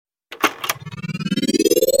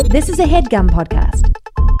This is a HeadGum podcast.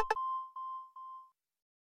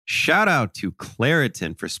 Shout out to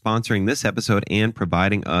Claritin for sponsoring this episode and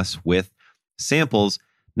providing us with samples.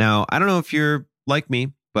 Now, I don't know if you're like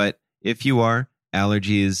me, but if you are,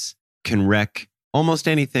 allergies can wreck almost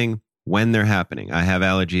anything when they're happening. I have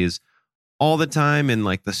allergies all the time in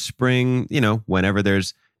like the spring, whenever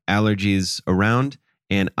there's allergies around,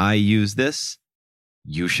 and I use this.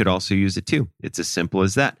 You should also use it too. It's as simple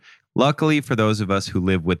as that. Luckily, for those of us who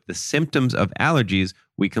live with the symptoms of allergies,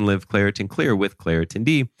 we can live Claritin Clear with Claritin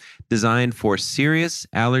D. Designed for serious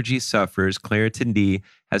allergy sufferers, Claritin D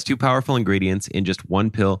has 2 powerful ingredients in just 1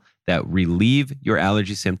 pill that relieve your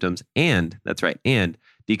allergy symptoms and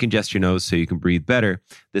decongest your nose so you can breathe better.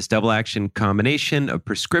 This double-action combination of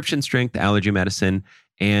prescription-strength allergy medicine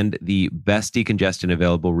and the best decongestant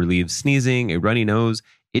available relieves sneezing, a runny nose,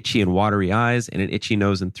 itchy and watery eyes, and an itchy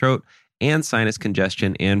nose and throat, and sinus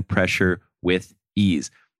congestion and pressure with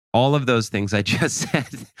ease. All of those things I just said,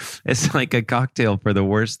 it's like a cocktail for the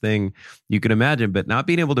worst thing you can imagine. But not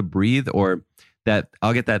being able to breathe, or that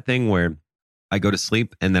I'll get that thing where I go to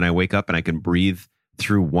sleep and then I wake up and I can breathe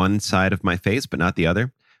through one side of my face, but not the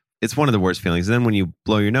other. It's one of the worst feelings. And then when you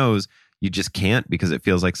blow your nose, you just can't because it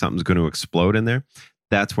feels like something's going to explode in there.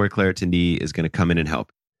 That's where Claritin D is going to come in and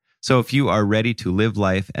help. So if you are ready to live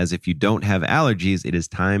life as if you don't have allergies, it is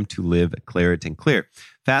time to live Claritin Clear.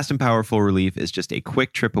 Fast and powerful relief is just a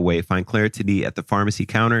quick trip away. Find Claritin D at the pharmacy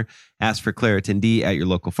counter. Ask for Claritin D at your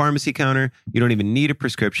local pharmacy counter. You don't even need a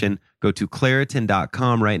prescription. Go to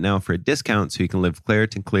Claritin.com right now for a discount so you can live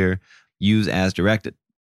Claritin Clear. Use as directed.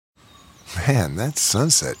 Man, that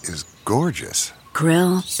sunset is gorgeous.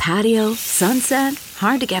 Grill, patio, sunset.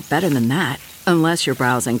 Hard to get better than that. Unless you're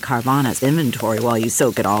browsing Carvana's inventory while you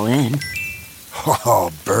soak it all in.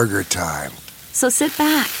 Oh, burger time. So sit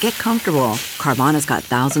back, get comfortable. Carvana's got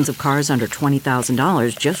thousands of cars under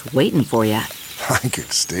 $20,000 just waiting for you. I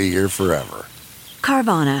could stay here forever.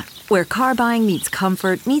 Carvana, where car buying meets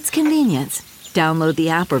comfort meets convenience. Download the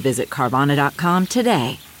app or visit Carvana.com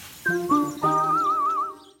today.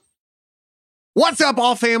 What's up,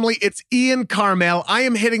 all family? It's Ian Carmel. I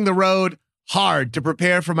am hitting the road hard to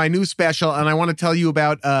prepare for my new special, and I want to tell you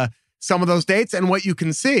about some of those dates and what you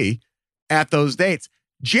can see at those dates.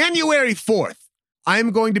 January 4th,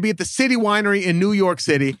 I'm going to be at the City Winery in New York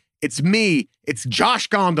City. It's me, it's Josh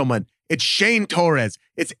Gondelman, it's Shane Torres,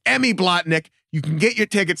 it's Emmy Blotnick. You can get your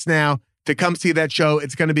tickets now to come see that show.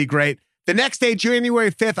 It's going to be great. The next day,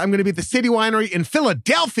 January 5th, I'm going to be at the City Winery in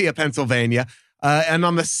Philadelphia, Pennsylvania. And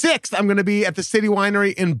on the 6th, I'm going to be at the City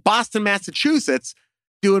Winery in Boston, Massachusetts,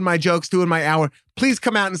 doing my jokes, doing my hour. Please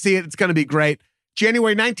come out and see it. It's going to be great.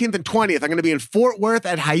 January 19th and 20th, I'm going to be in Fort Worth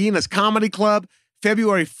at Hyenas Comedy Club.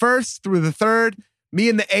 February 1st through the 3rd, me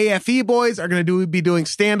and the AFE boys are going to be doing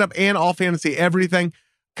stand-up and all fantasy everything.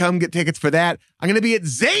 Come get tickets for that. I'm going to be at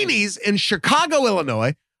Zany's in Chicago,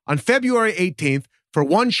 Illinois on February 18th for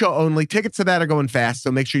one show only. Tickets to that are going fast,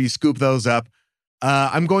 so make sure you scoop those up.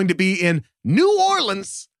 I'm going to be in New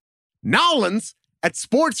Orleans, Nolans, at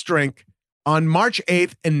Sports Drink on March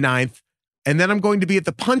 8th and 9th. And then I'm going to be at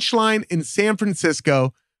the Punchline in San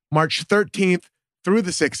Francisco, March 13th through the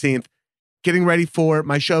 16th, getting ready for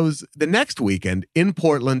my shows the next weekend in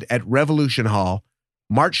Portland at Revolution Hall,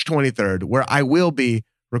 March 23rd, where I will be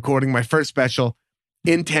recording my first special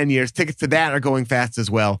in 10 years. Tickets to that are going fast as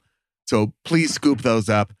well. So please scoop those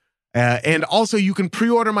up. And also you can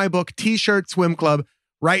pre-order my book, T-Shirt Swim Club.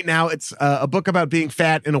 Right now, it's a book about being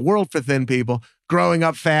fat in a world for thin people, growing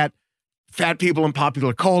up fat people in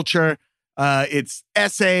popular culture. It's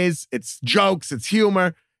essays, it's jokes, it's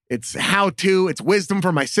humor, it's how-to, it's wisdom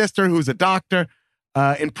for my sister who's a doctor.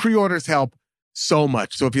 And pre-orders help so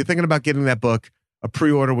much. So if you're thinking about getting that book, a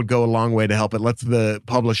pre-order would go a long way to help. It lets the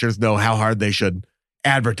publishers know how hard they should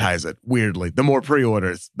advertise it, weirdly. The more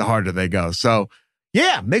pre-orders, the harder they go. So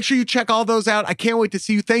yeah, make sure you check all those out. I can't wait to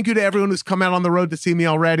see you. Thank you to everyone who's come out on the road to see me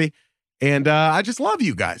already. And I just love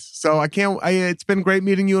you guys. So it's been great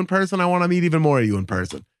meeting you in person. I want to meet even more of you in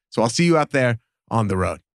person. So I'll see you out there on the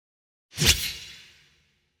road.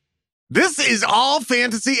 This is All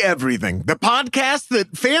Fantasy Everything, the podcast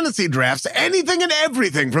that fantasy drafts anything and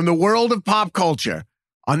everything from the world of pop culture.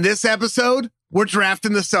 On this episode, we're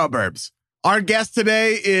drafting the suburbs. Our guest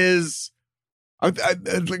today is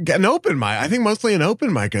an open mic. I think mostly an open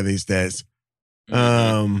micer these days.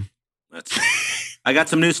 I got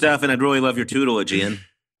some new stuff, and I'd really love your tutelage, Ian.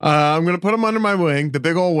 I'm gonna put him under my wing, the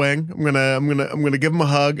big old wing. I'm gonna give him a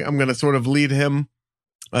hug. I'm gonna sort of lead him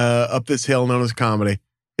up this hill known as comedy.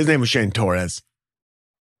 His name is Shane Torres.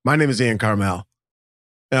 My name is Ian Carmel,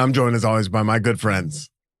 and I'm joined as always by my good friends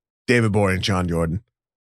David Gborie and Sean Jordan.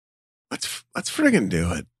 Let's friggin'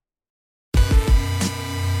 do it.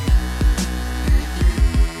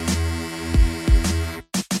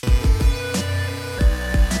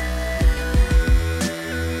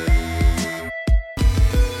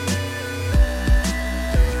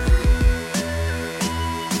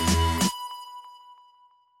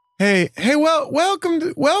 Hey, welcome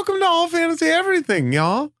to All Fantasy Everything,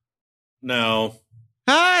 y'all. No.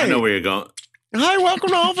 Hi. I know where you're going. Hi,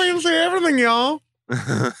 welcome to All Fantasy Everything, y'all.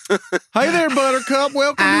 Hi there, Buttercup.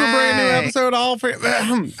 Welcome to a brand new episode of All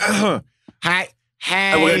Fantasy. Hi.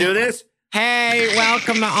 Hey. We're going to do this? Hey,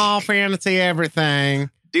 welcome to All Fantasy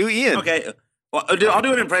Everything. Do Ian. Okay. Well, I'll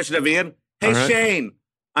do an impression of Ian. Hey, right. Shane,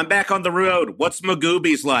 I'm back on the road. What's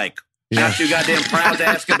Magoobies like? Not too goddamn proud to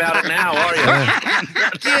ask about it now, are you?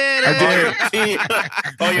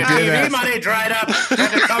 Your TV money dried up.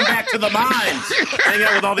 Had to come back to the mines. Hang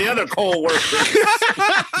out with all the other coal workers.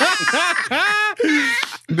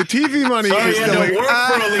 The TV money Sorry is you still had to work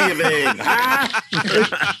for a living, huh?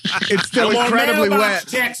 it's still No incredibly more mailbox wet.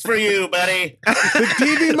 checks for you, buddy. The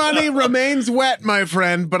TV money remains wet, my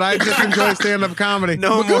friend, but I just enjoy stand-up comedy.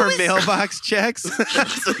 No more mailbox checks.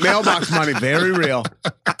 Mailbox money, very real.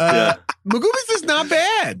 Magoobies is not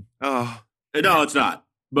bad. Oh, No, it's not.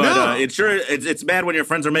 But No. it's bad when your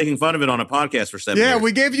friends are making fun of it on a podcast for 7 years. Yeah,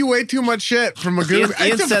 we gave you way too much shit from Magoobies.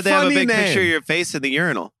 Ian It's a said they have a funny big name. picture of your face in the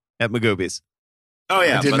urinal at Magoobies. Oh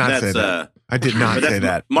yeah, I did but not that's say that. I did not but that's say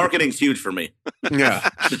that. Marketing's huge for me. Yeah.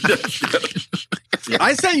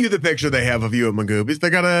 I sent you the picture they have of you at Magoobies. They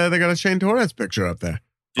got a Shane Torres picture up there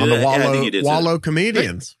on the Yeah, I think you did Wallow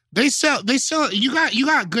comedians. They sell. You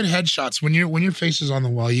got good headshots when your face is on the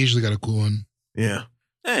wall. You usually got a cool one. Yeah.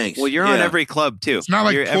 Thanks. Well, you're on every club too. It's not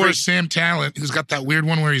like You're poor every- Sam Talent, who's got that weird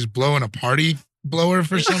one where he's blowing a party blower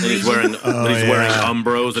for some And he's reason. wearing wearing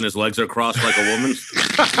Umbros and his legs are crossed like a woman's.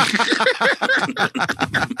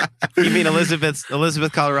 You mean Elizabeth,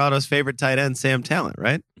 Colorado's favorite tight end, Sam Talent,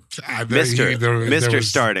 right? Mr.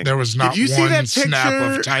 Starting. There was not Did you see one that snap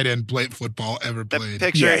picture? of tight end football ever That played.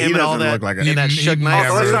 picture Yeah, of he him and all doesn't that, look like it. and that He Suge Knight. never-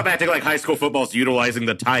 Also, let's stop acting like high school football's utilizing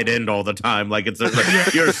the tight end all the time. Like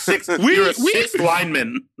you're a sixth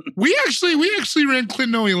lineman. We actually ran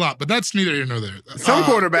Clinton a lot, but that's neither here nor there. Some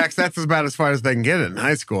quarterbacks, that's about as far as they can get in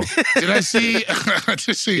high school. Did I see?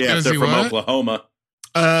 Yeah, if they're from what? Oklahoma.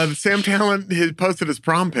 Sam Talent he posted his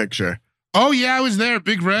prom picture. Oh yeah, I was there.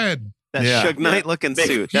 Big Red. That Yeah. Suge Knight looking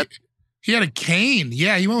suit. That, He had a cane.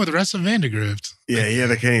 Yeah, he went with Ressa Vandergrift. Yeah, he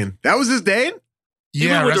had a cane. That was his date?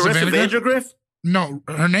 Yeah, with the Ressa rest of Vandergrift? No,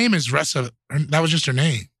 her name is Ressa. That was just her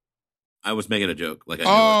name. I was making a joke. Like I knew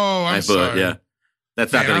Oh, it. I'm I sorry. Yeah.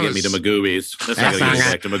 That's not Man, going to I get me to was- Magoobies. That's not going to get me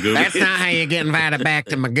back to Magoobies. That's not how you get invited back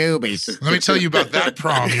to Magoobies. Let me tell you about that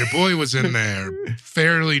prom. Your boy was in there,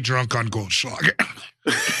 fairly drunk on Goldschlager.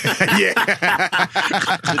 Yeah.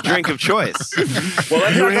 the drink of choice. Well,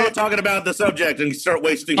 let's not go talking about the subject and start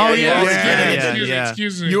wasting. Oh yeah, Yeah.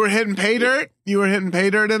 excuse me. You were hitting pay dirt? You were hitting pay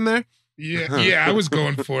dirt in there? Yeah, I was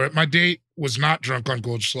going for it. My date was not drunk on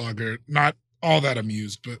Goldschlager. Not all that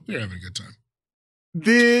amused, but we were having a good time.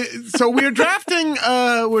 So we're drafting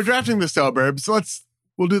the suburbs.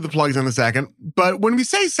 We'll do the plugs in a second. But when we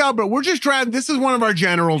say suburb, we're just drafting. This is one of our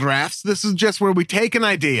general drafts. This is just where we take an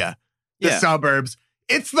idea. The suburbs.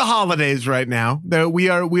 It's the holidays right now. We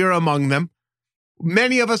are among them.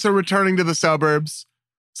 Many of us are returning to the suburbs.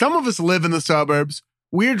 Some of us live in the suburbs.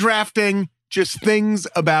 We're drafting just things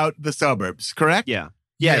about the suburbs, correct? Yeah.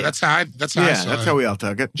 That's how I saw it. That's how we all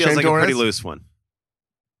took it. Feels Shane like Torres? a pretty loose one.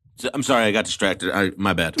 I'm sorry, I got distracted.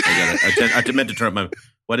 My bad. I meant to turn my.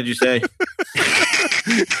 What did you say?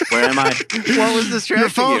 Where am I? What was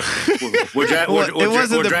distracting you? We're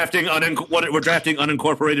wasn't the- drafting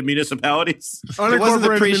unincorporated municipalities. It wasn't the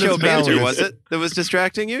Unincorporated pre-show banter, municipalities. was it? That was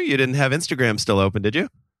distracting you? You didn't have Instagram still open, did you?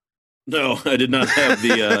 No, I did not have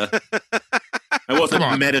the. I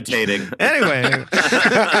wasn't meditating. Anyway.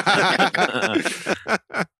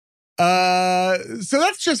 So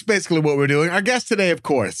that's just basically what we're doing. Our guest today, of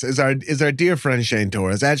course, is our dear friend Shane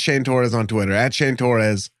Torres, at Shane Torres on Twitter, at Shane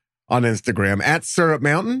Torres on Instagram, at Syrup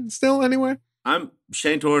Mountain, still anywhere? I'm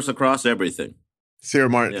Shane Torres across everything.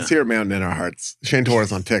 Syrup Mountain in our hearts. Shane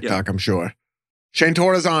Torres on TikTok, I'm sure. Shane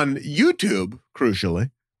Torres on YouTube,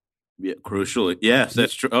 crucially. Yeah, crucially. Yes,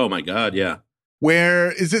 that's true. Oh my God, yeah.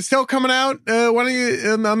 Where is it still coming out? When are you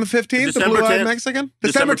on the 15th? The December Blue-Eyed 10th. Mexican?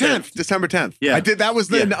 December December 10th. 10th. December 10th. Yeah. I did. That was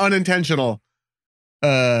the unintentional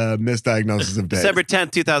misdiagnosis of dates. December 10th,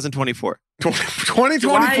 2024.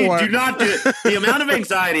 2024. Why do not do it? The amount of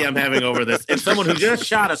anxiety I'm having over this, and someone who just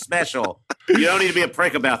shot a special. You don't need to be a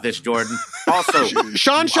prick about this, Jordan. Also,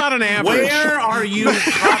 Sean shot an average. where are you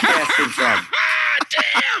broadcasting from?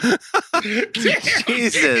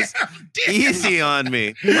 Jesus. Easy on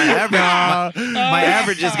me. My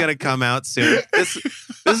average is going to come out soon. This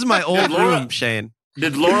is my old room, Shane.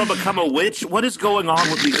 Did Laura become a witch? What is going on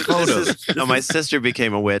with these photos? No, my sister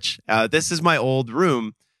became a witch. This is my old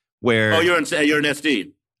room where... Oh, you're an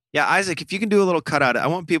SD. Yeah, Isaac, if you can do a little cutout, I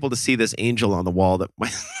want people to see this angel on the wall that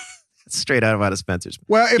straight out of Spencer's.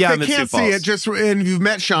 Well, if I'm they in can't Sioux see Falls. it, just and you've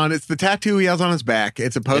met Sean, it's the tattoo he has on his back.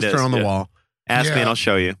 It's a poster It is, on the yeah. wall. Ask me and I'll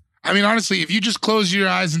show you. I mean, honestly, if you just close your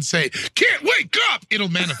eyes and say, "Can't wake up," it'll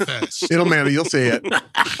manifest. It'll matter. You'll see it.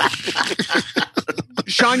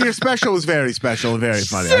 Sean, your special was very special and very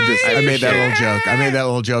funny. I made that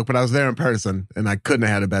little joke. But I was there in person and I couldn't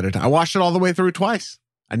have had a better time. I watched it all the way through twice.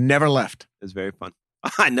 I never left. It was very fun.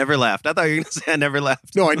 I never laughed. I thought you were going to say I never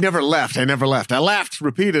laughed. No, I never left. I laughed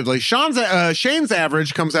repeatedly. Shane's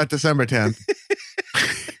average comes out December 10th.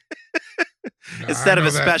 Instead of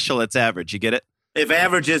a special, it's average. You get it? If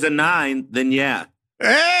average is a 9, then yeah.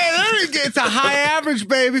 Hey, there you go. It's a high average,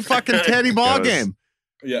 baby. Fucking Teddy ball game.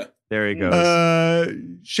 Yeah. There he goes.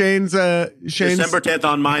 Shane's December 10th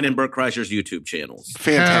on mine and Burt Kreischer's YouTube channels.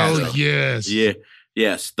 fantastic. Hell yes. Yeah.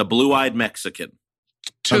 Yes. The blue-eyed Mexican.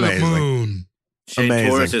 To Amazing. the moon. Shane Amazing.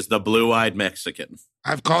 Torres is the blue-eyed Mexican.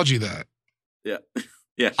 I've called you that. Yeah.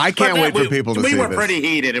 Yeah. I can't But wait for people to see We were this. pretty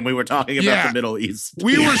heated and we were talking about Yeah. the Middle East.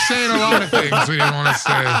 We were saying a lot of things we didn't want to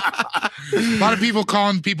say. A lot of people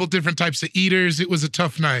calling people different types of eaters. It was a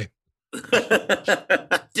tough night.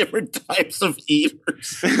 Different types of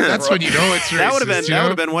eaters. That's when you know it's racist. That would you know?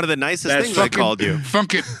 have been one of the nicest That's things I fucking- called you.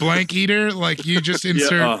 Funk it blank eater. Like you just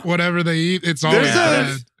insert Yeah. whatever they eat. It's always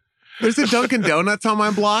bad. There's a Dunkin' Donuts on my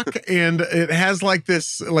block, and it has like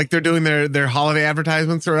this, like they're doing their holiday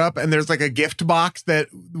advertisements are up, and there's like a gift box that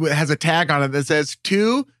has a tag on it that says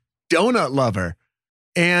 "To Donut Lover,"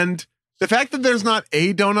 and the fact that there's not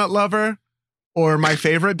a donut lover or my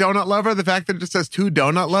favorite donut lover, the fact that it just says "To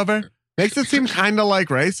Donut Lover" makes it seem kind of like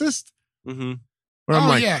racist. Mm-hmm. Where I'm Oh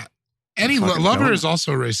like, yeah. Any fucking lover donut. is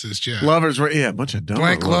also racist. Yeah. lovers, yeah, a bunch of donut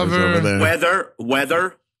Blank lovers lover. over there.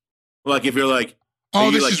 Weather. Like if you're like, Oh,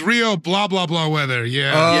 you this like- is real blah blah blah weather.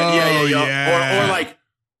 Yeah. Oh, yeah. yeah. Or like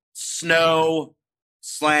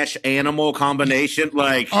snow/animal combination.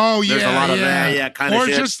 Like Oh yeah. there's a lot of yeah. that. Yeah, kind of Or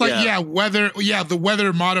shit. just like weather. Yeah, the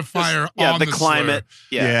weather modifier. Yeah, on the slur. climate.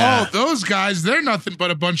 Yeah. Yeah. Oh, those guys, they're nothing but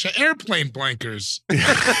a bunch of airplane blankers.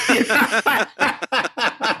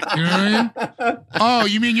 You know what I mean? Oh,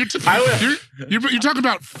 you mean you're talking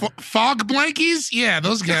about fog blankies? Yeah,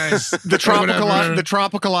 those guys. The Or tropical, whatever. the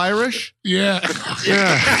tropical Irish. Yeah.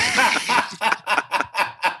 Yeah.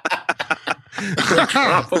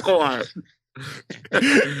 tropical art.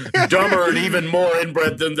 Dumber and even more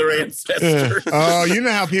inbred than their ancestors. Oh, you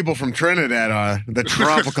know how people from Trinidad are. The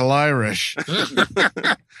tropical Irish.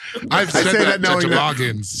 I've said say that that knowing to that-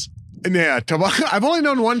 toboggans. Yeah, I've only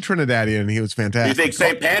known one Trinidadian, and he was You fantastic. think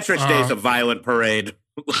St. Patrick's Day is a violent parade?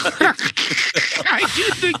 I do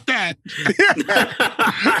think that.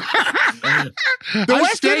 The I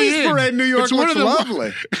West stay Indies in. parade in New York It's one looks of the-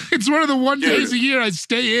 lovely. It's one of the one days a year I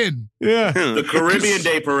stay in. Yeah. The Caribbean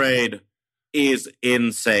Day Parade is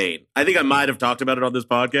insane. I think I might have talked about it on this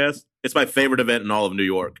podcast. It's my favorite event in all of New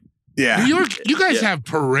York. Yeah. New York, you guys Yeah. have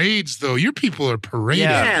parades though. Your people are parading.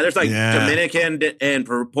 Yeah, there's like Yeah. Dominican and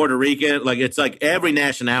Puerto Rican. Like it's like every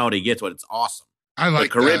nationality gets one. It's awesome. I like the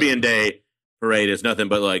Caribbean Day Parade is nothing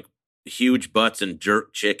but like huge butts and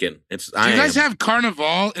jerk chicken. It's Do you guys have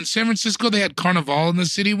Carnival in San Francisco? They had Carnival in the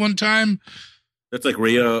city one time. that's like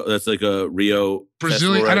Rio. That's like a Rio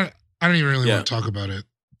Brazilian. festival, right? I don't even really Yeah. want to talk about it.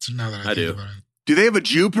 So now that I think do. about it. Do they have a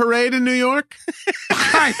Jew parade in New York? No,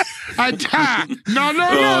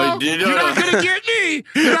 Oh, You're not gonna get me.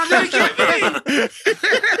 You're not gonna get me.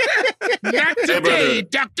 Not today,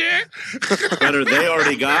 doctor. Better, they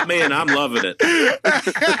already got me, and I'm loving it.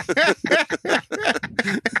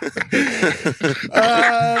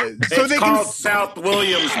 So It's they called can. South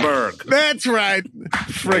Williamsburg. That's right.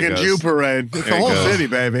 Friggin' goes. Jew parade. It's the There it whole goes. city,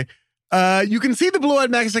 baby. You can see the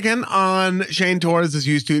Blue-Eyed Mexican on Shane Torres'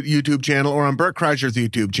 YouTube channel or on Burt Kreischer's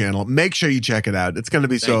YouTube channel. Make sure you check it out. It's going to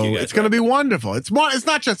be Thank you guys, it's going to be wonderful. It's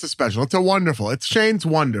not just a special. It's a wonderful. It's Shane's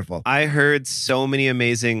wonderful. I heard so many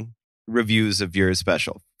amazing reviews of your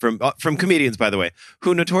special from comedians, by the way,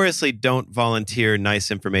 who notoriously don't volunteer nice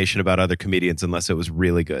information about other comedians unless it was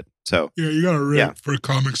really good. So Yeah, you got to rip Yeah. for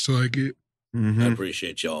comics to like it. Mhm. I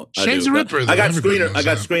appreciate y'all. I Shane's do. a ripper, though. I got Everybody knows I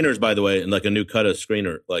got that. screeners, by the way, and like a new cut of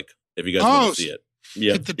screener. Like if you guys Oh, want to see it,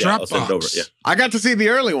 yeah, hit the I'll send it over. Dropbox. Yeah, I got to see the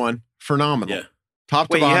early one. Phenomenal. yeah. Top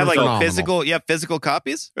to wait, you bottom, have like phenomenal. physical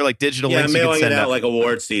copies or like digital Yeah, links you can mailing it send out out? like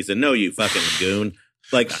award season. No, you fucking goon.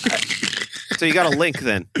 Like, So you got a link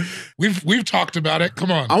then. We've talked about it.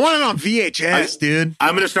 Come on. I want it on VHS, dude.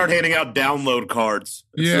 I'm gonna start handing out download cards.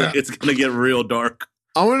 Yeah. It's gonna get real dark.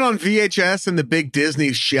 I want it on VHS in the big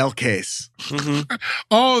Disney shell case. Mhm.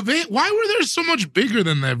 Oh, why were they so much bigger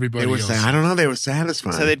than everybody They were else? I don't know. They were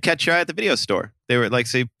satisfying. So they'd catch your eye at the video store. They were like,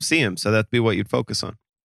 so you see him. So that'd be what you'd focus on.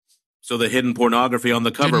 So the hidden pornography on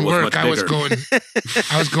the cover Didn't was work. much I was bigger.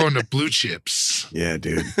 I was going to Blue Chips. Yeah,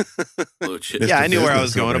 dude. Blue Chips. Yeah, I knew where I business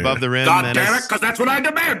was going over above here. the rim. God and damn I it, because that's what I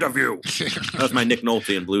demand of you. That was my Nick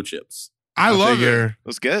Nolte in Blue Chips. I love it. figure It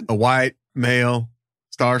was good. a white male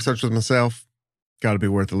star such as myself got to be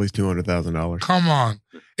worth at least $200,000. Come on.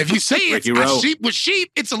 If you say it's Ricky a Rowe. sheep with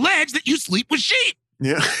sheep, it's alleged that you sleep with sheep.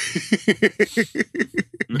 Yeah.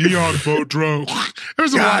 Neon Bodro.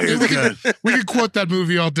 There's a God, lot. it's good. We can quote that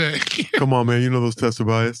movie all day. Come on, man. You know those tests are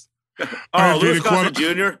biased. Oh, Alright, Louis Vita, Gossett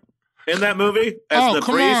quote- Jr. in that movie as Oh, the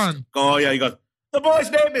come priest. on. Oh, yeah, he goes, the boy's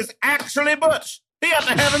name is actually Butch. He had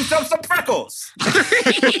to have himself some freckles.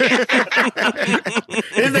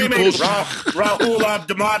 His name ain't Rahul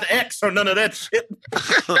Abdamad X or none of that shit.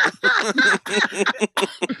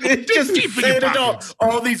 It just deep in your saying it pockets.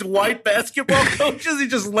 all these white basketball coaches.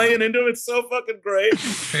 He's just laying into it. It's so fucking great.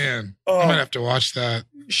 Man, Oh. I might have to watch that.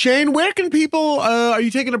 Shane, where can people, are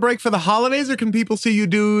you taking a break for the holidays or can people see you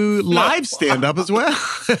do live stand-up as well?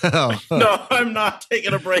 No, I'm not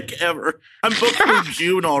taking a break ever. I'm booked through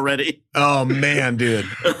June already. Oh, man, dude.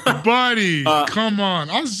 Buddy, Uh, come on.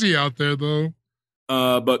 I'll see you out there, though.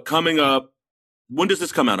 But coming up, when does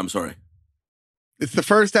this come out? I'm sorry. It's the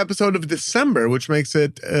first episode of December, which makes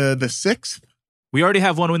it the 6th. We already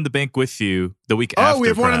have one in the bank with you the week after. Oh, we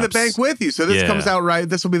have one in the perhaps. bank with you. So this Yeah. comes out right.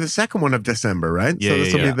 This will be the second one of December, right? Yeah, so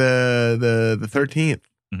this will yeah. be the 13th.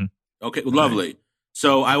 Okay, lovely.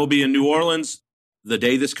 So I will be in New Orleans the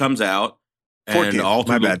day this comes out. 14th. all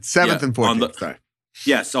My through bad. 7th yeah, and on 14th. the- Sorry.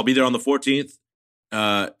 Yes, I'll be there on the 14th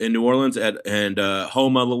in New Orleans and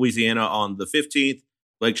Houma, Louisiana on the 15th,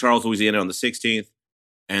 Lake Charles, Louisiana on the 16th.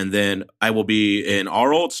 And then I will be in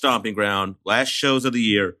our old stomping ground, last shows of the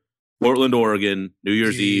year, Portland, Oregon, New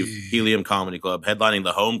Year's Eve, Helium Comedy Club, headlining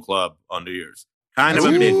the home club on New Year's. Kind of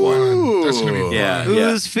a big one. That's gonna be fun. Yeah.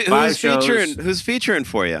 Who's shows. featuring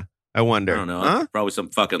for you? I wonder. I don't know. Huh? Probably some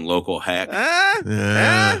fucking local hack. Ah,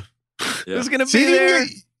 Yeah. ah. Yeah. Who's gonna See be if, you there? can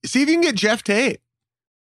get, see if you can get Jeff Tate.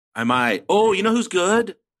 I might. Oh, you know who's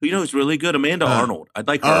good? You know who's really good? Amanda Arnold. I'd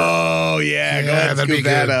like her. Oh, yeah. Go Yeah, ahead and that'd be scoop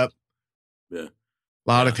that good. up. Yeah. A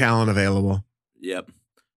lot of talent available. Yep.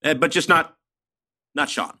 But just not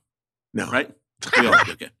Sean, No. right? We all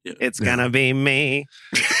okay. Yeah. It's gonna be me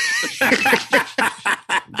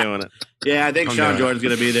doing it. Yeah, I think I'm Sean doing it. Jordan's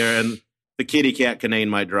going to be there, and the kitty cat Canane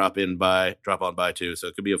might drop on by too. So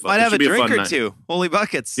it could be a fun. Might it have a should be drink fun or night. two. Holy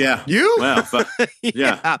buckets. Yeah. You? Well,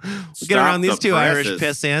 yeah. We'll get Stop around these the two Irish presses.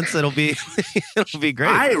 piss ants. It'll be great.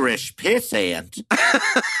 Irish pissant.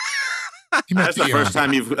 He might That's the be, first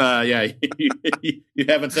time you've. You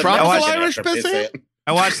haven't said Tropical that. Irish pissant?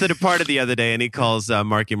 I watched The Departed the other day, and he calls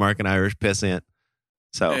Marky Mark an Irish piss ant.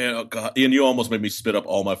 So Oh God, Ian, you almost made me spit up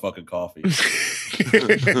all my fucking coffee.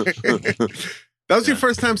 That was your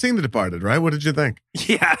first time seeing The Departed, right? What did you think?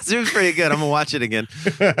 yeah, it was pretty good. I'm gonna watch it again.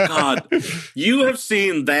 God, you have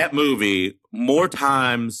seen that movie more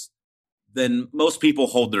times than most people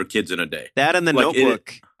hold their kids in a day. That and The Like,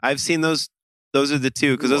 Notebook. I've seen those. Those are the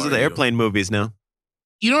two because Who those are are the you? airplane movies now.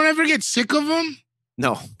 You don't ever get sick of them?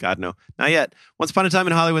 No, God, no, not yet. Once Upon a Time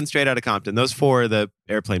in Hollywood and Straight Outta Compton. Those four are the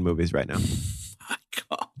airplane movies right now. My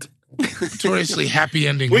God, Notoriously happy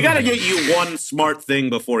ending. we got to movie. get you one smart thing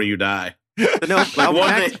before you die. No, Like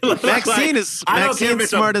one thing- like, Maxine is I don't care if Maxine's it's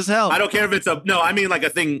smart as hell. I don't care if it's a no. I mean, like a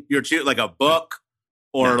thing you're like a book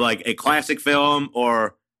or like a classic film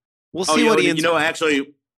or We'll see what Ian's.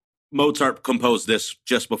 Actually, Mozart composed this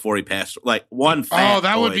just before he passed. Like one. Oh,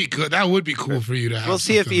 that would be good. That would be cool for you to have. We'll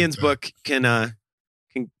see if something Ian's like that.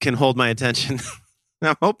 book can hold my attention.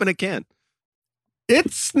 I'm hoping it can.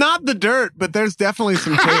 It's not the dirt, but there's definitely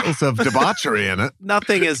some tales of debauchery in it.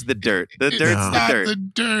 Nothing is the dirt. The It's dirt's not the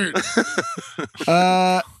dirt. the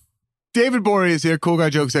dirt. David Gborie is here, Cool Guy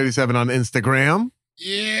Jokes 87 on Instagram.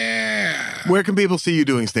 Yeah. Where can people see you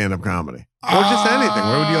doing stand-up comedy? Or just anything?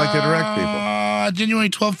 Where would you like to direct people? January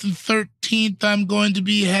 12th and 13th, I'm going to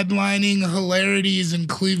be headlining Hilarities in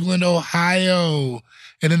Cleveland, Ohio.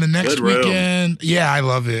 And then the next Good room. weekend, yeah, I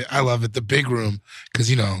love it. I love it. The big room. Because,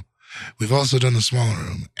 we've also done the small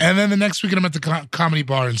room. And then the next weekend, I'm at the Comedy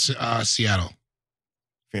Bar in Seattle.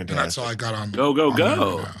 And that's all I got on. Go on there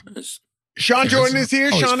go. right now. Sean Jordan is here.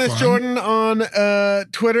 always Sean is fun. Jordan on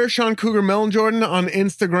Twitter. Sean Cougar Melon Jordan on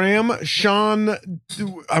Instagram. Sean,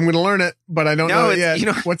 I'm going to learn it, but I don't No, know it it's-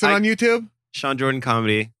 yet. What's it on YouTube? Sean Jordan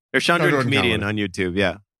Comedy or Sean Jordan Jordan Comedian on YouTube.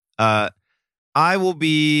 Yeah. I will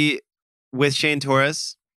be with Shane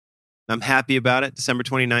Torres. I'm happy about it. December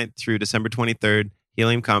 29th through December 23rd,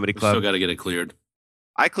 Helium Comedy Club. Still got to get it cleared.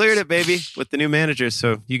 I cleared it, baby, with the new manager,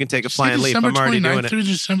 so you can take a Say flying leap. I'm December already 29th doing it through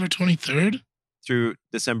December 23rd? through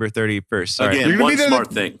December 31st. Sorry. You're Again, gonna one be there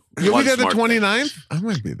smart thing. You'll One be there the smart thing. 29th? I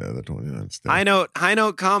might be there the 29th still. High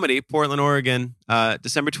Note Comedy, Portland, Oregon.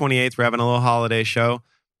 December 28th, we're having a little holiday show.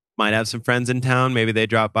 Might have some friends in town. Maybe they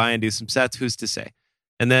drop by and do some sets. Who's to say?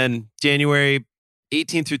 And then January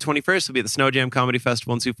 18th through 21st will be at the Snow Jam Comedy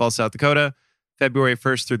Festival in Sioux Falls, South Dakota. February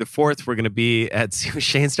 1st through the 4th, we're going to be at...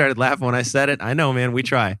 Shane started laughing when I said it. I know, man. We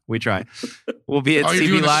try. We'll be at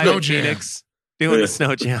CB Live in Phoenix doing the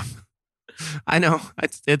Snow Jam. I know.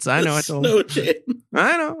 I know. I told Snow them. Jam.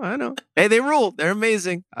 I know. Hey, they rule. They're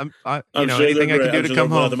amazing. I'm sure anything anything I can do to come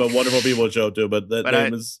home. Them a wonderful people show too, but that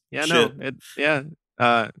name is shit.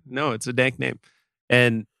 No, it's a dank name.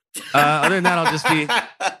 And other than that,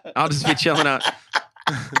 I'll just be chilling out.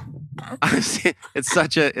 It's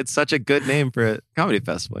such a good name for a comedy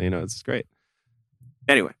festival. It's great.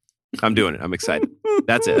 Anyway, I'm doing it. I'm excited.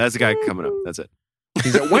 That's it. That's the guy coming up. That's it.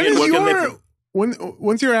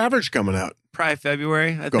 When's your average coming out? Probably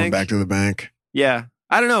February. I think. Going back to the bank. Yeah,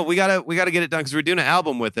 I don't know. We gotta get it done because we're doing an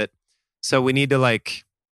album with it. So we need to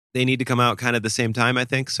they need to come out kind of the same time. I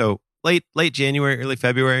think so. Late January, early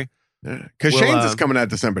February. Because Shane's is coming out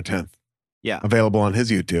December 10th. Yeah, available on his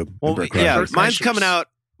YouTube. Well, yeah, mine's coming out.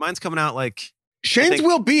 Mine's coming out Shane's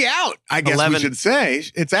will be out. I guess 11, we should say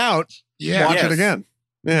it's out. Yeah, watch it again.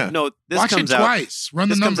 Yeah, no, this watch comes it out twice. Run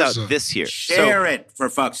the numbers comes out up. this year. Share it for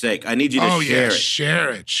fuck's sake. I need you to share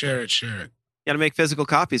it. Share it. You got to make physical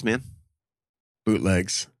copies, man.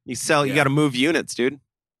 Bootlegs. You sell. You got to move units, dude.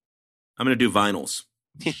 I'm gonna do vinyls.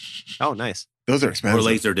 Oh, nice. Those are expensive. Or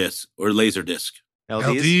laser disc.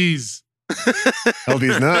 LDs.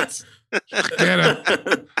 LD's nuts.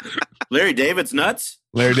 Larry David's nuts.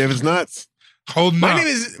 Holding my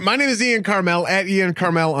name is Ian Carmel, at Ian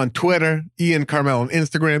Carmel on Twitter, Ian Carmel on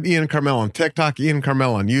Instagram, Ian Carmel on TikTok, Ian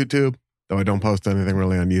Carmel on YouTube, though I don't post anything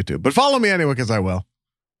really on YouTube. But follow me anyway, because I will,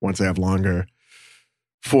 once I have longer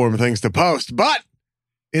form things to post. But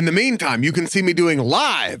in the meantime, you can see me doing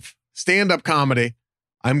live stand-up comedy.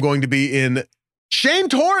 I'm going to be in Shane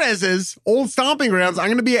Torres's old stomping grounds. I'm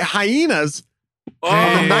going to be at Hyenas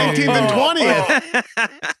on the 19th and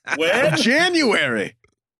 20th When? of January.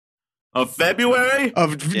 Of February?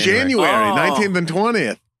 Of January, 19th and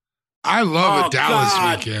 20th. I love a Dallas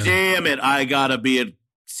God weekend. Damn it. I got to be at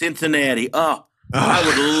Cincinnati. I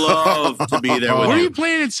would love to be there with Where are you. you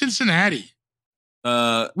playing in Cincinnati?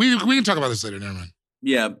 We can talk about this later. Never mind.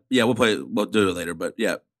 Yeah, we'll do it later, but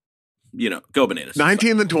yeah. Go bananas.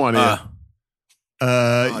 19th and 20th.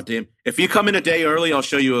 Oh, damn. If you come in a day early, I'll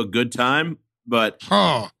show you a good time, but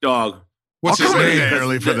dog. What's I'll his come in a name? day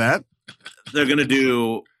early for that. They're going to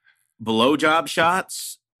do blowjob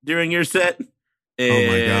shots during your set. Oh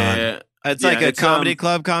my God. It's like a comedy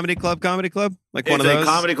club. Like one of those. It's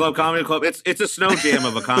a comedy club. It's a snow jam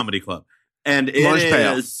of a comedy club. And it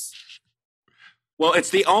is... Well, it's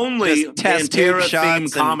the only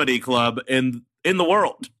Pantera-themed comedy club in the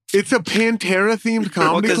world. It's a Pantera-themed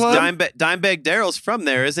comedy club? Dimebag Darrell's from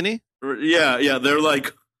there, isn't he? Yeah. They're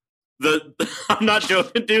like... I'm not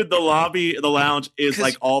joking, dude. The lounge is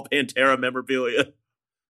like all Pantera memorabilia.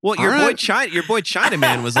 Well, your boy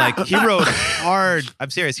Chinaman was like, he rode hard. I'm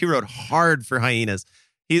serious. He rode hard for Hyenas.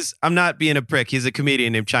 I'm not being a prick. He's a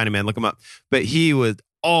comedian named Chinaman. Look him up. But he would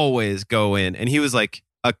always go in, and he was like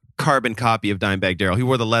a carbon copy of Dimebag Darrell. He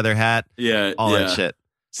wore the leather hat. All that shit.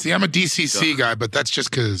 See, I'm a DCC guy, but that's just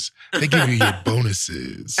because they give you your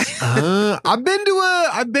bonuses. I've been to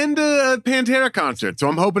a Pantera concert, so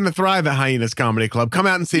I'm hoping to thrive at Hyenas Comedy Club. Come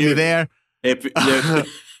out and see me there.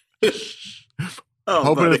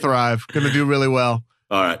 Hoping to thrive. Going to do really well.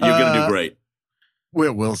 All right, you're going to do great.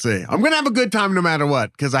 We'll see. I'm going to have a good time no matter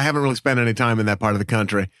what, because I haven't really spent any time in that part of the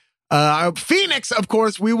country. Phoenix, of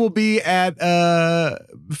course, we will be at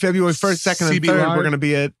February 1st, 2nd, and 3rd. Live. We're going to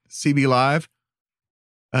be at CB Live.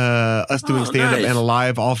 Us doing stand-up and a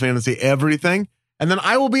live all fantasy everything. And then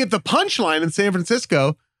I will be at the Punchline in San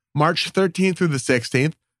Francisco, March 13th through the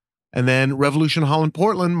 16th. And then Revolution Hall in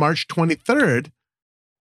Portland, March 23rd.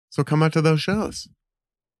 So come out to those shows.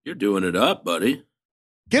 You're doing it up, buddy.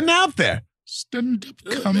 Getting out there. Stand-up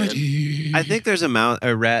comedy. I think there's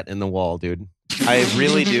a rat in the wall, dude. I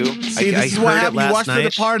really do. See, this is what happened. You watch it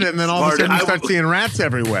depart, and then all of a sudden you start seeing rats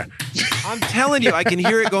everywhere. I'm telling you, I can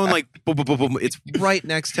hear it going like boom, boom, boom, boom. It's right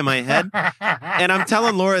next to my head. And I'm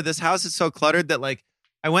telling Laura, this house is so cluttered that like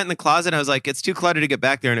I went in the closet and I was like, it's too cluttered to get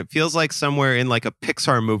back there. And it feels like somewhere in like a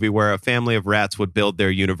Pixar movie where a family of rats would build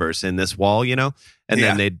their universe in this wall, And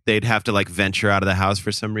then they'd have to like venture out of the house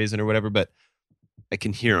for some reason or whatever. But I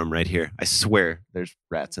can hear them right here. I swear there's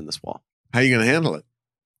rats in this wall. How are you going to handle it?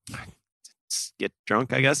 Get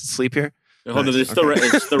drunk, I guess. Sleep here. Hold on, it's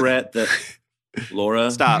the rat that Laura.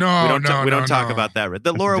 Stop. No, we don't talk about that rat.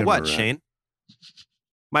 The Laura what, rat. Shane?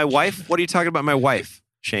 My wife? What are you talking about? My wife,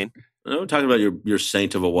 Shane? I'm talking about your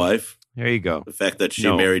saint of a wife. There you go. The fact that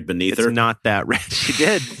she married beneath her. It's not that rad. She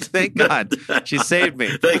did. Thank God. She saved me.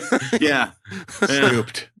 Yeah.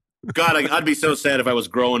 Scooped. God, I'd be so sad if I was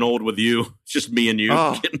growing old with you. It's just me and you.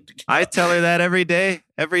 Oh, I tell her that every day.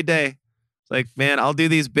 Every day. It's like, man, I'll do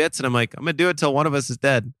these bits, and I'm like, I'm gonna do it till one of us is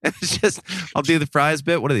dead. It's just, I'll do the fries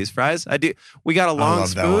bit. What are these fries? We got a long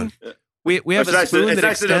spoon. We have a spoon that extends. It's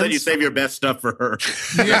nice to know that you save your best stuff for her.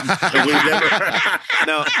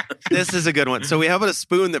 No, this is a good one. So we have a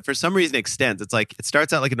spoon that for some reason extends. It's like, it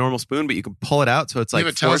starts out like a normal spoon, but you can pull it out, so it's like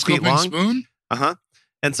 4 feet long. Spoon?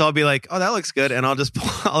 And so I'll be like, oh, that looks good. And I'll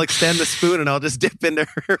extend the spoon and I'll just dip into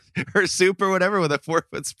her soup or whatever with a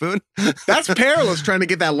 4-foot spoon. That's perilous trying to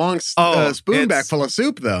get that long spoon back full of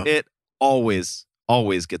soup, though. It always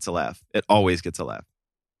gets a laugh. It always gets a laugh.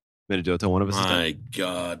 I'm going to do it till one of us is done. My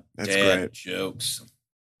God. That's Dad great. Jokes.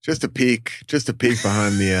 Just a peek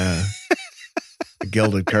behind the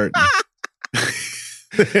gilded curtain.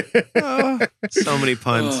 So many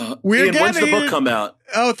puns. Ian, when's the book come out?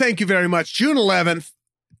 Oh, thank you very much. June 11th.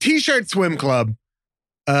 T-Shirt Swim Club.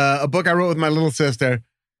 A book I wrote with my little sister.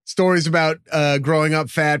 Stories about growing up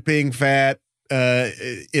fat, being fat,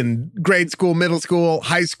 in grade school, middle school,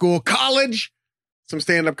 high school, college. Some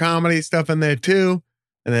stand-up comedy stuff in there too.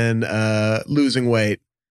 And then losing weight.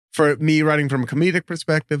 For me, writing from a comedic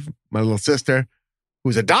perspective, my little sister,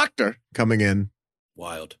 who's a doctor, coming in.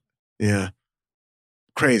 Wild. Yeah.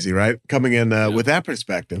 Crazy, right? Coming in with that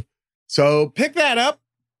perspective. So pick that up.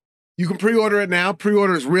 You can pre-order it now.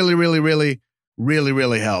 Pre-orders really, really, really, really,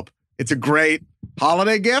 really help. It's a great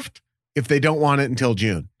holiday gift if they don't want it until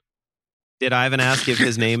June. Did Ivan ask if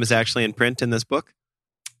his name is actually in print in this book?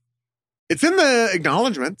 It's in the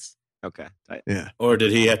acknowledgments. Okay. Yeah. Or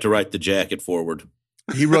did he have to write the jacket forward?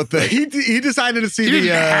 He wrote he decided to see he didn't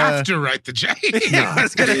have to write the jacket.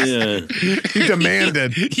 He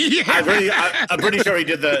demanded. Yeah. I'm pretty sure he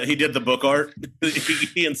did the book art.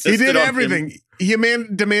 He insisted. He did on everything. He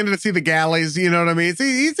demanded to see the galleys. You know what I mean?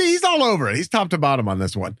 He's all over it. He's top to bottom on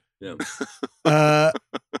this one. Yeah.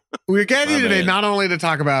 We're getting you today not only to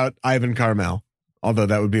talk about Ivan Carmel, although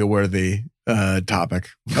that would be a worthy topic.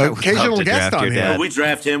 Occasional guest on here. Can we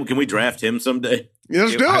draft him? Can we draft him someday? Yeah,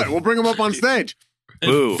 let's do it. We'll bring him up on stage.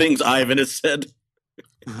 Boo. Things Ivan has said.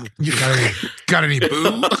 You got any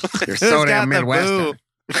boo? You're so damn Midwestern.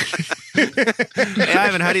 Hey,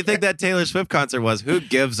 Ivan, how do you think that Taylor Swift concert was? Who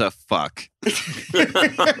gives a fuck?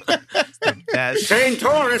 Shane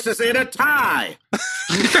Torres is in a tie.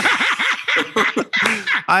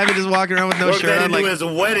 Ivan just walking around with no shirt on. Like his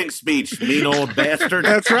wedding speech, mean old bastard.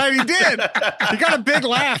 That's right, he did. He got a big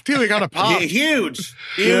laugh, too. He got a pop. Huge.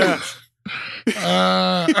 Yeah.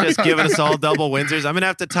 Just giving us all double Windsors. I'm going to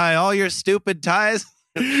have to tie all your stupid ties.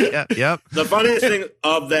 Yep. The funniest thing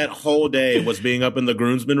of that whole day was being up in the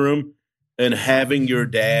groomsmen room and having your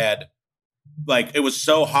dad, like, it was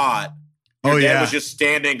so hot. Your dad was just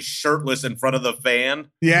standing shirtless in front of the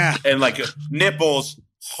fan. Yeah. And, like, nipples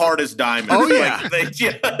hard as diamonds. Oh, yeah. Like, they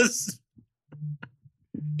just...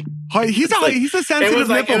 He's a sensitive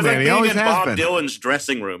nipple man. He always has Bob been. Dylan's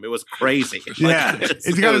dressing room. It was crazy. Yeah,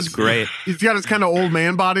 great. He's got his kind of old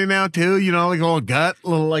man body now too. You know, like a little gut,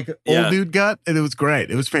 little like old dude gut, and it was great.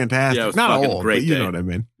 It was fantastic. Yeah, it was not old, great but you day. know what I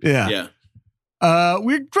mean. Yeah.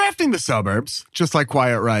 We're drafting the Suburbs just like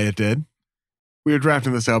Quiet Riot did. We were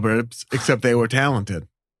drafting the Suburbs, except they were talented.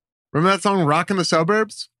 Remember that song, "Rockin' the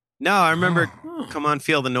Suburbs"? No, I remember. Come on,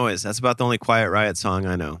 feel the noise. That's about the only Quiet Riot song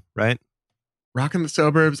I know. Right. Rockin' the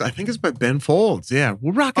Suburbs. I think it's by Ben Folds. Yeah,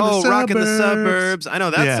 we're rocking the Suburbs. Rockin' the Suburbs. I know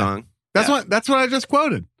that song. That's what I just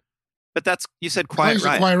quoted. But you said Quiet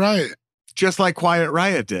Riot. Quiet Riot. Just like Quiet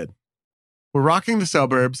Riot did. We're rocking the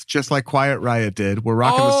suburbs, just like Quiet Riot did. We're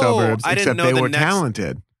rocking the suburbs, except they were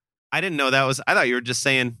talented. I didn't know that was. I thought you were just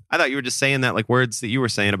saying that like words that you were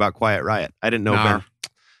saying about Quiet Riot. I didn't know. No.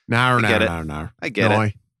 I get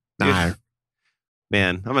it. No.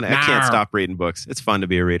 Man, I can't stop reading books. It's fun to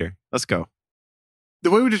be a reader. Let's go. The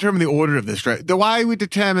way we determine the order of this draft,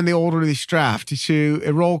 is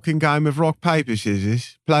a rocking game of rock, paper,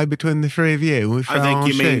 scissors, played between the three of you. I think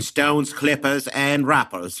you mean stones, clippers, and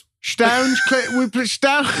rappers. Stones, Clippers,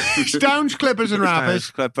 and rappers.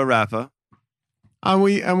 Clipper, rapper. And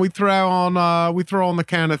we throw on the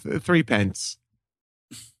count of 3 pence.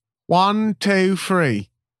 1, 2, 3.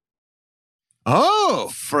 Oh,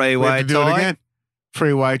 freeway do it again.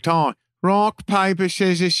 Freeway tie. Rock, paper,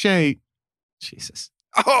 scissors, shoot. Jesus.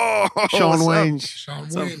 Oh, Sean wins. Sean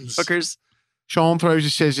wins. Hookers. Sean throws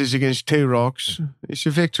the scissors against 2 rocks. It's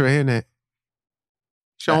a victory, isn't it?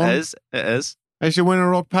 Sean? It is. I should win a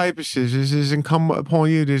rock, paper, scissors and come upon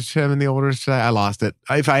you to determine the order of today. I lost it.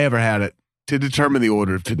 If I ever had it. To determine the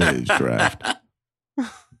order of today's draft.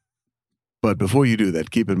 But before you do that,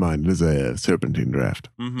 keep in mind it is a serpentine draft.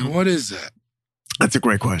 Mm-hmm. What is that? That's a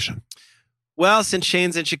great question. Well, since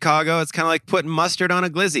Shane's in Chicago, it's kind of like putting mustard on a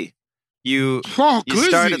glizzy. You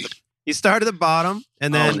start at the bottom,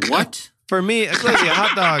 and then what? For me, a glizzy, a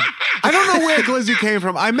hot dog. I don't know where glizzy came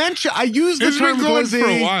from. I used the term glizzy for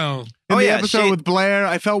a while. In the episode with Blair.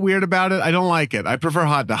 I felt weird about it. I don't like it. I prefer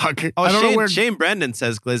hot dog. Oh, I don't know where Shane Brendan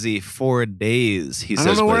says glizzy for days. He says I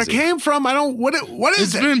don't know where it glizzy. came from. I don't. What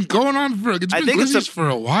is it? It's been going on for. It's been glizzies for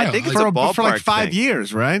a while. I think it's a ballpark for like 5 thing.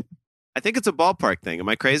 years, right? I think it's a ballpark thing. Am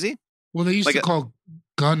I crazy? Well, they used to call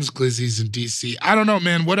guns glizzies in DC. I don't know,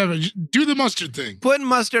 man. Whatever. Do the mustard thing. Putting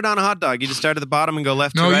mustard on a hot dog. You just start at the bottom and go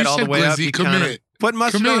left to right all the way up. You put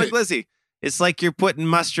mustard on a glizzy. It's like you're putting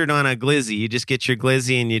mustard on a glizzy. You just get your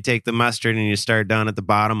glizzy and you take the mustard and you start down at the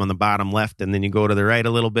bottom on the bottom left, and then you go to the right a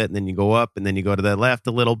little bit, and then you go up, and then you go to the left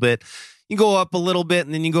a little bit. You go up a little bit,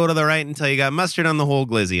 and then you go to the right until you got mustard on the whole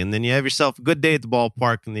glizzy, and then you have yourself a good day at the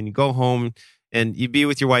ballpark, and then you go home and you be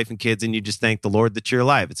with your wife and kids, and you just thank the Lord that you're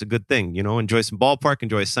alive. It's a good thing, enjoy some ballpark,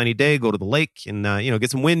 enjoy a sunny day, go to the lake, and get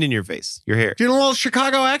some wind in your face, your hair. Do you have a little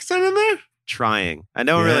Chicago accent in there? Trying. I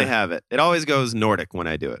don't really have it. It always goes Nordic when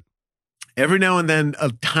I do it. Every now and then, a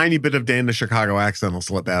tiny bit of Danish Chicago accent will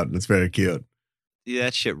slip out, and it's very cute. Yeah,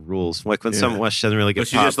 that shit rules. Like when someone doesn't really get. But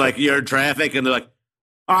she's just like, you're in traffic, and they're like,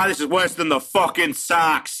 "Oh, this is worse than the fucking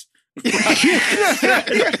socks."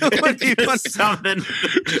 Something.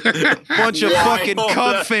 Bunch of fucking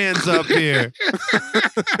Cub fans up here.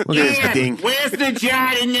 Look at this ding. Where's the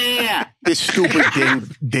jar in there? This stupid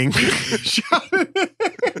ding.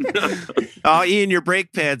 Oh, Ian, your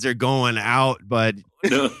brake pads are going out, bud.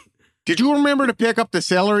 No. Did you remember to pick up the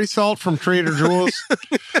celery salt from Trader Joe's?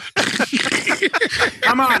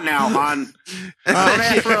 Come on now, hon. Don't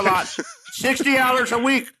ask for a lot. $60 a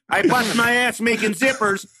week. I bust my ass making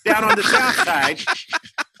zippers down on the south side.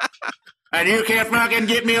 And you can't fucking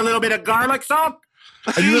get me a little bit of garlic salt?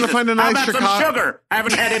 Are you going to find a nice How about some sugar? I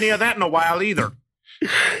haven't had any of that in a while either.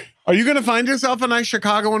 Are you going to find yourself a nice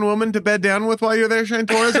Chicagoan woman to bed down with while you're there, Shane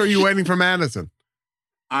Torres, or are you waiting for Madison?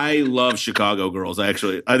 I love Chicago girls,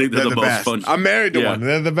 actually. I think they're the most best. fun. I'm married to one.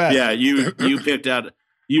 They're the best. Yeah, you picked out,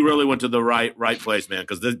 you really went to the right place, man,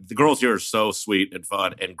 because the girls here are so sweet and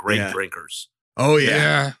fun and great drinkers. Oh,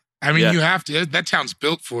 yeah. I mean, you have to. That town's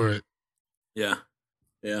built for it. Yeah.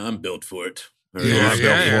 Yeah, I'm built for it. For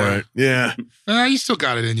it. Yeah. You still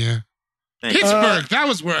got it in you. Pittsburgh, that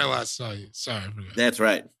was where I last saw you. Sorry. That's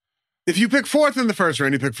right. If you pick fourth in the first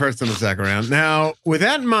round, you pick first in the second round. Now, with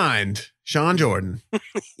that in mind, Sean Jordan.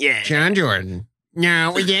 Yeah. Sean Jordan.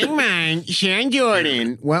 Now, with that in mind, Sean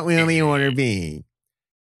Jordan, what will the order be?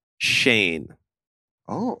 Shane.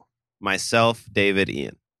 Oh. Myself, David,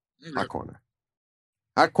 Ian. Hot corner.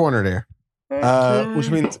 Hot corner there. Which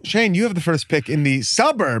means, Shane, you have the first pick in the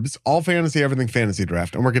Suburbs, All Fantasy, Everything Fantasy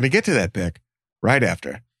Draft. And we're going to get to that pick right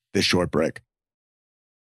after this short break.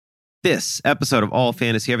 This episode of All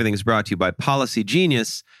Fantasy Everything is brought to you by Policy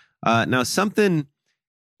Genius. Now, something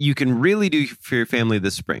you can really do for your family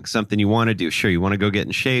this spring, something you want to do. Sure, you want to go get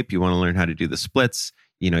in shape. You want to learn how to do the splits.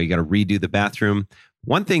 You got to redo the bathroom.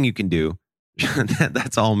 One thing you can do,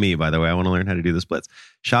 that's all me, by the way. I want to learn how to do the splits.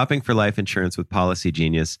 Shopping for life insurance with Policy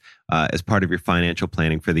Genius as part of your financial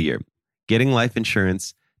planning for the year. Getting life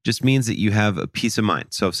insurance just means that you have a peace of mind.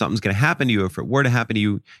 So if something's going to happen to you, if it were to happen to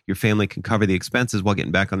you, your family can cover the expenses while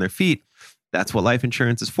getting back on their feet. That's what life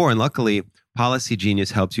insurance is for. And luckily, Policy Genius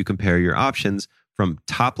helps you compare your options from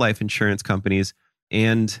top life insurance companies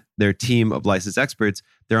and their team of licensed experts.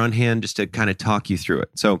 They're on hand just to kind of talk you through it.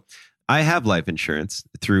 So I have life insurance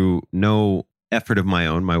through no effort of my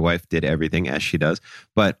own. My wife did everything as she does,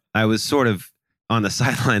 but I was sort of on the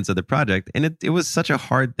sidelines of the project. And it was such a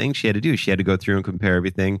hard thing she had to do. She had to go through and compare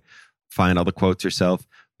everything, find all the quotes herself.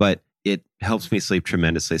 But it helps me sleep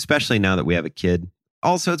tremendously, especially now that we have a kid.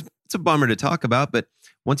 Also, it's a bummer to talk about, but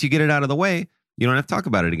once you get it out of the way, you don't have to talk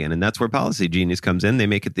about it again. And that's where Policy Genius comes in. They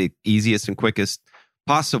make it the easiest and quickest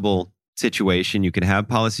possible situation you can have.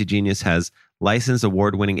 Policy Genius has licensed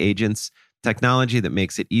award-winning agents, technology that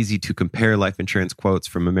makes it easy to compare life insurance quotes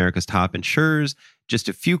from America's top insurers. Just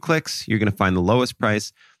a few clicks, you're going to find the lowest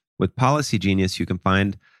price. With Policy Genius, you can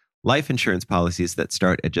find life insurance policies that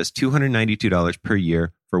start at just $292 per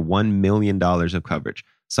year for $1 million of coverage.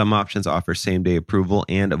 Some options offer same-day approval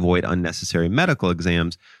and avoid unnecessary medical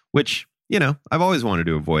exams, which, I've always wanted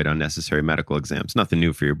to avoid unnecessary medical exams. Nothing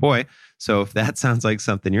new for your boy. So if that sounds like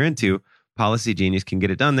something you're into, Policy Genius can get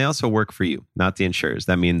it done. They also work for you, not the insurers.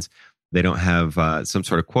 That means They don't have some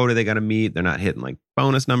sort of quota they got to meet. They're not hitting like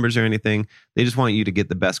bonus numbers or anything. They just want you to get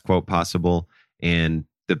the best quote possible and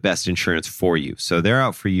the best insurance for you. So they're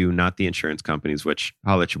out for you, not the insurance companies, which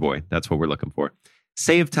holla at your boy. That's what we're looking for.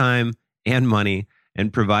 Save time and money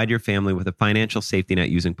and provide your family with a financial safety net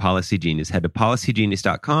using Policy Genius. Head to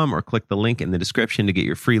policygenius.com or click the link in the description to get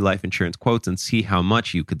your free life insurance quotes and see how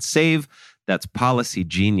much you could save. That's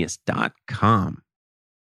policygenius.com.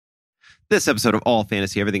 This episode of All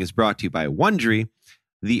Fantasy Everything is brought to you by Wondery.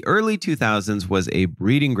 The early 2000s was a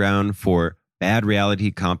breeding ground for bad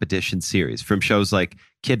reality competition series, from shows like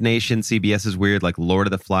Kid Nation, CBS's weird like Lord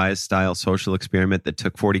of the Flies style social experiment that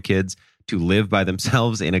took 40 kids to live by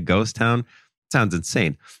themselves in a ghost town. Sounds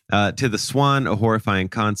insane. To The Swan, a horrifying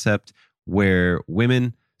concept where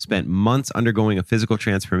women spent months undergoing a physical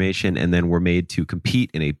transformation and then were made to compete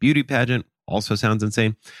in a beauty pageant. Also sounds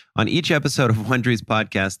insane. On each episode of Wondery's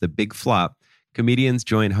podcast, The Big Flop, comedians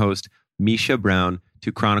join host Misha Brown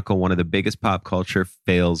to chronicle one of the biggest pop culture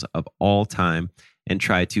fails of all time and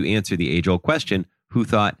try to answer the age-old question, who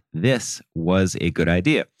thought this was a good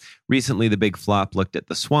idea? Recently, The Big Flop looked at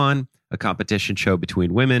The Swan, a competition show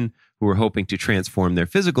between women who were hoping to transform their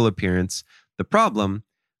physical appearance. The problem,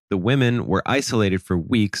 the women were isolated for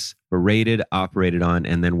weeks, berated, operated on,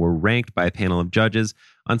 and then were ranked by a panel of judges.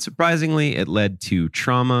 Unsurprisingly, it led to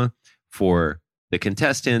trauma for the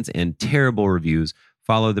contestants and terrible reviews.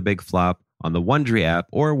 Follow The Big Flop on the Wondery app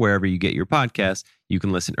or wherever you get your podcasts. You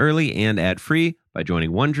can listen early and ad-free by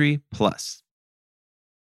joining Wondery Plus.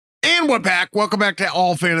 And we're back. Welcome back to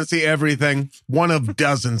All Fantasy Everything. One of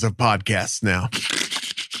dozens of podcasts now.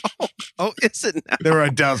 Oh, is it now? There are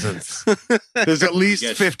dozens. There's at least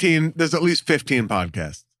 15. There's at least 15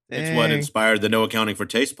 podcasts. It's what inspired the No Accounting for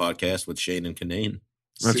Taste podcast with Shane and Kanane.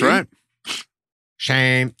 That's right.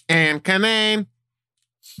 Shane and Kanane.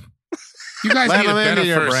 You guys need a them into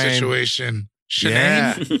your better brain. situation.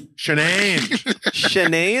 Shanane? Yeah. Shanane.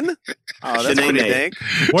 Shanane? Oh, that's pretty dank.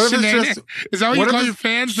 What if Shanane? it's just... Is that what you call your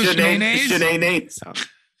fans? The Shananes? Shanane.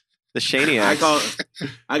 The Shaniacs.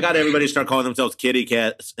 I got everybody to start calling themselves kitty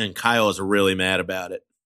cats, and Kyle is really mad about it.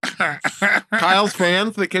 Kyle's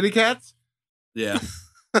fans, the kitty cats? Yeah.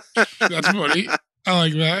 That's funny. I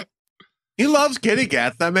like that. He loves kitty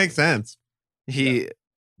cats. That makes sense. He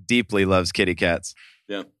deeply loves kitty cats.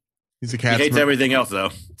 Yeah. He's a cat. He hates everything else,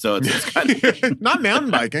 though. So it's kind of... Not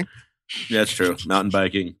mountain biking. Yeah, that's true. Mountain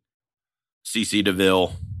biking. CC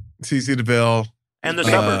DeVille. CC DeVille. And the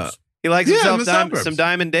suburbs. He likes Yeah, himself the suburbs. some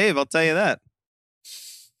Diamond Dave, I'll tell you that.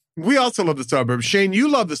 We also love the suburbs. Shane, you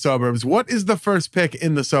love the suburbs. What is the first pick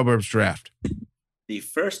in the suburbs draft? The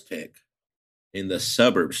first pick in the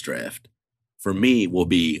suburbs draft for me will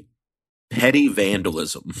be petty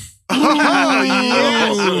vandalism. Oh,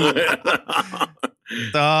 yes.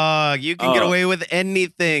 Dog, you can get away with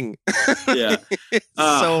anything. Yeah. It's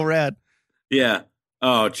so rad. Yeah.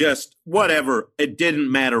 Oh, just whatever. It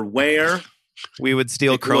didn't matter where. We would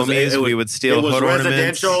steal chromies. We would steal It was hood ornaments.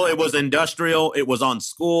 residential. It was industrial. It was on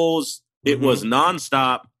schools. It was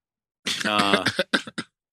nonstop. God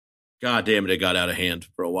damn it, it got out of hand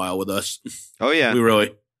for a while with us. Oh, yeah.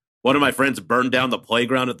 One of my friends burned down the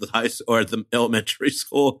playground at the at the elementary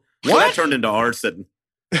school. What? That turned into arson.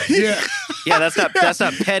 Yeah. Yeah, that's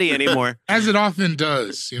not petty anymore. As it often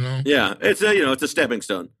does, you know? Yeah. It's a stepping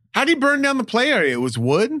stone. How do you burn down the play area? It was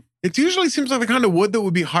wood? It usually seems like the kind of wood that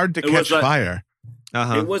would be hard to catch fire.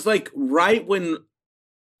 Uh-huh. It was like right when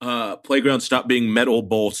playgrounds stopped being metal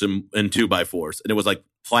bolts and 2x4s, and it was like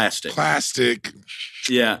plastic.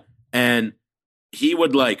 Yeah. And he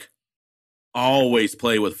would like always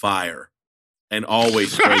play with fire and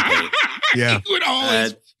always spray paint. Yeah. He would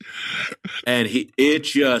always. And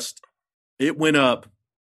it went up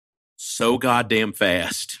so goddamn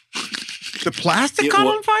fast. The plastic caught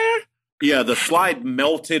on fire? Yeah, the slide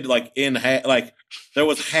melted like in half. Like there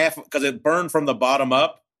was half because it burned from the bottom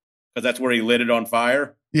up because that's where he lit it on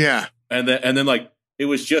fire. Yeah, and then like it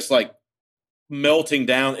was just like melting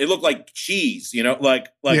down. It looked like cheese, like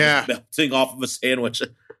melting off of a sandwich.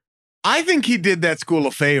 I think he did that school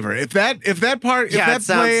a favor. If that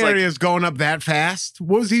play area is going up that fast,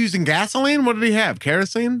 what was he using? Gasoline? What did he have?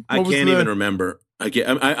 Kerosene? I can't even remember.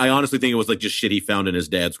 I honestly think it was like just shit he found in his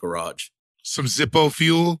dad's garage. Some Zippo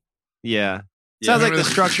fuel. Yeah. Sounds like the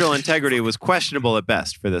structural integrity was questionable at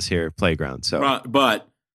best for this here playground. So, but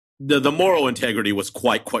the moral integrity was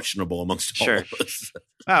quite questionable amongst all of us.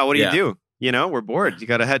 Wow, what do you do? We're bored. You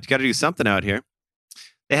gotta do something out here.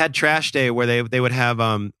 They had trash day where they would have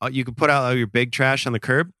you could put out all your big trash on the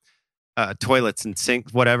curb, toilets and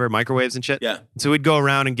sinks, whatever, microwaves and shit. Yeah. So we'd go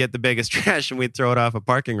around and get the biggest trash and we'd throw it off of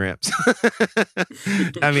parking ramps.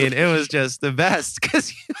 I mean, it was just the best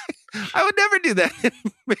because I would never do that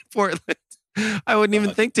in Portland. I wouldn't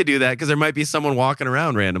even think to do that because there might be someone walking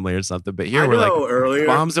around randomly or something. But here we're like earlier,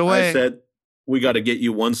 bombs away. I said we got to get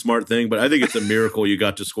you one smart thing, but I think it's a miracle you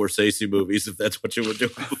got to Scorsese movies if that's what you were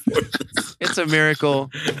doing before this. It's a miracle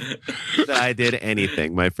that I did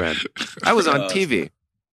anything, my friend. I was on TV.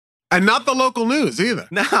 And not the local news either.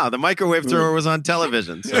 No, the microwave thrower was on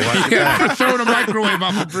television. So watch Yeah, throwing a microwave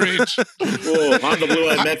off a bridge. Whoa, I'm the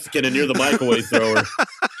blue-eyed Mexican and you're the microwave thrower.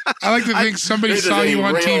 I like to think somebody This saw is you a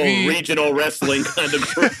on real TV. regional wrestling kind of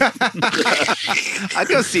I'd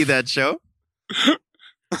go see that show.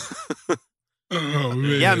 Oh,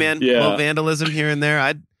 man. Yeah, man. Yeah. Well, vandalism here and there.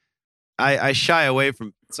 I shy away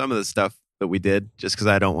from some of the stuff that we did just because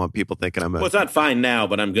I don't want people thinking I'm a Well, it's not fine now,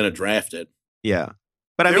 but I'm going to draft it. yeah.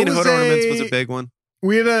 But I There mean, was hood ornaments was a- a big one.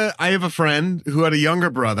 I have a friend who had a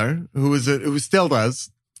younger brother who still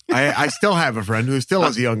does. I still have a friend who still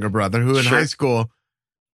has a younger brother who in Sure. high school,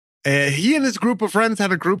 he and his group of friends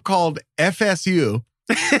had a group called FSU,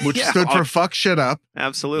 which Yeah. stood for fuck shit up.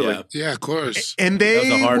 Absolutely. Yeah. Yeah, of course. And That they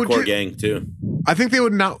was a would hardcore gang, too. I think they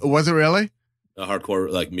would not. Was it really? A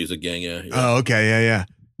hardcore, like, music gang, yeah. Oh, okay. Yeah.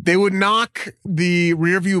 They would knock the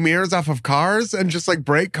rear view mirrors off of cars and just like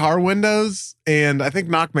break car windows and I think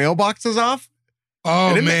knock mailboxes off.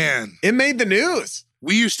 Oh, And man. It made the news.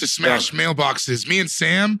 We used to smash mailboxes. Me and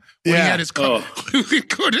Sam, when he Yeah. had his car, we would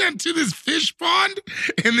go down to this fish pond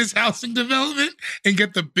in this housing development and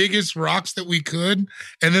get the biggest rocks that we could.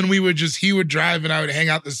 And then he would drive and I would hang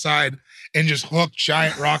out the side and just hook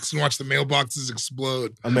giant rocks and watch the mailboxes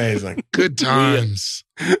explode. Amazing. Good times.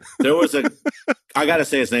 There was I got to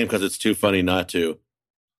say his name because it's too funny not to.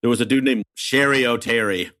 There was a dude named Sherry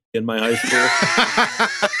O'Terry in my high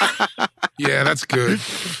school. Yeah, that's good.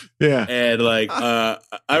 Yeah. And like, I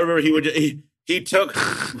remember he took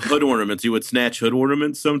hood ornaments. He would snatch hood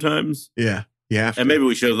ornaments sometimes. Yeah. Yeah. And maybe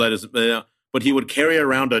we should have let us, but he would carry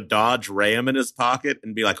around a Dodge Ram in his pocket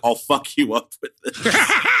and be like, I'll fuck you up with this.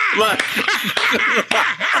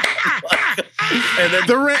 And then,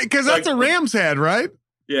 Because that's a ram's head, right?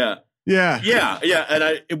 yeah. Yeah. Yeah.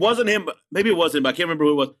 And it wasn't him, but maybe it was him, but I can't remember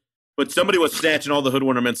who it was. But somebody was snatching all the hood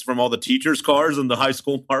ornaments from all the teachers' cars in the high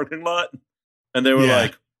school parking lot. And they were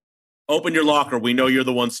like, open your locker. We know you're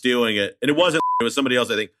the one stealing it. And it wasn't, it was somebody else,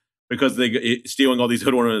 I think, because they stealing all these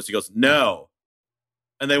hood ornaments. He goes, no.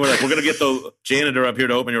 And they were like, we're going to get the janitor up here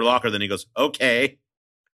to open your locker. Then he goes, okay.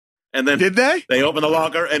 And then Did they? They opened the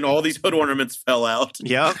locker and all these hood ornaments fell out.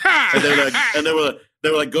 Yeah. And they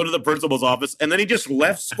were like, go to the principal's office. And then he just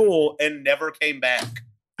left school and never came back.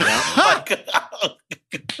 I'll get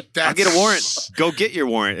a warrant. Go get your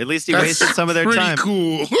warrant. At least he wasted some of their time.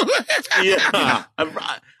 Cool. Yeah.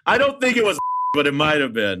 I don't think it was, but it might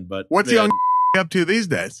have been. But What's man, young up to these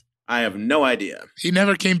days? I have no idea. He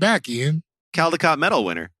never came back, Ian. Caldecott medal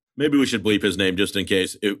winner. Maybe we should bleep his name just in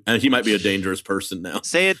case. And he might be a dangerous person now.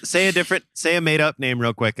 Say a made up name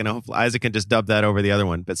real quick, and hopefully Isaac can just dub that over the other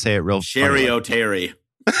one. But say it real. Sherry funny. O'Terry.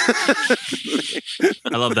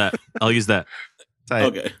 I love that. I'll use that. Tight.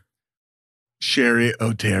 Okay. Sherry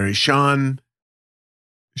O'Terry. Sean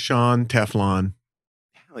Teflon.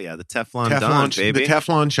 Hell yeah, the Teflon Don, baby. The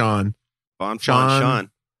Teflon Sean. Sean.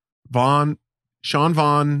 Sean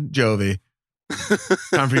Von Jovi.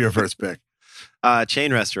 Time for your first pick.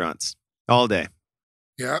 Chain restaurants all day.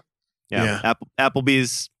 Yeah. Yeah.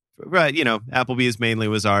 Applebee's, right? Applebee's mainly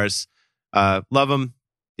was ours. Love them.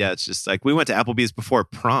 Yeah, it's just like we went to Applebee's before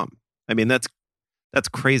prom. I mean, that's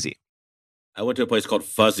crazy. I went to a place called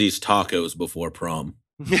Fuzzy's Tacos before prom.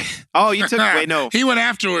 Oh, you took wait, no. He went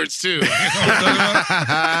afterwards too.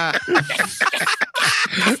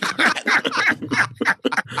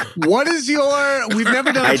 What is your? We've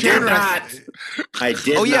never done a I chain did restaurant. not. I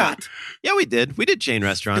did Oh, yeah. not. Yeah, we did. We did chain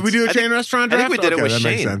restaurants. Did we do a I chain think- restaurant I think draft? we did it with that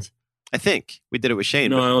makes Shane. sense. I think we did it with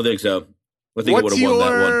Shane. No, but- I don't think so. I think I would have won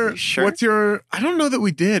that one. Sure. What's your? I don't know that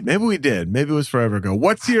we did. Maybe we did. Maybe it was forever ago.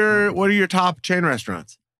 What are your top chain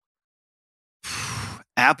restaurants?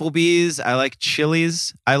 Applebee's. I like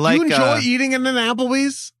Chili's. I Do like. you enjoy eating in an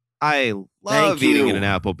Applebee's? I love Thank eating you. in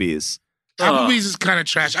an Applebee's. Applebee's is kind of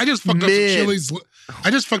trash. I just fucked up some Mid. Chili's.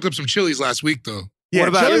 I just fucked up some Chili's last week though. Yeah, What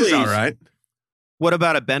about Chili's? Chili's? All right. What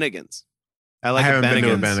about a Bennigan's? I I like a haven't been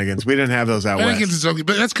to a Bennigan's. Bennigan's. We didn't have those out Bennigan's west. is okay,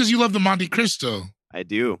 but that's because you love the Monte Cristo. I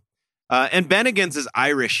do. And Bennigan's is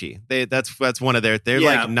Irishy. That's one of their. They're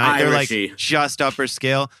Yeah, like not. They're like Irishy. just upper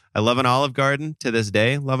scale. I love an Olive Garden to this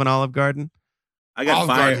day. Love an Olive Garden. I got Olive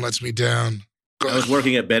fired. Garden lets me down. I was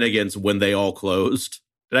working at Bennigan's when they all closed.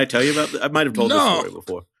 Did I tell you about that? I might have told this No. story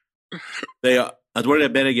before. I was working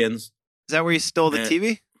at Bennigan's. Is that where you stole the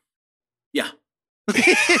TV? Yeah.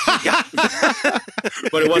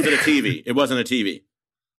 But it wasn't a TV. It wasn't a TV.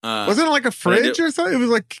 Wasn't it like a fridge or something? It was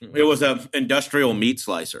like... It was an industrial meat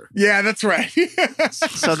slicer. Yeah, that's right.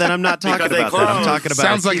 So then I'm not talking Because they about that. I'm talking about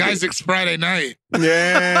Sounds like TV. Isaac's Friday night.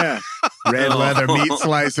 Yeah. Red leather meat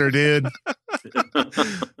slicer, dude.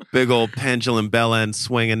 Big old pendulum bell end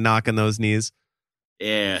swinging, knocking those knees.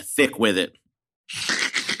 Yeah, thick with it.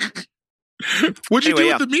 What'd you Anyway, do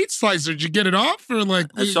yeah. with the meat slicer? Did you get it off or like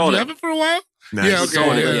I did sold you it. have it for a while? Nice. Yeah, Sold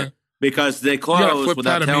okay. it, Yeah. yeah. Because they gotta closed flip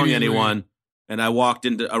without that telling immediately. anyone. And I walked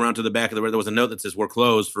around to the back of the room. There was a note that says, "We're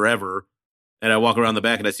closed forever." And I walk around the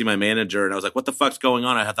back and I see my manager and I was like, "What the fuck's going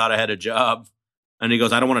on? I thought I had a job." And he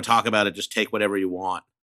goes, "I don't want to talk about it. Just take whatever you want."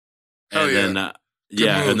 Hell And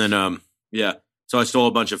yeah. then, and then, So I stole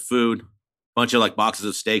a bunch of food, bunch of like boxes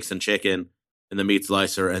of steaks and chicken and the meat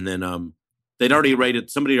slicer. And then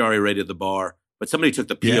somebody had already raided the bar, but somebody took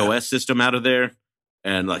the POS system out of there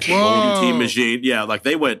and like the golden tea machine. Yeah, like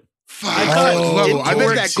they went. Fuck. I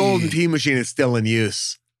bet that golden tea machine is still in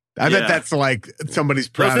use. I bet Yeah. that's like somebody's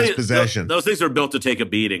proudest possession. Those things are built to take a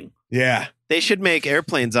beating. Yeah. They should make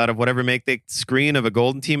airplanes out of whatever make the screen of a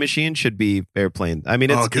golden tea machine should be airplane. I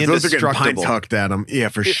mean, it's because those are getting pints indestructible. hooked at them. Yeah,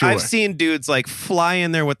 for Dude, sure. I've seen dudes like fly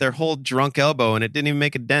in there with their whole drunk elbow and it didn't even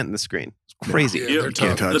make a dent in the screen. It's crazy. Yeah, they're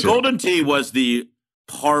Can't tough. touch The it. golden tea was the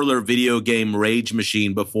parlor video game rage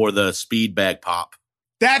machine before the speed bag pop.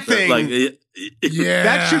 That thing, Yeah.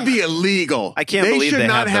 that should be illegal. I can't they believe should they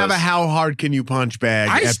not have have a those. how hard can you punch bag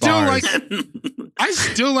I at still bars. I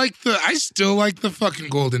still like the fucking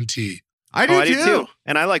golden tea. I do, I do too. too.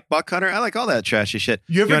 And I like Buck Hunter. I like all that trashy shit.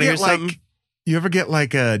 You ever wanna get hear something? you ever get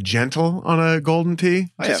like a gentle on a golden tea?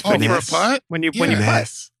 Oh, yeah, Oh, for a finesse. putt? when you Yeah. putt.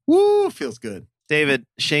 Finesse. Woo, feels good. David,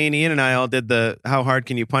 Shane, Ian, and I all did the how hard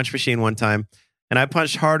can you punch machine one time. And I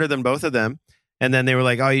punched harder than both of them. And then they were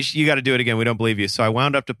like, "Oh, you got to do it again. We don't believe you." So I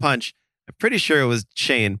wound up to punch. I'm pretty sure it was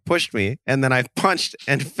Shane pushed me. And then I punched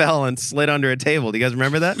and fell and slid under a table. Do you guys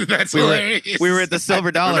remember that? That's we hilarious. We were at the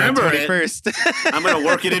Silver Dollar on remember it. 21st. I'm going to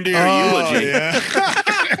work it into your Oh, eulogy. yeah.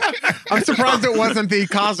 I'm surprised it wasn't the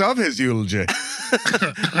cause of his eulogy.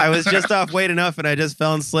 I was just off weight enough and I just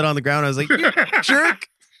fell and slid on the ground. I was like, "You jerk."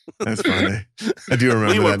 That's funny. I do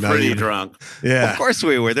remember We were that now. pretty drunk. Yeah. Of course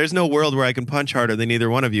we were. There's no world where I can punch harder than either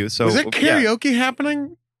one of you. So Was it yeah. karaoke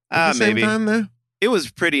happening at the same Maybe. time there? It was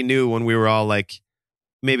pretty new when we were all like,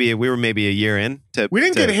 maybe a year in. We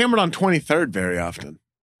didn't get hammered on 23rd very often.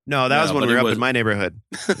 No, that No, was when but we were it up was- in my neighborhood.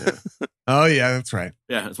 Oh, yeah, that's right.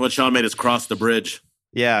 Yeah, it's what Sean made us cross the bridge.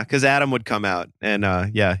 Yeah, because Adam would come out and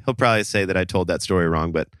he'll probably say that I told that story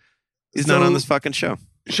wrong, but he's not So- on this fucking show.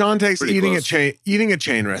 Sean takes Pretty eating close. at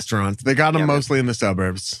chain restaurants. They got them Yeah, man. mostly in the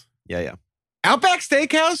suburbs. Yeah. Outback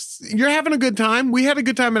Steakhouse, you're having a good time. We had a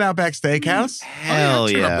good time at Outback Steakhouse. Hell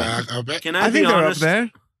Turn yeah. up back. I'll bet. Can I I, be think they're up honest?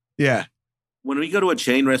 there. Yeah. When we go to a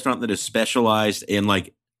chain restaurant that is specialized in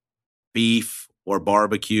like beef or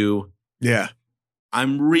barbecue, Yeah.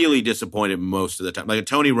 I'm really disappointed most of the time. Like a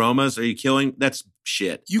Tony Roma's, are you killing? That's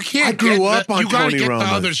shit. You can't I grew get up the, on you gotta Tony get Roma's.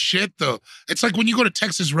 the other shit though. It's like when you go to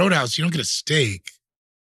Texas Roadhouse, you don't get a steak.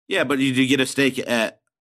 Yeah, but you do get a steak at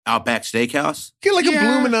Outback Steakhouse? Get like a Yeah.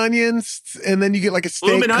 bloomin' onions, and then you get like a steak,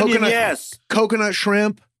 Bloomin' onion, coconut, yes. coconut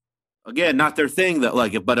shrimp. Again, not their thing. That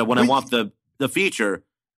like, but when I Wait. want the feature,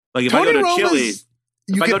 like if Tony I go to Roma's, Chili's,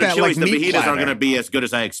 you if I get go to that Chili's, like the meat fajitas aren't platter. going to be as good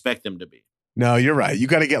as I expect them to be. No, you're right. You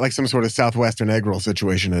got to get like some sort of Southwestern egg roll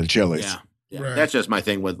situation at Chili's. Yeah, Right. That's just my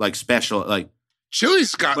thing with like special, like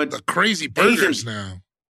Chili's got But the crazy burgers Asian-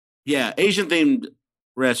 now. Asian themed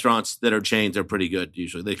restaurants that are chains are pretty good.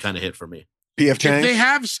 Usually, they kind of hit for me. PF If Chang's. they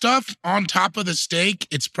have stuff on top of the steak,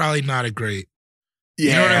 it's probably not a great.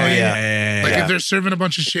 Yeah, You know what I mean? yeah. Like Yeah. if they're serving a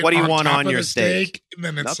bunch of shit What do you on want top on of your the steak?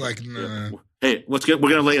 then it's Nothing. like, nah. Hey, let's get. We're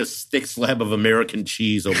gonna lay a thick slab of American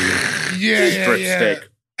cheese over here. Yeah, for yeah. steak.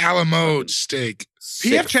 Alamo steak. PF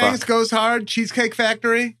Sick Chang's fuck. goes hard. Cheesecake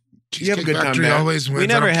Factory. You have a Cheesecake good time Factory there. always wins. We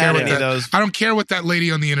never I don't care had what any of that- those. I don't care what that lady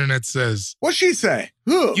on the internet says. What'd she say?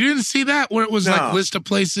 Who? You didn't see that where it was No. like list of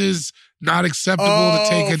places not acceptable to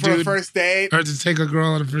take a for a dude first date. or to take a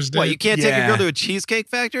girl on a first date. What, you can't take a Yeah. girl to a cheesecake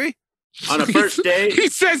factory? On a first date. He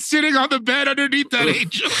says sitting on the bed underneath that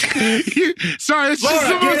angel. Sorry, it's just Laura,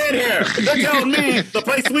 the most. get in here! They're telling me the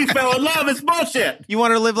place we fell in love is bullshit. You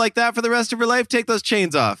want her to live like that for the rest of her life? Take those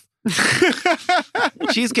chains off.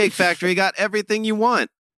 Cheesecake Factory got everything you want.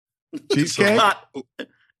 Cheesecake? Not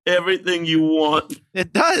everything you want.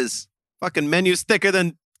 It does. Fucking menu's thicker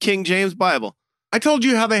than King James Bible. I told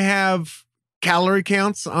you how they have calorie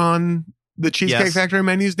counts on the Cheesecake Yes. Factory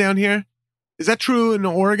menus down here. Is that true in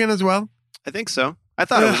Oregon as well? I think so. I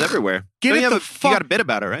thought it was Ugh. everywhere. Get Don't it you, have the you fuck- got a bit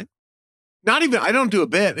about it, right? Not even, I don't do a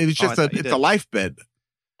bit. It's Oh, I just thought you it's did. a life bit.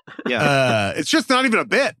 Yeah. It's just not even a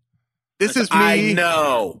bit. This is me. I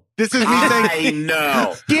know. This is me saying, I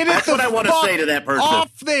know. get it That's the what I want to fuck say to that person.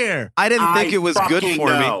 off there. I didn't think it was good fucking for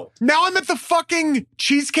me. know. Now I'm at the fucking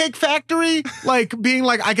Cheesecake Factory, like being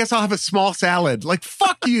like, I guess I'll have a small salad. Like,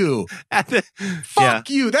 fuck you. Fuck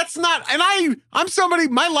you. That's not, and I'm somebody,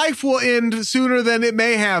 my life will end sooner than it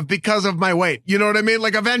may have because of my weight. You know what I mean?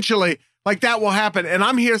 Like eventually, like that will happen. And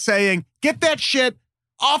I'm here saying, get that shit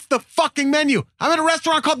off the fucking menu. I'm at a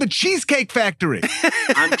restaurant called the Cheesecake Factory.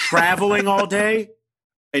 I'm traveling all day,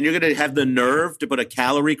 and you're going to have the nerve to put a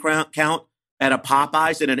calorie count at a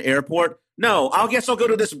Popeyes in an airport? No, I guess I'll go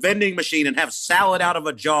to this vending machine and have salad out of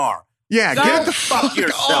a jar. Yeah, Go get it the fuck fuck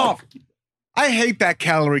yourself. off. I hate that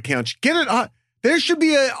calorie count. Get it. There should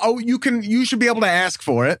be you should be able to ask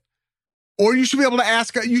for it, or you should be able to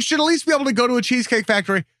ask. You should at least be able to go to a Cheesecake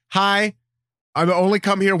Factory. Hi, I only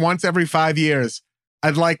come here once every 5 years.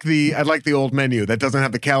 I'd like the old menu that doesn't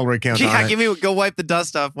have the calorie count on it. Go wipe the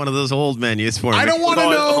dust off one of those old menus for me. I don't want to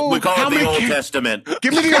know. We call how it the many Old Testament.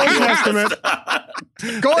 Give me the Old Testament.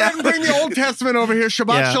 Go ahead and bring the Old Testament over here.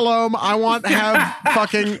 Shabbat shalom. I want to have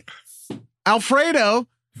fucking Alfredo,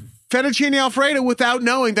 fettuccine Alfredo, without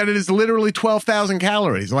knowing that it is literally 12,000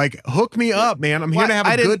 calories. Like, hook me up, man. I'm here to have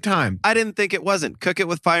a good time. I didn't think it wasn't. Cook it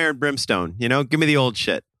with fire and brimstone. You know, give me the old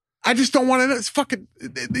shit. I just don't want to know. It's fucking,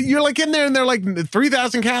 you're like in there and they're like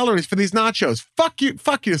 3,000 calories for these nachos. Fuck you.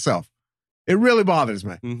 Fuck yourself. It really bothers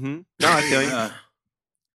me. Mm-hmm. No, I feel you.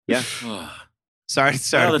 Yeah. Sorry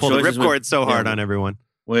to pull the ripcord so hard on everyone.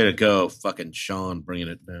 Way to go, fucking Sean, bringing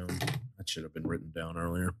it down. That should have been written down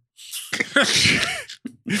earlier.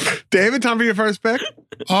 David, time for your first pick?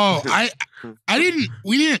 Oh,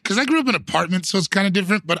 we didn't, because I grew up in apartments, so it's kind of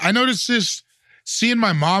different, but I noticed this seeing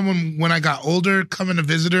my mom when I got older, coming to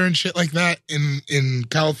visit her and shit like that in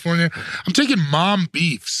California. I'm taking mom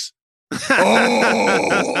beefs.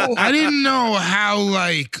 Oh, I didn't know how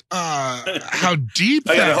deep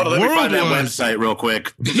that Hold on, let me find that was. website real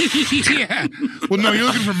quick. Yeah. Well, no, you're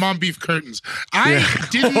looking for mom beef curtains. I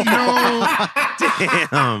didn't know.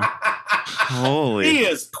 Damn. Holy. He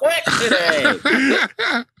is quick today.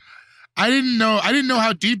 I didn't know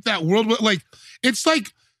how deep that world was. Like, it's like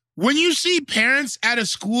when you see parents at a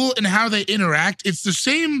school and how they interact, it's the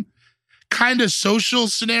same kind of social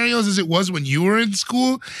scenarios as it was when you were in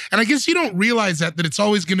school. And I guess you don't realize that it's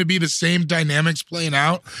always going to be the same dynamics playing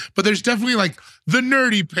out. But there's definitely like the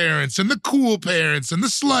nerdy parents and the cool parents and the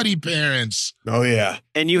slutty parents. Oh, yeah.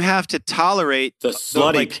 And you have to tolerate The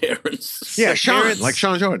slutty parents. Yeah, Sean, parents- like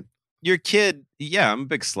Sean Jordan. your kid. Yeah, I'm a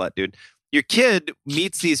big slut, dude. Your kid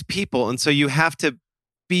meets these people, and so you have to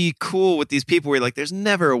be cool with these people where you're like, there's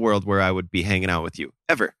never a world where I would be hanging out with you,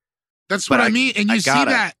 ever. That's But what I mean. And I you see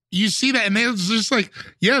gotta. that. You see that. And it's just like,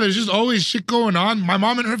 yeah, there's just always shit going on. My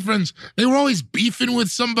mom and her friends, they were always beefing with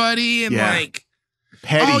somebody and Yeah. like,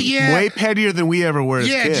 Petty. Oh, yeah. Way pettier than we ever were as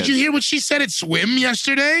yeah, kids. did you hear what she said at swim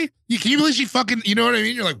yesterday? Can you believe she fucking, you know what I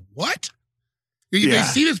mean? You're like, what? They Yeah.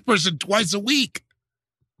 see this person twice a week.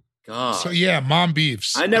 God. So yeah, mom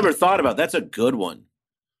beefs. I never thought about that's a good one.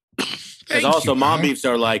 Because Thank also you, mom pal. beefs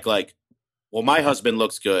are like, well, my husband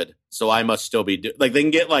looks good, so I must still be like they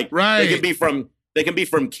can get like Right. they can be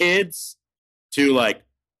from kids to like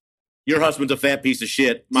your husband's a fat piece of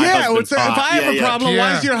shit. My husband's if hot. I have a problem, why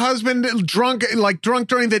Yeah. is your husband drunk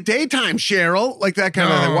during the daytime, Cheryl? Like that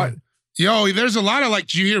kind of thing. What? Yo, there's a lot of like,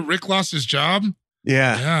 did you hear Rick lost his job?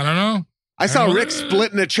 Yeah. Yeah, I don't know. I saw Rick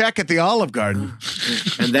splitting a check at the Olive Garden.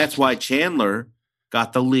 And that's why Chandler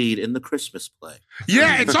got the lead in the Christmas play.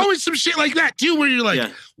 Yeah, it's always some shit like that too, where you're like,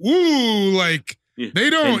 Yeah. ooh, like they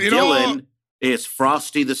don't. And It all Dylan is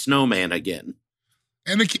Frosty the Snowman again.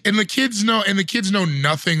 and the kids know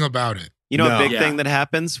nothing about it. You know, No. a big Yeah. thing that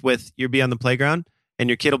happens with you'll be on the playground and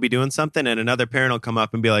your kid will be doing something and another parent will come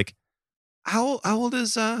up and be like, how old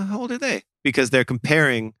are they? Because they're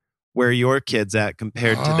comparing where your kid's at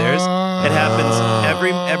compared to theirs. It happens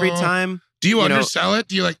every time. Do you, you know- undersell it?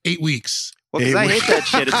 Do you like 8 weeks? Well, because I hate that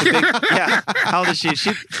shit. It's a big, yeah. How old is she?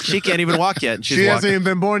 She can't even walk yet. And she's She hasn't walking. even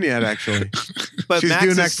been born yet, actually. But She's Max due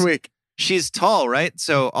is- next week. She's tall, right?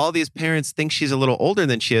 So all these parents think she's a little older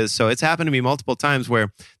than she is. So it's happened to me multiple times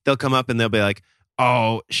where they'll come up and they'll be like,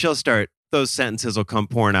 oh, she'll start, those sentences will come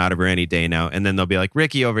pouring out of her any day now. And then they'll be like,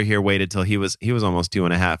 Ricky over here waited till he was almost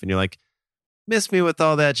 2.5. And you're like, miss me with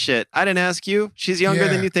all that shit. I didn't ask you. She's younger Yeah.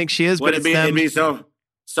 than you think she is, but It'd it's them. be so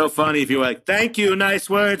funny if you were like, thank you, nice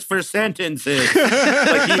words for sentences. I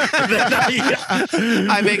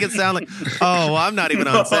make it sound like, oh, well, I'm not even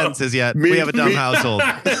on sentences yet. We have a dumb household.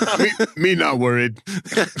 Me not worried.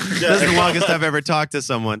 This is the longest I've ever talked to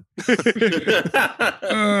someone. Bye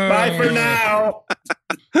for now.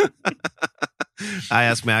 I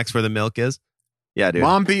ask Max where the milk is. Yeah, dude.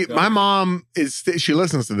 My mom she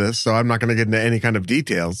listens to this, so I'm not going to get into any kind of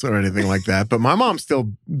details or anything like that. But my mom's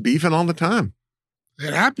still beefing all the time.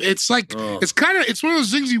 It happens. It's like it's one of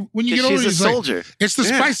those things when you get older. She's a soldier. Like, it's the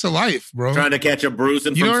spice of life, bro. Trying to catch a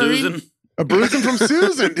bruising from Susan. I mean? A bruising from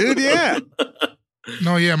Susan, dude. Yeah.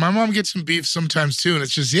 No, yeah, my mom gets some beef sometimes too, and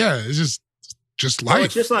it's just life. Well,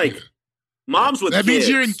 it's just like moms with that kids.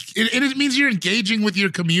 means it means you're engaging with your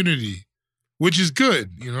community, which is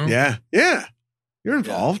good, you know. Yeah, yeah. You're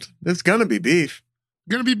involved. There's gonna be beef.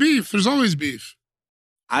 Gonna be beef. There's always beef.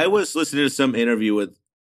 I was listening to some interview with,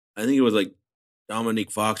 I think it was like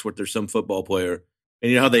Dominique Foxworth or some football player,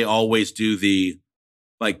 and you know how they always do the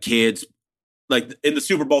like kids, like in the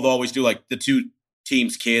Super Bowl they'll always do like the two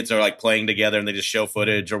teams' kids are like playing together and they just show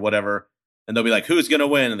footage or whatever, and they'll be like, "Who's gonna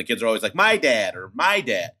win?" And the kids are always like, "My dad" or "My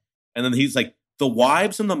dad," and then he's like, "The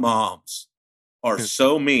wives and the moms are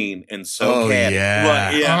so mean and so catty."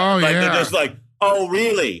 They're just like, "Oh,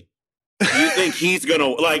 really? You think he's gonna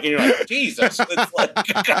like?" And you're like, "Jesus!" It's like,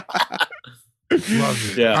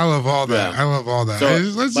 love it. Yeah. I love all that. I love all that. So,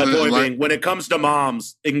 my point being, when it comes to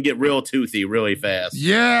moms, it can get real toothy really fast.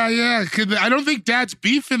 Yeah. I don't think dads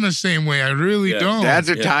beef in the same way. I really don't. Dads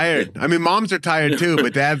are tired. I mean, moms are tired too,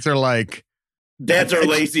 but dads are like. Dads are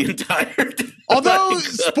lazy and tired. Although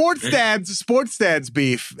sports dads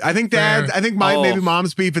beef. I think maybe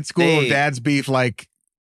moms beef at school, dads beef like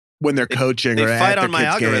when they're coaching they or fight at on my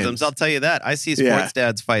algorithms. Games. I'll tell you that. I see sports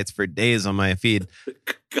dads fights for days on my feed.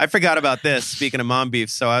 I forgot about this. Speaking of mom beef,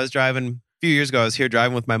 so I was driving a few years ago. I was here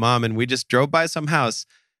driving with my mom, and we just drove by some house.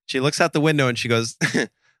 She looks out the window and she goes,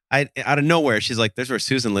 out of nowhere, she's like, "There's where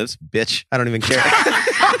Susan lives, bitch. I don't even care."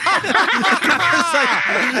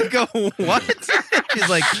 I go, "What?" She's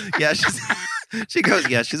like, "Yeah." She goes,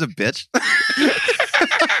 "Yeah, she's a bitch."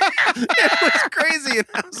 It was crazy, and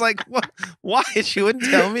I was like, "What? Why?" She wouldn't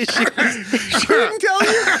tell me. She wouldn't tell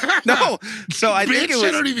you. No. So I think it was.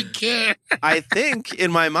 I don't even care. I think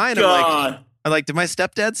in my mind, I'm like, did my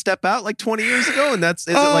stepdad step out like 20 years ago? And is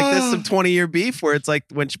it like this some 20-year beef where it's like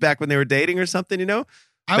back when they were dating or something, you know?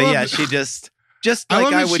 She just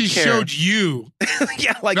like I would she care. Showed you.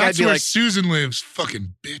 Yeah, like that's I'd be where like, Susan lives,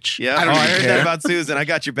 fucking bitch. Yeah, I heard that about Susan. I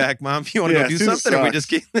got your back, Mom. You want to go do Susan something, or we just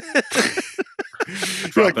keep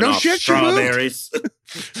You're like, no shit, strawberries.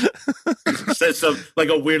 Says some like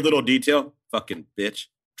a weird little detail. Fucking bitch,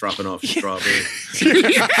 dropping off strawberries.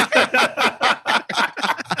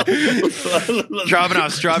 Dropping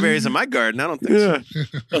off strawberries in my garden. I don't think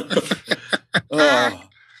so.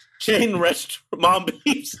 Chain restaurant. Mom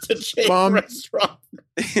beefs to chain restaurant.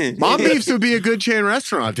 Mom beefs would be a good chain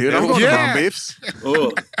restaurant, dude. I'm going to Mom beefs.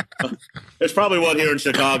 Oh, there's probably one here in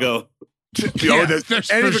Chicago.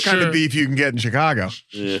 There's any other kind of beef you can get in Chicago.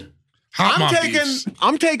 Yeah.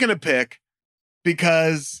 I'm taking a pick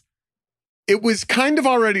because it was kind of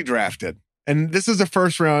already drafted, and this is the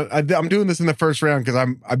first round. I'm doing this in the first round because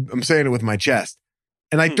I'm saying it with my chest,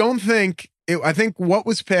 and I don't think I think what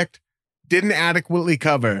was picked didn't adequately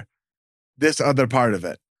cover this other part of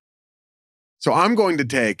it. So I'm going to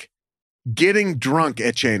take getting drunk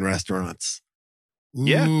at chain restaurants.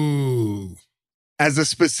 Yeah. Ooh. As a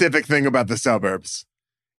specific thing about the suburbs.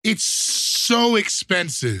 It's so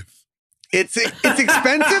expensive. It's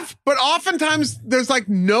expensive, but oftentimes there's like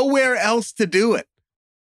nowhere else to do it.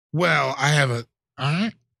 Well, all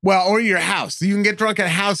right. Well, or your house. You can get drunk at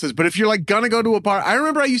houses, but if you're like gonna go to a bar, I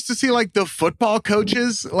remember I used to see like the football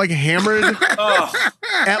coaches like hammered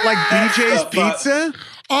at like BJ's Pizza.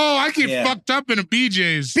 Oh, I get fucked up in a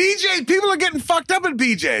BJ's. People are getting fucked up at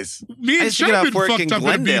BJ's. Me and Chuck get fucked up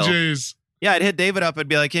in BJ's. Yeah, I'd hit David up and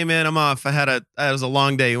be like, "Hey man, I'm off. It was a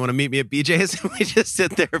long day. You want to meet me at BJ's?" And we just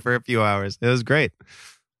sit there for a few hours. It was great.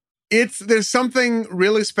 There's something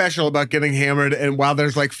really special about getting hammered, and while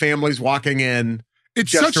there's like families walking in. It's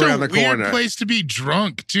just such a around the weird corner. Place to be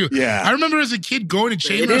drunk, too. Yeah. I remember as a kid going to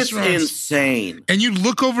chain restaurants. It is insane. And you'd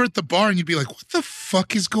look over at the bar and you'd be like, what the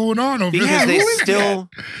fuck is going on over there? Because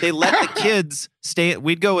they let the kids stay.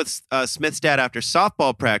 We'd go with Smith's dad after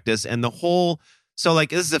softball practice, and so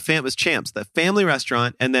like this is it was Champs, the family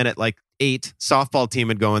restaurant, and then at like 8, softball team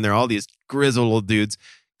would go in there, all these grizzled old dudes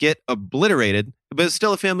get obliterated, but it's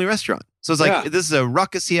still a family restaurant. So it's like, this is a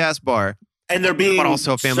ruckusy ass bar. And they're being but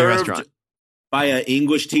also a family restaurant. By an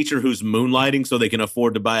English teacher who's moonlighting so they can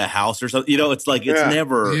afford to buy a house or something. You know, it's like, it's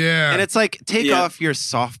never. Yeah. And it's like, take off your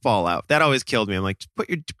softball out. That always killed me. I'm like, put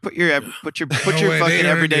your fucking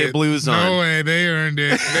everyday blues on. No way. They earned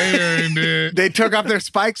it. They took off their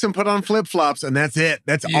spikes and put on flip-flops, and that's it.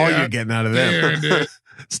 That's all you're getting out of them. They earned it.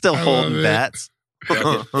 Still holding bats.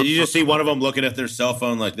 And you just see one of them looking at their cell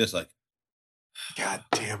phone like this, like, God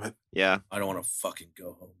damn it. Yeah. I don't want to fucking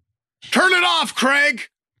go home. Turn it off, Craig.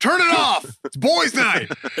 Turn it off. It's boys' night.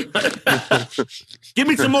 Give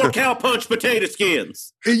me some more cowpunch potato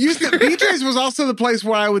skins. It used to, BJ's was also the place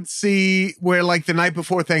where I would see where like the night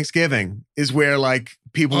before Thanksgiving is where like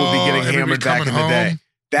people would be getting hammered back in the day.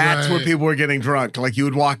 That's where people were getting drunk. Like you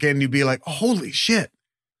would walk in and you'd be like, oh, holy shit.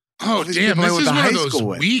 Oh, damn. This is one of those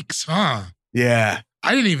weeks, huh? Yeah.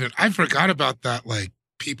 I forgot about that. Like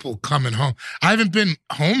people coming home. I haven't been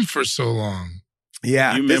home for so long.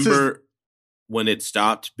 Yeah. You remember when it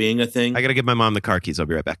stopped being a thing? I got to give my mom the car keys. I'll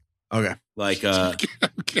be right back. Okay. Like,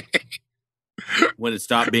 Okay. when it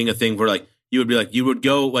stopped being a thing where like, you would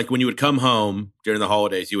go, like when you would come home during the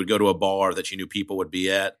holidays, you would go to a bar that you knew people would be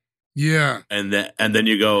at. Yeah. And then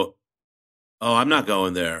you go, oh, I'm not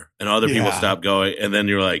going there. And other people stop going. And then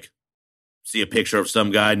you're like, see a picture of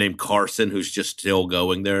some guy named Carson who's just still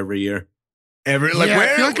going there every year. I feel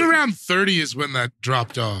like around 30 is when that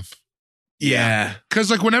dropped off. Yeah. Because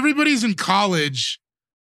like when everybody's in college,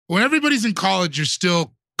 you're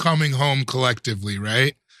still coming home collectively,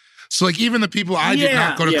 right? So like even the people I did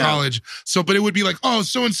not go to college. So, but it would be like, oh,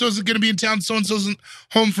 so-and-so's going to be in town. So-and-so's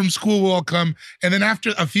home from school will all come. And then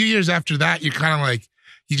after a few years after that, you're kind of like,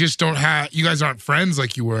 you guys aren't friends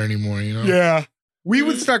like you were anymore, you know? Yeah. We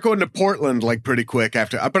would start going to Portland like pretty quick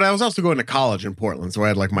after, but I was also going to college in Portland. So I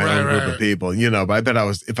had like my own group of people, you know, but I bet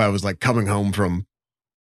if I was like coming home from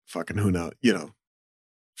fucking who knows, you know,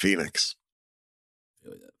 Phoenix.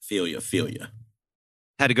 Feel you.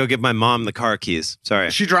 Had to go give my mom the car keys. Sorry.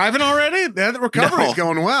 Is she driving already? The recovery's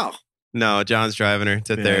going well. No, John's driving her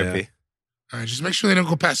to therapy. All right, just make sure they don't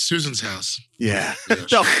go past Susan's house. Yeah.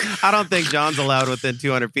 No, I don't think John's allowed within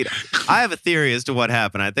 200 feet. I have a theory as to what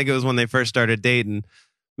happened. I think it was when they first started dating.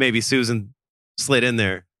 Maybe Susan slid in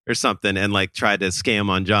there or something and like tried to scam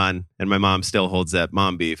on John. And my mom still holds that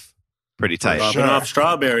mom beef pretty tight. Popping off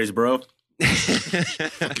strawberries, bro.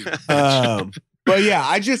 But yeah,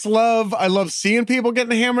 I love seeing people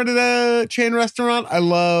getting hammered at a chain restaurant. I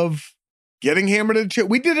love getting hammered at a chain.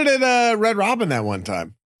 We did it at Red Robin that one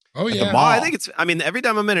time. Oh at yeah. the mall. I think every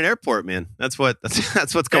time I'm in an airport, man, that's what's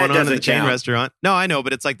going on in the chain restaurant. No, I know,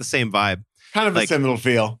 but it's like the same vibe. Kind of like, a similar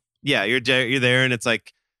feel. Yeah, you're there and it's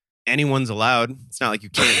like anyone's allowed. It's not like you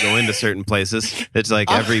can't go into certain places. It's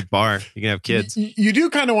like every bar you can have kids. You do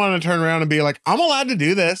kind of want to turn around and be like, I'm allowed to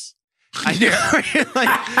do this. I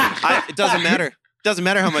know. It doesn't matter. It doesn't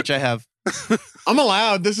matter how much I have. I'm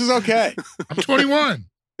allowed. This is okay. I'm 21.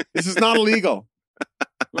 This is not illegal.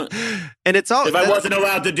 And it's all. If I wasn't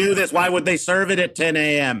allowed to do this, why would they serve it at 10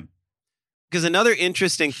 a.m.? Because another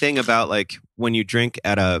interesting thing about like when you drink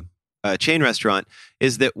at a chain restaurant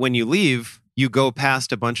is that when you leave, you go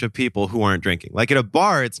past a bunch of people who aren't drinking. Like at a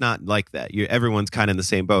bar, it's not like that. Everyone's kind of in the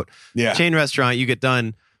same boat. Yeah. Chain restaurant, you get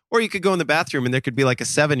done, or you could go in the bathroom and there could be like a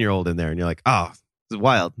 7-year-old in there, and you're like, oh, this is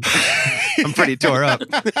wild. I'm pretty tore up.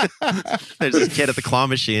 There's this kid at the claw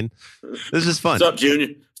machine. This is fun. What's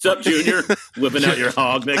up, Junior? Whipping out your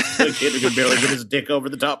hog next to the kid who can barely get his dick over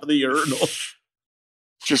the top of the urinal.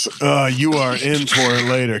 Just, you are in for it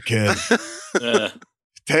later, kid.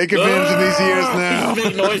 Take advantage of these years now.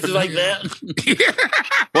 Make noises like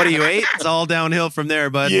that. What are you, 8? It's all downhill from there,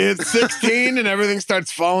 bud. Yeah, it's 16 and everything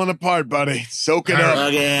starts falling apart, buddy. Soak it up.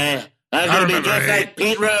 Okay. I'm going to be just like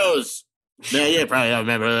Pete Rose. Yeah, you probably don't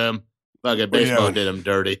remember them. Fucking baseball did them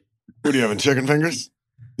dirty. What are you having, chicken fingers?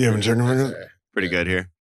 You having chicken fingers? Pretty good here.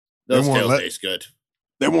 Those still taste good.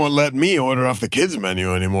 They won't let me order off the kids'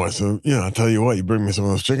 menu anymore. So, yeah, I'll tell you what, you bring me some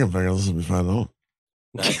of those chicken fingers, this will be fine at home.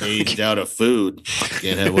 I eat out of food.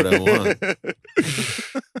 Can't have what I want.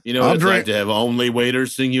 You know what it's like to have only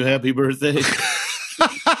waiters sing you happy birthday?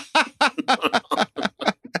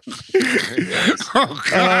 Oh,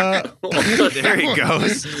 God. There he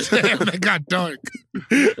goes. Damn, that got dark.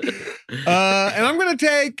 And I'm going to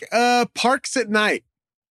take Parks at Night.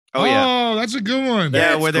 Oh, yeah. Oh, that's a good one. Yeah,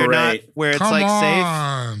 That's where they're great. not, where it's Come like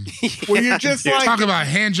on. safe. Where you're just like, Talk about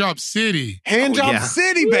Hand Job City. Hand Job yeah.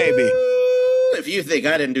 City, baby. If you think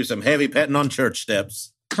I didn't do some heavy petting on church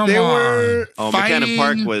steps. Come They on. were Oh, Fighting, McKenna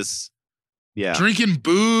Park was, yeah. drinking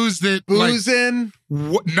booze that boozing.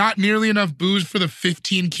 not nearly enough booze for the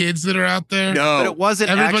 15 kids that are out there. No. But it wasn't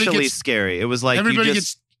Everybody actually gets- scary. It was like Everybody you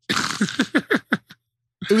just.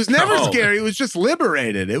 It was never No. scary. It was just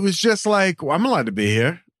liberated. It was just like, well, I'm allowed to be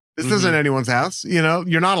here. This isn't anyone's house. You know,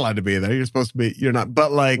 you're not allowed to be there. You're supposed to be, you're not.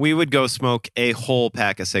 But like, We would go smoke a whole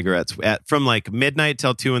pack of cigarettes from like midnight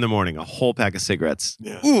till 2 a.m. A whole pack of cigarettes.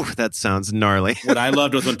 Yeah. Ooh, that sounds gnarly. What I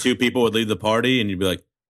loved was when two people would leave the party and you'd be like,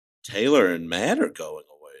 Taylor and Matt are going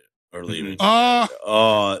away or leaving. Oh,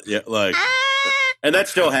 Oh, yeah, like, and that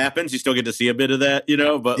still happens. You still get to see a bit of that, you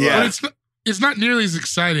know, but Yeah. but like, it's it's not nearly as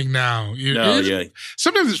exciting now.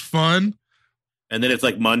 Sometimes it's fun. And then it's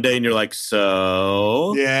like Monday and you're like,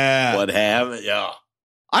 so Yeah. what happened? Yeah.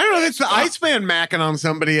 I don't know. It's the Iceman macking on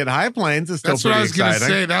somebody at High Plains. It's still That's what I was going to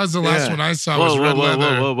say. That was the last one I saw. Was red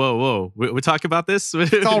leather. Whoa. We talk about this?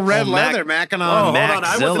 It's all red leather macking on. Hold on.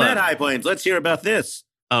 I wasn't at High Plains. Let's hear about this.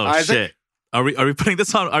 Oh, Isaac? shit. Are we putting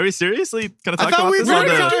this on? Are we seriously going to talk about this? You don't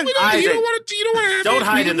want to. Don't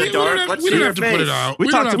hide in the dark. We don't have to put it out. We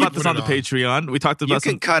talked about this on the Patreon. We talked about.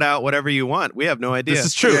 You can cut out whatever you want. We have no idea. This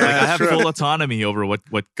is true. Yeah, like, I have true. full autonomy over what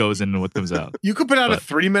goes in and what comes out. You could put out a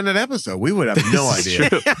 3-minute episode. We would have no idea.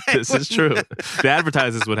 This is true. The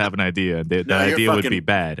advertisers would have an idea. The idea would be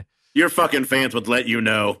bad. Your fucking fans would let you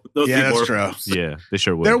know. Those Yeah, people that's true. Yeah, they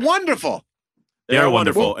sure would. They're wonderful. They are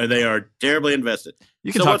wonderful, and they are terribly invested.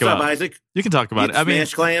 You can so talk what's about up, Isaac? You can talk about it. I mean,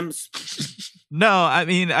 smash clams. No, I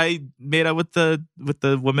mean, I made out with the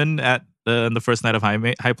woman at the first night of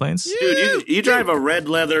High Plains. Dude, you drive a red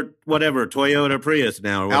leather whatever Toyota Prius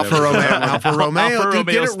now, or whatever. Alfa Romeo. Dude,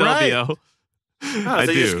 get it right. Stelvio. Oh, I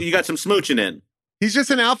so do. you got some smooching in. He's just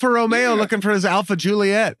an Alfa Romeo looking for his Alpha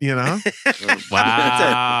Juliet, you know?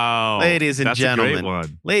 Wow, Ladies and That's gentlemen. a great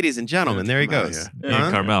one. Ladies and gentlemen, there he goes. Yeah.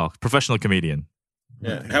 Ian Carmel, professional comedian.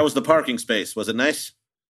 Yeah. How was the parking space? Was it nice?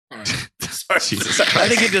 Sorry. I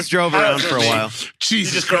think he just drove around for a while.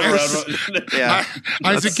 Jesus just drove Christ. around. Yeah.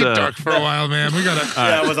 Isaac, get dark for a while, man. We gotta.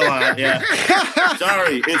 Yeah, it was a lot. Yeah.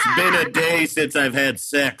 Sorry, it's been a day since I've had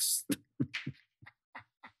sex.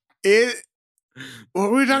 What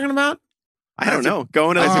were we talking about? I don't know.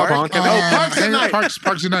 Going to the park. Parks at night. Parks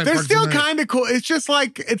at night. They're Parks still at night. kind of cool. It's just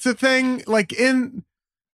like, it's a thing, like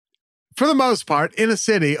for the most part, in a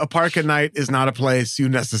city, a park at night is not a place you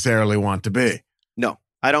necessarily want to be. No,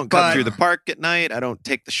 I don't come through the park at night. I don't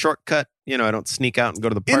take the shortcut. I don't sneak out and go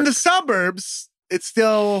to the park. In the suburbs, it's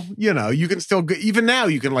still, you can still go, even now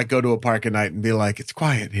you can like go to a park at night and be like, it's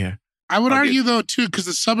quiet here. I would argue though too, because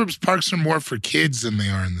the suburbs parks are more for kids than they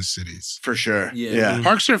are in the cities. For sure. Yeah.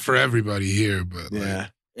 Parks are for everybody here, but Yeah.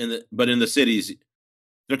 But in the cities,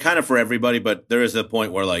 they're kind of for everybody. But there is a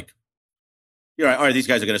point where like, you're right. All right, these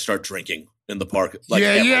guys are going to start drinking in the park. Like,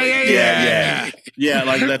 yeah.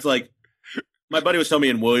 Like that's like my buddy was telling me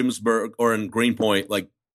in Williamsburg or in Greenpoint like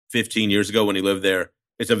 15 years ago when he lived there.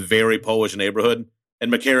 It's a very Polish neighborhood,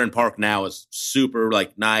 and McCarran Park now is super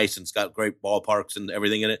like nice and it's got great ballparks and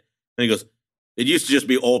everything in it. And he goes, it used to just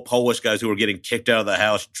be old Polish guys who were getting kicked out of the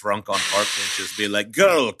house drunk on park benches, being like,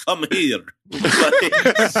 "Girl, come here."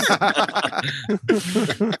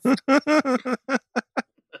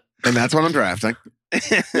 And that's what I'm drafting.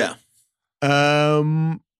 Yeah.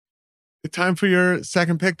 Time for your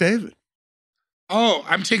second pick, David. Oh,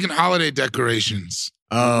 I'm taking holiday decorations.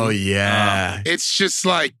 Oh yeah. It's just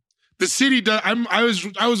like the city does. I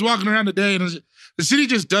was walking around today and the city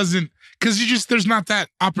just doesn't, because there's not that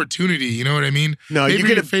opportunity. You know what I mean? No, maybe you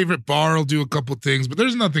get your favorite bar will do a couple things, but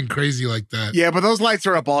there's nothing crazy like that. Yeah, but those lights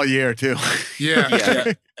are up all year too.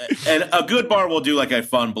 Yeah. And a good bar will do like a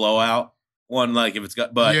fun blowout one, like if it's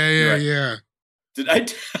got. But yeah. Did I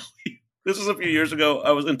tell you? This was a few years ago.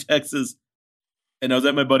 I was in Texas, and I was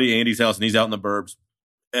at my buddy Andy's house, and he's out in the burbs.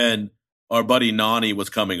 And our buddy Nani was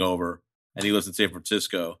coming over, and he lives in San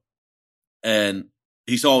Francisco. And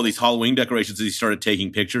he saw all these Halloween decorations, and he started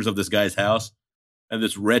taking pictures of this guy's house. And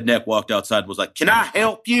this redneck walked outside and was like, "Can I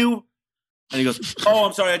help you?" And he goes, "Oh,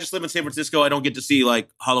 I'm sorry. I just live in San Francisco. I don't get to see like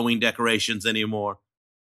Halloween decorations anymore."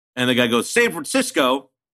 And the guy goes, "San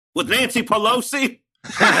Francisco with Nancy Pelosi?"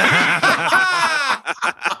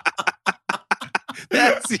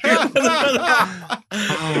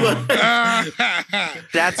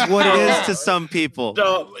 That's what it is to some people.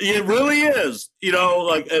 No, it really is.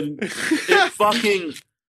 And it fucking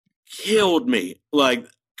killed me. Like,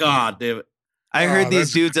 God damn it. I heard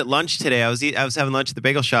these dudes at lunch today. I was having lunch at the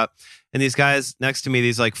bagel shop, and these guys next to me,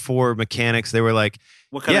 these like 4 mechanics, they were like,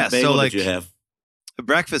 "What kind of bagel did you have?" A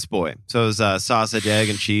breakfast boy. So it was sausage, egg,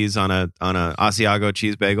 and cheese on a Asiago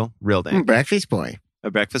cheese bagel. Real dang. Breakfast boy. A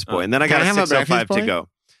breakfast boy. And then I Can got I a have a 605 breakfast to boy? go.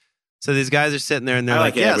 So these guys are sitting there and they're I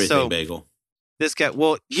like yeah, everything so bagel. this guy,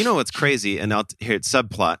 well, you know what's crazy? And here's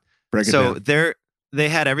subplot. Break it So down. they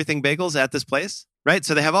had everything bagels at this place, right?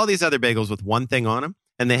 So they have all these other bagels with one thing on them,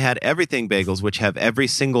 and they had everything bagels, which have every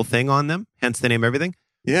single thing on them, hence the name everything.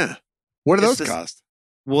 Yeah. What do It's those this- cost?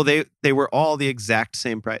 Well, they were all the exact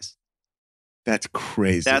same price. That's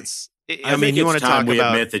crazy. I mean, you want to talk we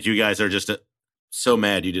about admit that you guys are just so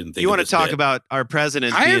mad you didn't think you of want to this talk bit. about our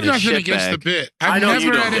president I being have a nothing against shitbag. the bit. I I've know you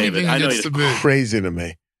never don't, had David. anything I know against you the bit. crazy to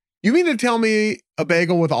me. You mean to tell me a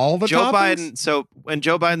bagel with all the Joe toppings? Biden. So when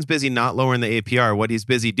Joe Biden's busy not lowering the APR, what he's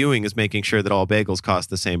busy doing is making sure that all bagels cost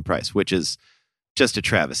the same price, which is just a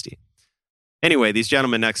travesty. Anyway, these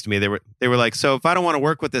gentlemen next to me, they were like, so if I don't want to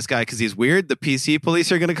work with this guy because he's weird, the PC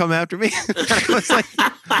police are going to come after me. I was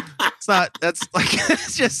like,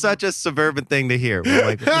 it's just such a suburban thing to hear. We're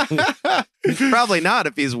like, probably not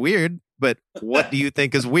if he's weird, but what do you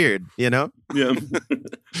think is weird? You know? Yeah.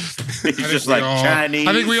 He's just like Chinese.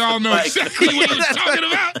 I think we all know exactly what he's talking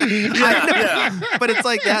about. Yeah. But it's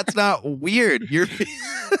like, that's not weird. Weird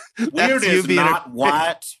is not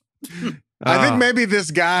what. I think maybe this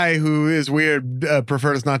guy who is weird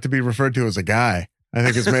prefers not to be referred to as a guy. I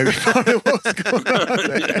think it's maybe part of what's going on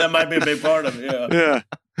there. That might be a big part of it, Yeah.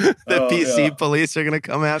 The PC police are going to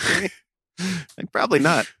come after me? Like, probably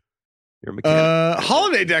not. You're a mechanic.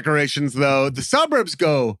 Holiday decorations, though, the suburbs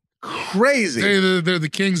go crazy. They're the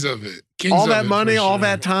kings of it. Kings all of that it, money, for all sure.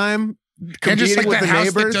 that time, And just competing like with that the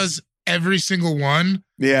house that neighbors. does every single one.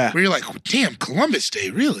 Yeah. Where you're like, damn, Columbus Day,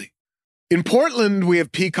 really? In Portland, we have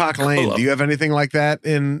Peacock Lane. Do you have anything like that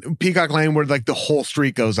in Peacock Lane where like the whole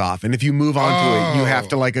street goes off? And if you move onto it, you have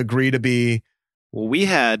to like agree to be. Well, we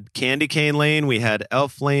had Candy Cane Lane, we had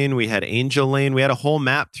Elf Lane, we had Angel Lane. We had a whole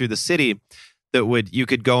map through the city that you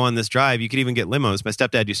could go on this drive. You could even get limos. My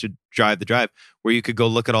stepdad used to drive the drive where you could go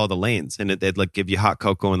look at all the lanes and they'd like give you hot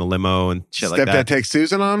cocoa in the limo and shit like that. Stepdad takes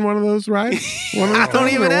Susan on one of those rides? I don't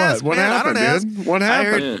even ask. What man. happened, I don't ask. dude? What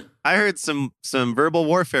happened? I heard some verbal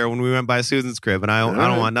warfare when we went by Susan's crib, and I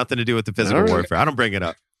don't want nothing to do with the physical warfare. I don't bring it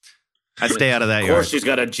up. I stay out of that Of yard. course, she's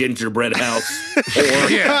got a gingerbread house.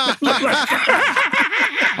 Yeah.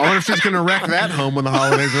 I wonder if she's going to wreck that home when the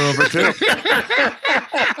holidays are over, too.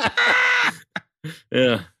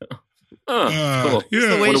 Yeah. Cool.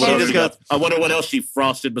 Yeah. The way she just goes, I wonder what else she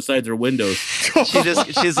frosted besides her windows.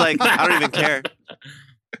 she's like, I don't even care.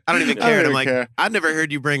 I don't even care. And I'm like, care. I've never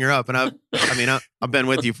heard you bring her up, and I've been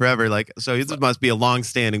with you forever. Like, so this must be a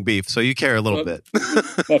long-standing beef. So you care a little bit.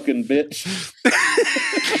 Fucking bitch.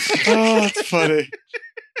 Oh, it's funny.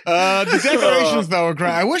 The decorations, though, are great.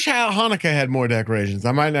 I wish Hanukkah had more decorations.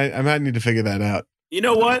 I might need to figure that out. You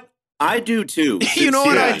know what? I do too. You know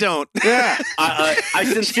what? I sincerely. don't. Yeah, I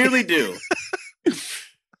sincerely do.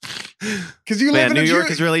 because you live Man, in New a York Jew,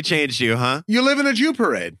 has really changed you, huh? you live in a Jew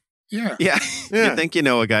parade. Yeah. Yeah. Yeah. You think you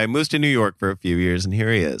know a guy. Moved to New York for a few years, and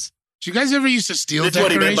here he is. Did you guys ever used to steal That's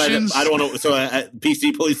what he meant by that. decorations? I don't know. So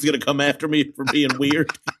PC police is going to come after me for being weird.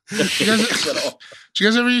 Did you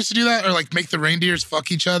guys ever used to do that? Or like make the reindeers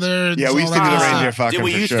fuck each other? and Yeah, we all used to do that the stuff? reindeer fucking Did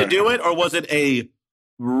we for used sure. to do it, or was it a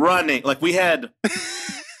running? Like we had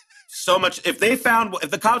so much. If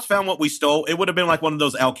the cops found what we stole, it would have been like one of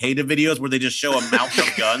those Al Qaeda videos where they just show a mount of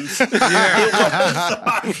guns.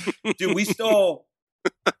 Yeah. Dude,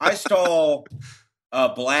 I stole a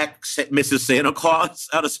black Mrs. Santa Claus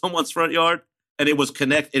out of someone's front yard, and it was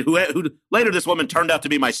connected. Who later this woman turned out to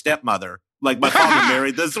be my stepmother. Like my father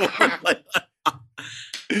married this woman.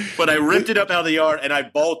 But I ripped it up out of the yard and I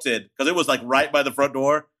bolted because it was like right by the front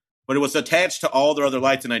door, but it was attached to all their other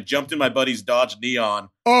lights. And I jumped in my buddy's Dodge Neon.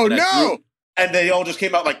 Oh, and no. And they all just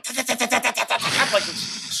came out like stripped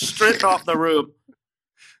off the roof.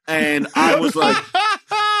 And I was like,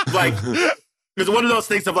 it's one of those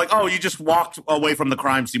things of like, oh, you just walked away from the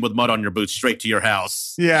crime scene with mud on your boots straight to your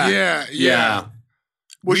house. Yeah. Yeah.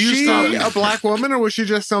 Was We used she to- a black woman or was she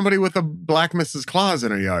just somebody with a black Mrs. Claus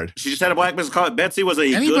in her yard? She just had a black Mrs. Claus. Betsy was a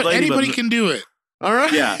good lady. Anybody but, can do it. All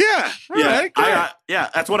right. Yeah. Yeah. All Yeah. right, great.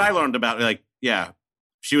 That's what I learned about. Like, yeah.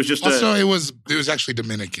 She was just Also, it was actually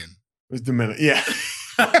Dominican. It was Dominican. Yeah.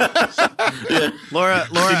 yeah. Laura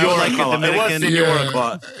I would like a Claus. It was Dominican. Senora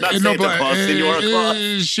Claus. Not No Santa black- Claus, Senora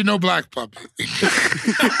Claus. She no black puppy.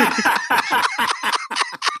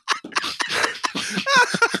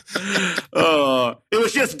 It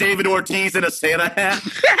was just David Ortiz in a Santa hat.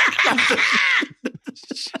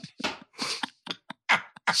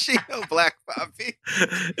 She no black puppy.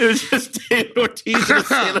 It was just David Ortiz in a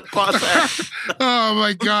Santa Claus hat. Oh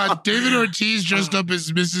my God. David Ortiz dressed up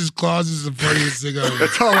as Mrs. Claus is the funniest thing I've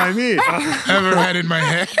That's all I need. ever had in my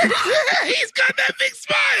head. He's got that big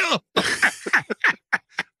smile.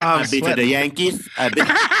 I beat the Yankees.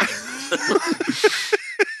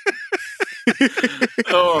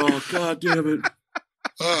 Oh, God damn it.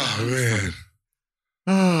 Oh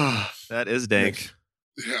man. That is dank.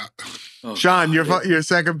 Yeah. Oh, Sean, your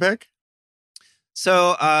second pick?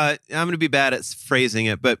 So I'm going to be bad at phrasing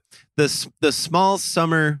it, but the small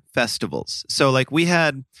summer festivals. So like we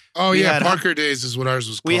had Parker Days is what ours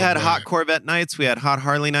was called. we had right? hot Corvette nights, we had hot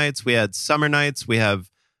Harley nights, we had summer nights, we have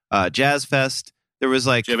Jazz Fest. There was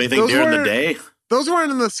like, do you have anything Those during the were- day? Those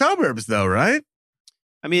weren't in the suburbs, though, right?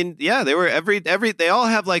 I mean, yeah, they were they all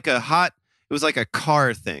have like a hot. It was like a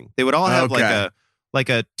car thing. They would all have Okay. like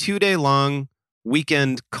a 2-day long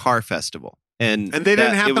weekend car festival, And they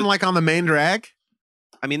didn't happen like on the main drag?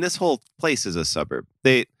 I mean, this whole place is a suburb.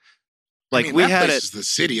 They like I mean, we that had place it. is the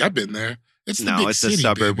city. I've been there. It's the No, big it's city, a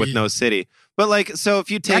suburb with baby. no city. But like, so if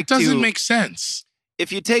you take that doesn't to, make sense.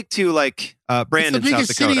 if you take to like Brandon, it's the biggest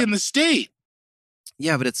South Dakota, city in the state.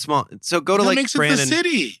 yeah, but it's small. So go to That like makes Brandon. it the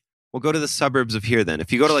city. We'll go to the suburbs of here then.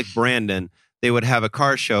 If you go to like Brandon, they would have a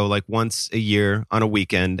car show like once a year on a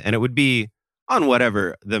weekend, and it would be on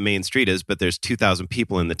whatever the main street is, but there's 2,000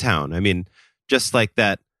 people in the town. I mean, just like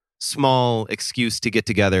that small excuse to get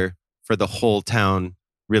together for the whole town,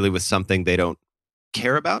 really with something they don't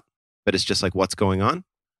care about, but it's just like what's going on.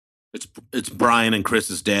 It's Brian and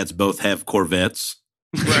Chris's dads both have Corvettes.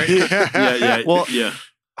 Right. Yeah. Well, yeah.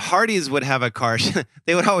 Hardee's would have a car.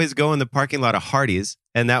 They would always go in the parking lot of Hardee's,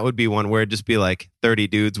 and that would be one where it'd just be like 30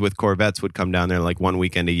 dudes with Corvettes would come down there like one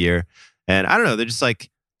weekend a year. And I don't know, they're just like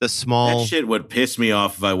the small. That shit would piss me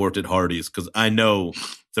off if I worked at Hardee's because I know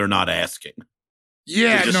they're not asking.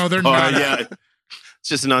 Yeah, just- no, they're not. Yeah. It's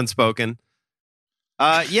just an unspoken.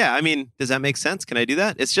 Yeah, I mean, does that make sense? Can I do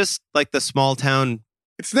that? It's just like the small town.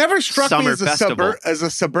 It's never struck me Summer as festival. as a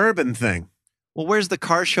suburban thing. Well, where's the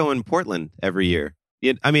car show in Portland every year?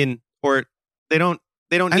 I mean, or they don't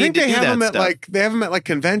I need think to they do have that them at stuff. like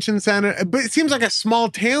convention center, but it seems like a small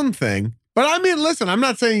town thing. But I mean, listen, I'm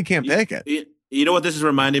not saying you can't pick it. You know what this is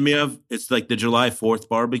reminding me of? It's like the July 4th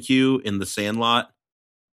barbecue in the Sandlot.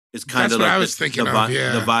 It's kind That's of what like I was thinking the, of,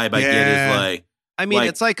 yeah. the vibe I get Yeah. is like, I mean, like-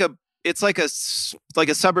 it's like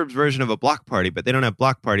a suburbs version of a block party, but they don't have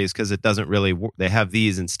block parties because it doesn't really. They have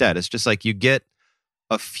these instead. It's just like you get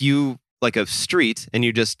a few, like a street, and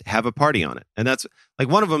you just have a party on it, and that's like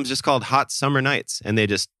one of them is just called Hot Summer Nights, and they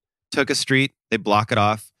just took a street, they block it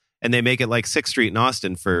off, and they make it like 6th Street in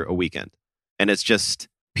Austin for a weekend, and it's just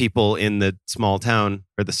people in the small town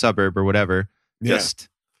or the suburb or whatever, Yeah. just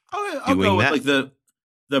I'll doing go with that. like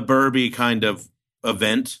the Burby kind of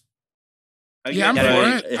event. Yeah, I'm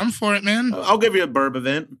for it. I'm for it, man. I'll give you a Burb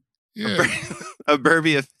event. Yeah. a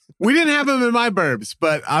Burby of. We didn't have them in my burbs,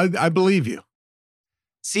 but I believe you.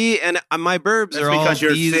 See, and my burbs That's are all because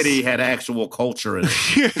your these. city had actual culture in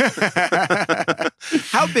it.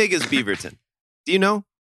 How big is Beaverton? Do you know?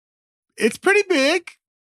 It's pretty big.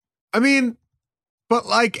 I mean, but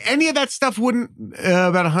like any of that stuff wouldn't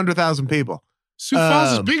about 100,000 people. Sioux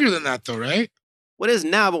Falls is bigger than that, though, right? What is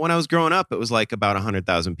now? But when I was growing up, it was like about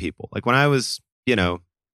 100,000 people. Like when I was,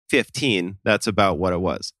 15, that's about what it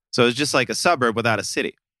was. So it's just like a suburb without a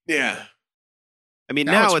city. Yeah. I mean,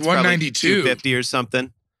 Now now it's it's probably 192. 250 or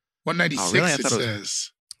something. 196, Oh, really? I it thought it was-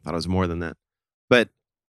 says. I thought it was more than that. But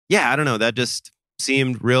yeah, I don't know. That just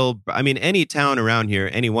seemed real. I mean, any town around here,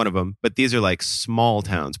 any one of them, but these are like small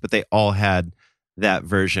towns, but they all had that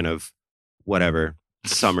version of whatever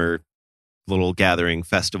summer little gathering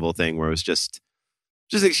festival thing where it was just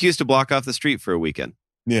an excuse to block off the street for a weekend.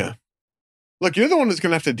 Yeah. Look, you're the one who's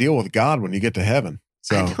going to have to deal with God when you get to heaven.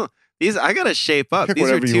 I So know. I got to shape up. Pick These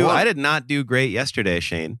are whatever you two. want. I did not do great yesterday,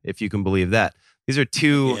 Shane, if you can believe that. These are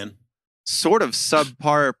two Man. sort of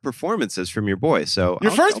subpar performances from your boy. So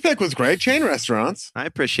your I'll- first pick was great. Chain restaurants. I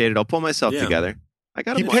appreciate it. I'll pull myself Yeah. together. I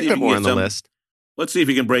got He to picked put up more on the some- list. Let's see if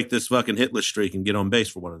you can break this fucking hit list streak and get on base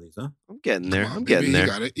for one of these, huh? I'm getting there. Come on, I'm baby, getting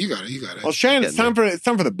there. You got it. Well, Shane, it's Getting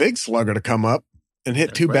time for the big slugger to come up and hit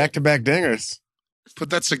That's two right. back-to-back dingers. Put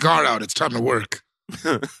that cigar out. It's time to work.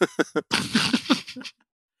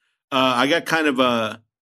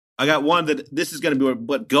 I got one that this is going to be,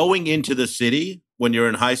 but going into the city when you're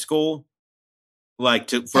in high school, like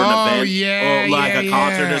for an Oh, event yeah, or like yeah, a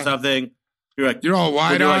concert yeah. or something. You're like, You're all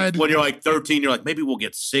when you're wide-eyed. when you're like 13, you're like, maybe we'll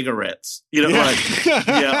get cigarettes. Like,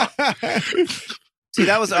 yeah. See,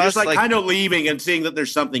 that was You're us. just like kind of leaving and seeing that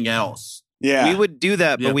there's something else. Yeah. we would do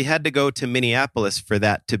that, Yeah. but we had to go to Minneapolis for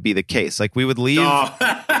that to be the case. Like we would leave Oh, you our.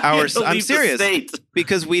 have to I'm leave the serious state.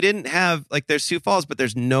 because we didn't have like there's Sioux Falls, but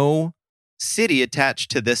there's no city attached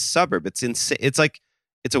to this suburb. It's insane. It's like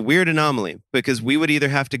it's a weird anomaly because we would either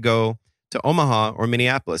have to go to Omaha or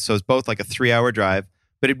Minneapolis. So it's both like a 3-hour drive,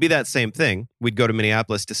 but it'd be that same thing. We'd go to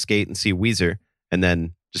Minneapolis to skate and see Weezer and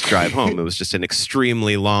then just drive home. It was just an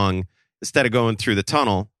extremely long, instead of going through the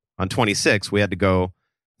tunnel on 26, we had to go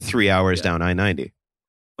 3 hours Yeah. down I-90.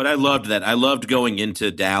 But I loved that. I loved going into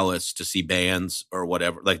Dallas to see bands or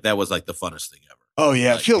whatever. Like that was like the funnest thing ever. Oh,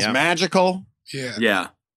 yeah. It feels Yeah. magical. Yeah. Yeah.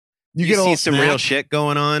 You You get a see little some snack. real shit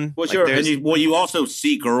going on. Well, Like, sure. there's- And you also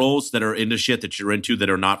see girls that are into shit that you're into that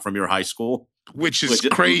are not from your high school. Which is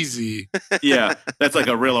Which- crazy. Yeah, that's like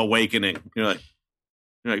a real awakening. You're like,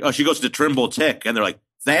 oh, she goes to Trimble Tech, and they're like,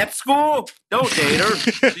 That school? Don't date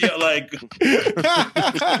her. Yeah, like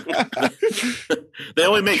they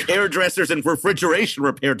only make hairdressers and refrigeration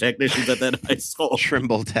repair technicians at that high school.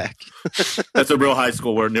 Trimble Tech. That's a real high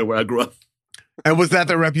school near where I grew up. And was that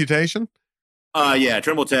their reputation? Yeah,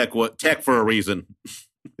 Trimble Tech. What tech for a reason?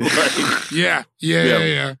 Like, Yeah.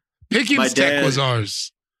 Pickens Tech was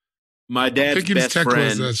ours. My dad's Pickens best Tech was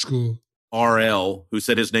friend, that school. RL, who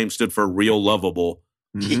said his name stood for real lovable.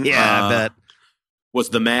 Yeah, I bet. Was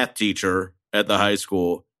the math teacher at the high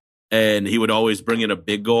school, and he would always bring in a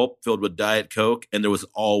big gulp filled with Diet Coke, and there was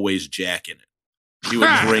always Jack in it. He would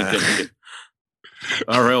drink it.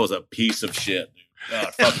 RL was a piece of shit. Dude.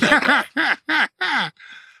 God, fuck that guy.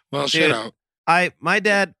 Well, Dude, shut up.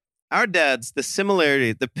 Our dads, the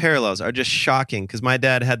similarity, the parallels are just shocking because my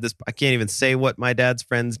dad had this. I can't even say what my dad's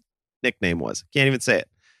friend's nickname was. Can't even say it.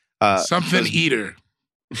 Something eater.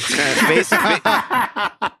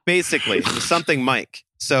 Basically, something Mike.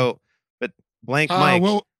 So, but blank Mike.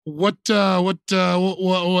 Well, what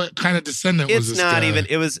kind of descendant was It's this not guy? even.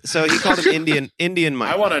 It was so he called him Indian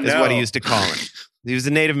Mike. I wanna is what he know. used to call him. He was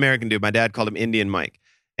a Native American dude. My dad called him Indian Mike,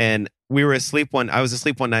 and we were asleep I was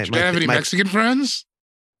asleep one night. Did you have any Mexican friends?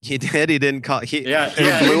 He did. He didn't call. Yeah,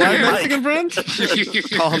 Blue-eyed Mike. Mexican friends?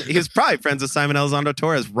 Call him. He was probably friends with Simon Elizondo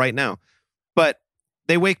Torres right now, but.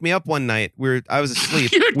 They wake me up one night. I was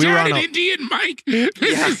asleep. Your we were dad on and Indian Mike.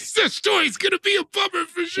 This story's gonna be a bummer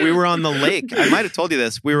for sure. We were on the lake. I might have told you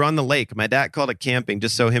this. We were on the lake. My dad called it camping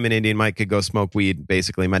just so him and Indian Mike could go smoke weed.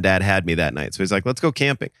 Basically, my dad had me that night, so he's like, "Let's go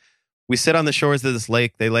camping." We sit on the shores of this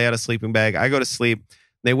lake. They lay out a sleeping bag. I go to sleep.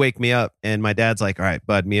 They wake me up, and my dad's like, "All right,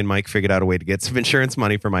 bud. Me and Mike figured out a way to get some insurance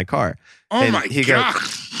money for my car." Oh And my he god!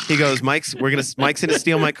 He goes, Mike's gonna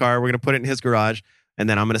steal my car. We're gonna put it in his garage, and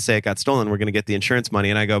then I'm gonna say it got stolen. We're gonna get the insurance money.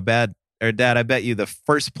 And I go, Dad, I bet you the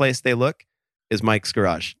first place they look is Mike's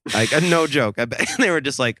garage. Like, no joke. I bet. And they were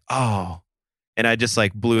just like, oh, and I just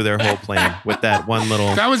like blew their whole plan with that one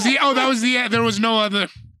little. That was the. There was no other.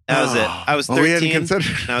 That was it. I was 13. We hadn't considered.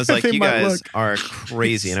 And I was like, They you might guys look. are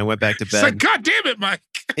crazy. And I went back to It's like, bed. God damn it, Mike!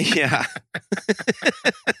 Yeah.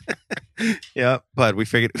 Yeah. But we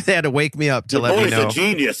figured they had to wake me up to The let me boy's know. a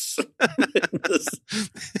genius.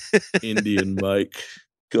 Indian Mike.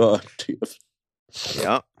 God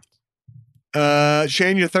damn. Yeah.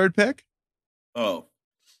 Shane, your third pick? Oh,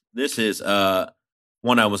 this is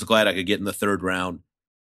one I was glad I could get in the third round.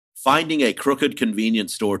 Finding a crooked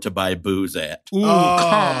convenience store to buy booze at. Ooh, Oh.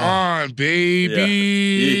 come on,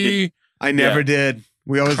 baby! I never did.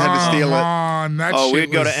 We always had to steal it. On, that Oh, shit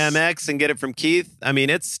we'd go to was- MX and get it from Keith. I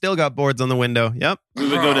mean, it's still got boards on the window. Yep. We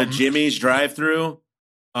would go to Jimmy's drive-thru.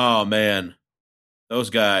 Oh man, those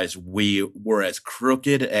guys, we were as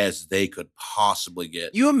crooked as they could possibly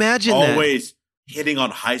get. You imagine that. Always hitting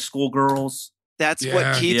on high school girls. That's Yeah.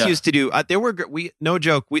 what Keith Yeah. used to do. There were no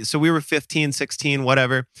joke. We were 15, 16,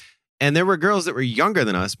 whatever. And there were girls that were younger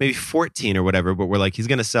than us, maybe 14 or whatever, but we're like, he's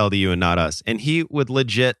going to sell to you and not us. And he would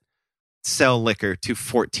legit sell liquor to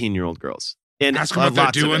 14-year-old girls. And Ask them what they're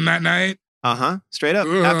lots of doing it. that night. Uh-huh. Straight up.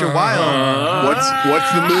 After a while.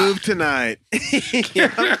 What's the move tonight?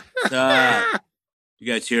 Yeah. You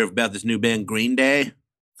guys hear about this new band Green Day?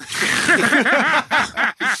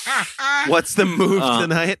 What's the move Uh,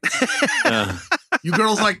 tonight? You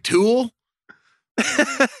girls like Tool?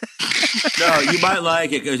 No, you might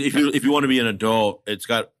like it because if you want to be an adult, it's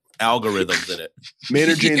got algorithms in it.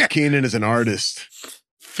 Maynard James Yeah. Keenan is an artist.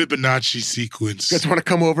 Fibonacci sequence. You guys want to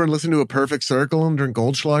come over and listen to A Perfect Circle and drink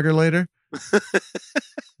Goldschlager later?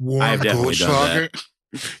 Warm I've definitely done Goldschlager.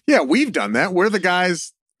 Yeah, we've done that. We're the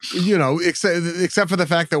guys, except for the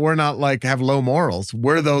fact that we're not like have low morals.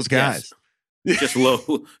 We're those guys. Just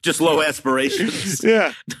low aspirations.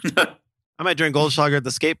 Yeah. I might drink Goldschlager at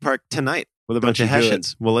the skate park tonight with a Don't bunch of you do it.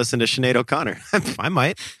 Hessians. We'll listen to Sinead O'Connor. I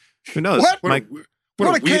might. Who knows? What? Mike, What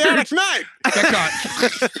a weird- chaotic night. That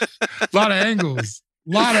got a lot of angles.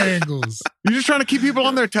 Lot of angles. You're just trying to keep people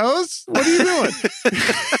on their toes? What are you doing?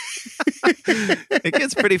 it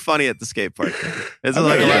gets pretty funny at the skate park. It's I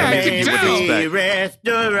like a mean, lot yeah, of I things can you wouldn't tell. expect.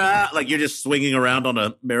 Restaurant. Like you're just swinging around on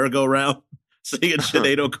a merry-go-round, singing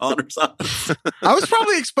Sinead O'Connor songs. I was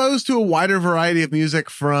probably exposed to a wider variety of music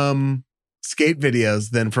from skate videos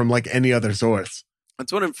than from like any other source.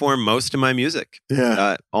 That's what informed most of my music.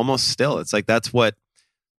 Yeah. Almost still. It's like that's what,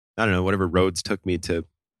 I don't know, whatever roads took me to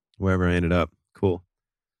wherever I ended up. Cool.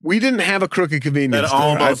 We didn't have a crooked convenience That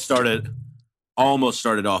store. almost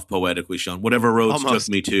started off poetically, Sean. Whatever roads Almost.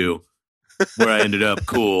 took me to, where I ended up,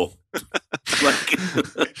 cool. Like,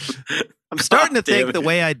 I'm starting to Damn think it. the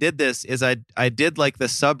way I did this is I did like the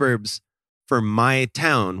suburbs for my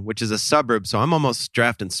town, which is a suburb. So I'm almost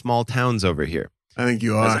drafting small towns over here. I think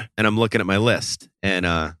you are. And I'm looking at my list, and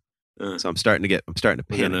so I'm starting to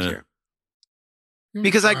panic here.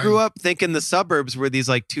 Because I grew up thinking the suburbs were these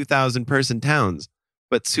like 2,000 person towns,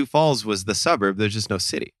 but Sioux Falls was the suburb. There's just no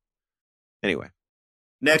city. Anyway.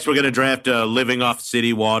 Next, we're going to draft living off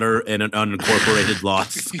city water and an unincorporated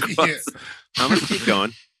lots. I'm going to keep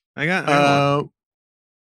going. I got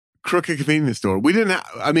crooked convenience store. We didn't.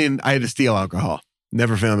 I had to steal alcohol.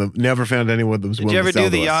 Never found anyone that was. Did you ever do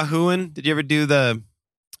the Yahooing? Did you ever do the?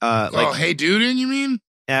 Hey dude, you mean?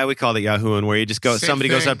 Yeah, we called it Yahooing, where you just go. Same somebody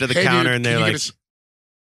thing. goes up to the Hey, counter dude, and they're can you like, get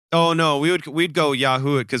 "Oh no, we'd go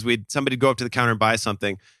Yahoo it because somebody'd go up to the counter and buy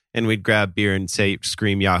something, and we'd grab beer and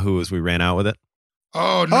scream Yahoo as we ran out with it."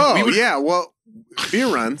 Oh no! Yeah. Well, beer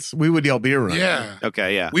runs. We would yell beer runs. Yeah.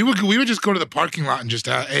 Okay. Yeah. We would just go to the parking lot and just,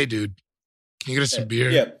 hey, dude, can you get us some beer?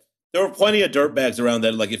 Yeah. There were plenty of dirtbags around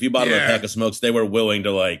that. Like if you bought them a pack of smokes, they were willing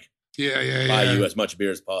to buy you as much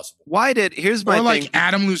beer as possible. Here's my thing. Like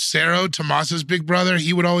Adam Lucero, Tomas's big brother,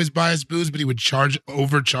 he would always buy us booze, but he would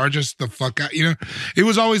overcharge us the fuck out. You know, it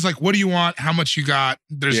was always like, what do you want? How much you got?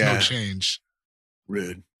 There's no change.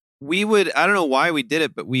 Rude. I don't know why we did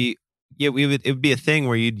it, but it would be a thing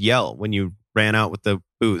where you'd yell when you ran out with the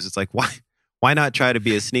booze. It's like, why not try to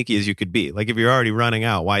be as sneaky as you could be? Like if you're already running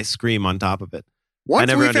out, why scream on top of it? Once I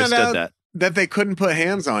never we understood found out that they couldn't put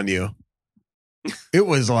hands on you, it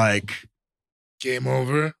was like game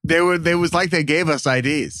over. They was like they gave us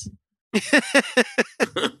IDs. Man,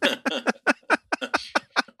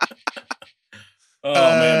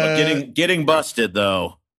 but getting busted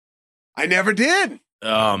though. I never did.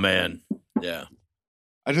 Oh man, yeah.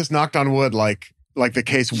 I just knocked on wood like the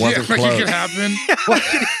case wasn't like closed. It could happen.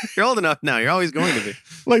 You're old enough now. You're always going to be.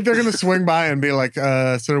 Like they're gonna swing by and be like,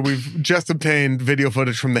 "Sir, we've just obtained video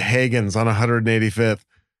footage from the Hagans on 185th."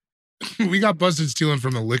 We got busted stealing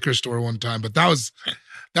from the liquor store one time, but that was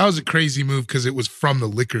a crazy move because it was from the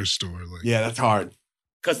liquor store. Like, yeah, that's hard.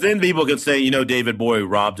 Because then people could say, David Boy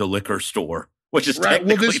robbed a liquor store, which is right.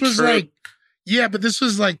 technically Well, this was true. but this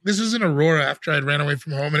was in Aurora after I'd ran away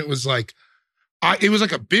from home, and it was like, it was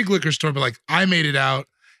like a big liquor store, but like I made it out,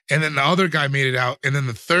 and then the other guy made it out, and then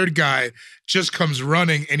the third guy just comes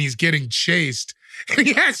running, and he's getting chased, and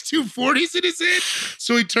he has 240s in his hand,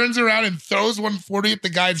 so he turns around and throws 140 at the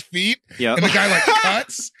guy's feet, and the guy like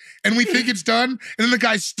cuts, and we think it's done, and then the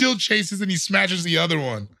guy still chases and he smashes the other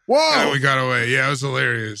one. Whoa! And we got away. Yeah, it was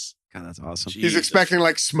hilarious. God, that's awesome. He's expecting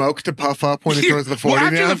like smoke to puff up when he throws the 40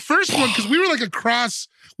 after down. the first one, because we were like across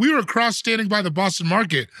standing by the Boston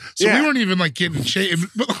Market. So we weren't even like getting chased.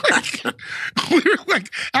 But like, we were like,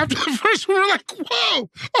 after the first one, we were like, whoa,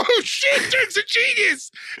 oh shit, Dirk's a genius.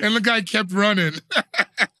 And the guy kept running.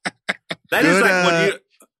 That is like when you.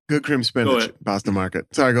 Good cream spinach, Boston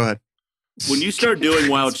Market. Sorry, go ahead. When you start doing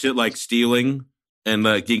wild shit like stealing and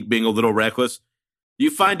like being a little reckless, you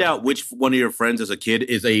find out which one of your friends as a kid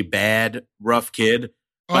is a bad, rough kid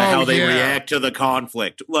by how they react to the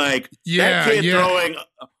conflict. Like that kid throwing,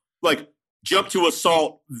 like jump to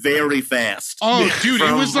assault very fast. Oh, dude,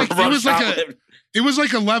 it was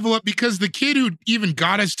like a level up because the kid who even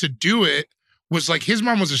got us to do it was like his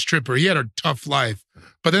mom was a stripper. He had a tough life,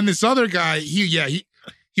 but then this other guy, he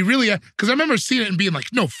really because I remember seeing it and being like,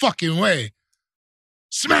 no fucking way.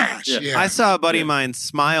 Smash! Yeah. I saw a buddy of mine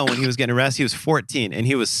smile when he was getting arrested. He was 14 and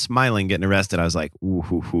he was smiling getting arrested. I was like, ooh,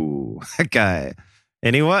 hoo, hoo. That guy.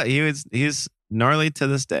 And he's gnarly to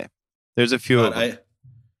this day. There's a few of them.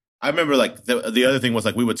 I remember like the other thing was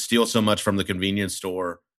like we would steal so much from the convenience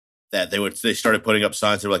store that they started putting up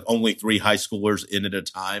signs that were like only 3 high schoolers in at a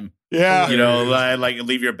time. Yeah. Like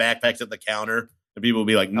leave your backpacks at the counter and people would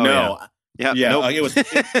be like, no. Oh, yeah. Nope. Like, it was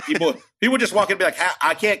people would just walk in and be like,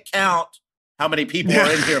 I can't count how many people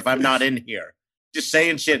are in here if I'm not in here. Just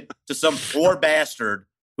saying shit to some poor bastard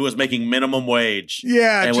who was making minimum wage.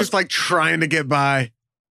 Yeah, and just like trying to get by.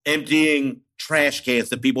 Emptying trash cans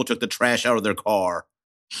that people took the trash out of their car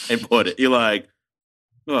and put it. You're like,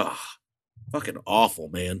 ugh, fucking awful,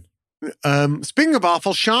 man. Speaking of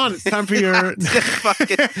awful, Sean, it's time for your. I'm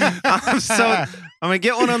gonna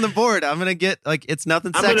get one on the board. I'm gonna get like it's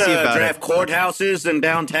nothing sexy about it. I'm gonna draft courthouses in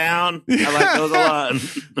downtown. I like those a lot.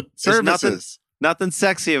 Services. Nothing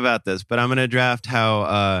sexy about this, but I'm gonna draft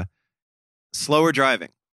how slower driving.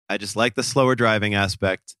 I just like the slower driving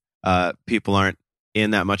aspect. People aren't in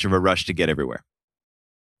that much of a rush to get everywhere.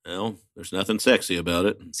 Well, there's nothing sexy about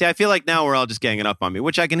it. See, I feel like now we're all just ganging up on me,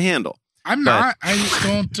 which I can handle. I'm not. I just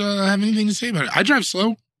don't have anything to say about it. I drive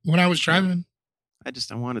slow when I was driving. I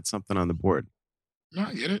wanted something on the board. No,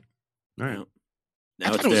 I get it. All right.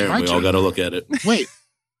 Now it's there. We all got to look at it. Wait.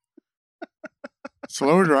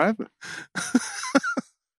 Slower driving.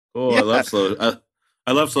 Oh, yeah. I love slow.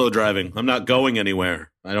 I love slow driving. I'm not going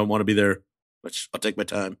anywhere. I don't want to be there. I'll take my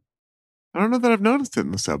time. I don't know that I've noticed it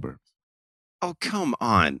in the suburbs. Oh, come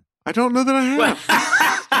on. I don't know that I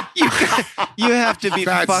have. You have to be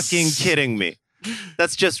That's- fucking kidding me.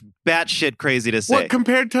 That's just batshit crazy to say. What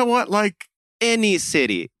compared to what? Like, Any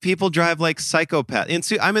city, people drive like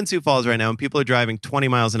psychopaths. I'm in Sioux Falls right now, and people are driving 20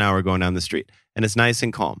 miles an hour going down the street, and it's nice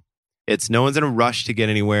and calm. It's no one's in a rush to get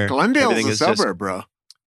anywhere. Glendale's Everything a is just- suburb, bro.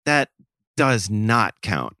 that does not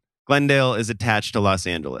count. Glendale is attached to Los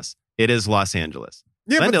Angeles. It is Los Angeles.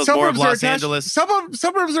 Yeah, Glendale's but more of suburbs are Los attached. Angeles.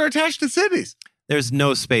 Suburbs are attached to cities. There's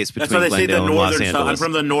no space That's why between they say the Glendale and Los northern. I'm Angeles.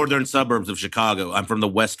 from the northern suburbs of Chicago. I'm from the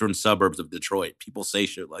western suburbs of Detroit. People say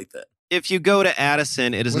shit like that. If you go to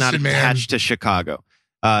Addison, it is not Listen, man. attached to Chicago.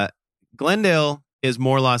 Glendale is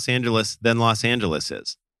more Los Angeles than Los Angeles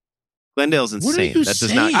is. Glendale's What are insane. you That does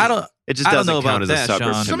saying? not. It just I don't doesn't know count about as a that,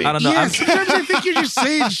 suburb Sean. to me. I don't know. Yeah, I'm- sometimes I think you're just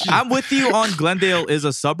saying shit. I'm with you on Glendale is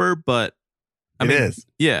a suburb, but I It mean, is.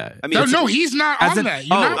 yeah. I mean, no, it's- no, he's not As on that.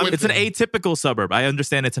 You're not with it's an him. atypical suburb. I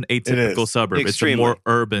understand it's an atypical is. suburb. It's a Extremely. more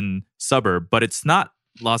urban suburb, but it's not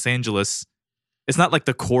Los Angeles. It's not like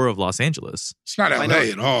the core of Los Angeles. It's not I LA know-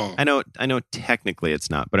 at all. I know technically it's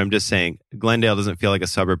not, but I'm just saying Glendale doesn't feel like a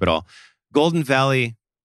suburb at all. Golden Valley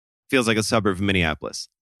feels like a suburb of Minneapolis.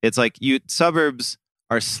 It's like suburbs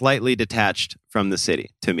are slightly detached from the city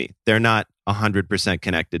to me. They're not 100%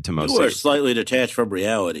 connected to most You are cities. slightly detached from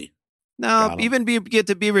reality. No, Got 'em. even get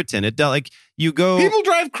to Beaverton. Like you go. People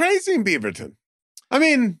drive crazy in Beaverton. I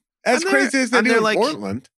mean, as I'm there- crazy as they I'm do there in like-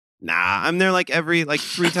 Portland. Nah, I'm there like every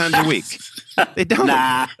 3 times a week. They don't.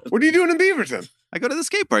 Nah. What are you doing in Beaverton? I go to the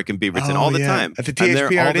skate park in Beaverton Oh, all the yeah. time. At the I'm there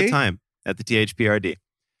all THPRD? the time at the THPRD.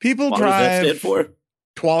 People What does that stand drive for?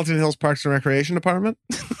 Tualatin Hills Parks and Recreation Department.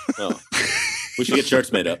 Oh. We should get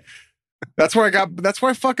shirts made up. That's where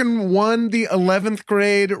I fucking won the 11th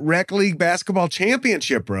grade rec league basketball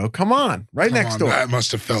championship, bro. Come on. Right Come next on, door. That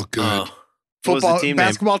must have felt good. Oh. What was the Football team name?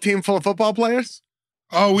 basketball team full of football players.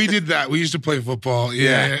 Oh, we did that. We used to play football.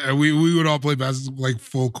 Yeah. We would all play basketball like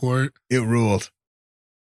full court. It ruled.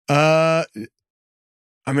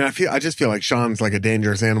 I mean, I just feel like Sean's like a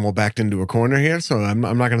dangerous animal backed into a corner here, so I'm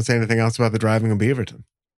not going to say anything else about the driving in Beaverton.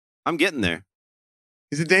 I'm getting there.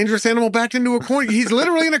 He's a dangerous animal backed into a corner. He's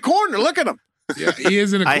literally in a corner. Look at him. Yeah, he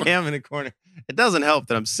is in a I corner. am in a corner. It doesn't help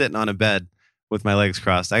that I'm sitting on a bed with my legs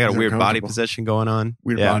crossed. I got a Is it weird body comfortable? position going on.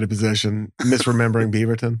 Weird Yeah. body position. Misremembering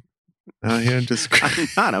Beaverton. Out here, just I'm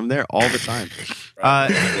not. I'm there all the time.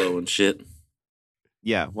 Slow and shit.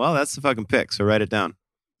 Yeah. Well, that's the fucking pick. So write it down.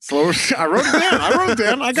 slower. I wrote it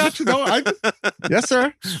down. I got you. No, yes,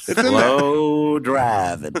 sir. It's in there. Slow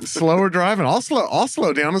driving. Slower driving. I'll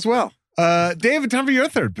slow down as well. David, time for your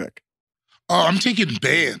third pick. Oh, I'm taking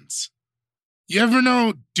bands. You ever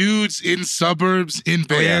know dudes in suburbs in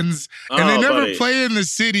bands and they Oh, never buddy. play in the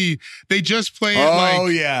city? They just play at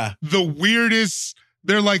like yeah. the weirdest.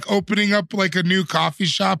 They're like opening up like a new coffee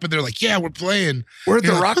shop and they're like, yeah, we're playing. We're at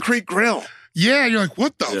the Yeah. Rock Creek Grill. Yeah, and you're like,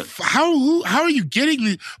 what the? Yeah. How are you getting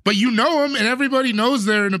the? But you know them, and everybody knows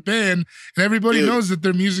they're in a band, and everybody Dude. knows that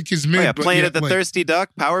their music is mid. Oh, yeah, but playing yet, at the like, Thirsty Duck.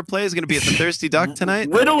 Power Play is going to be at the Thirsty Duck tonight.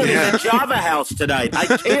 Whittling Yeah. in the Java House tonight. I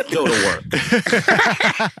can't go to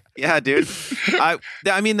work. Yeah, dude.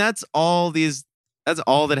 I mean, that's all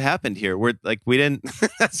that happened here. We're like, we didn't,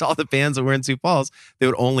 that's all the bands that were in Sioux Falls. They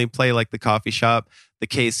would only play like the coffee shop, the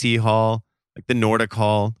KC Hall, like the Nordic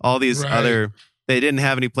Hall, all these Right. other, they didn't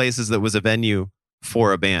have any places that was a venue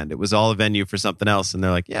for a band. It was all a venue for something else. And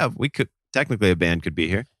they're like, yeah, we could, technically a band could be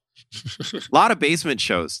here. A lot of basement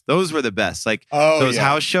shows. Those were the best. Like those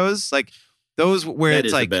house shows, like those where That it's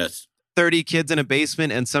is like the best. 30 kids in a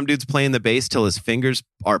basement and some dude's playing the bass till his fingers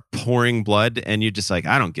are pouring blood and you're just like,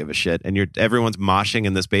 I don't give a shit. And everyone's moshing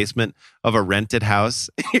in this basement of a rented house.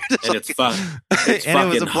 You're just And like- it's fun. It's and it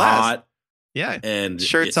was fucking a blast. hot. Yeah. And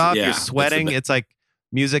Shirts it's- off, yeah, you're it's the sweating. best. It's like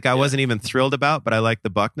music I wasn't even thrilled about, but I like the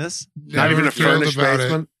buckness. Not even a thrilled furnished about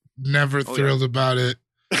basement. Never yeah. thrilled about it.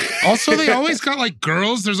 Also, they always got like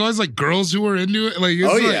girls. There's always like girls who are into it. Like, it's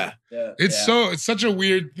Oh, like, yeah. Yeah, it's yeah. it's such a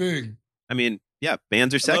weird thing. I mean, yeah,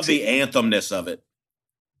 bands are I love sexy. the anthemness of it.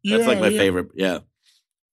 That's like my favorite. Yeah.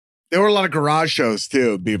 There were a lot of garage shows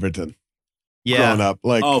too, Beaverton. Growing Yeah. up.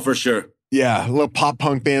 Like, Oh, for sure. yeah, little pop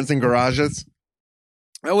punk bands in garages.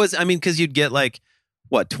 Because you'd get like,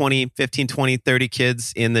 what, 15, 20, 30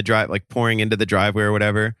 kids in the drive, like pouring into the driveway or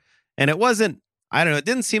whatever. And it wasn't, I don't know, it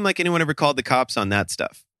didn't seem like anyone ever called the cops on that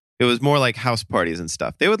stuff. It was more like house parties and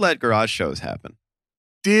stuff. They would let garage shows happen.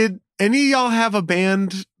 Did any of y'all have a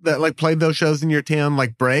band that like played those shows in your town,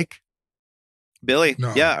 like Break? Billy,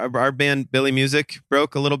 No. yeah, our band Billy Music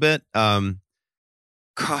broke a little bit.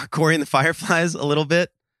 Corey and the Fireflies a little bit.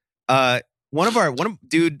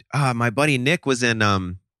 my buddy Nick was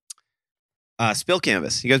in Spill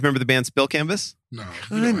Canvas. You guys remember the band Spill Canvas? No.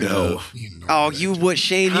 Kind of. You would,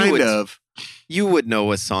 Shane. You would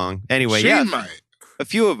know a song. Anyway, Shane might. a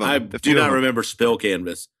few of them. I do not remember Spill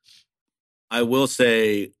Canvas. I will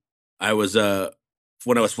say I was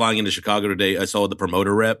when I was flying into Chicago today, I saw the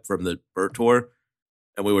promoter rep from the Burt tour,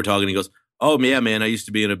 and we were talking. He goes, "Oh yeah, man, I used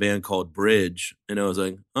to be in a band called Bridge," and I was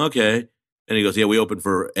like, "Okay." And he goes, "Yeah, we opened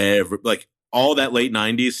for all that late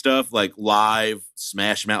 '90s stuff, like Live,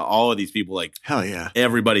 Smash Mouth, all of these people, like hell yeah,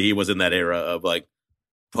 everybody. He was in that era of like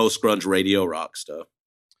post grunge radio rock stuff."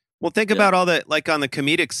 Well, think about all the, like on the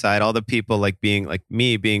comedic side, all the people like being like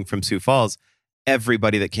me being from Sioux Falls,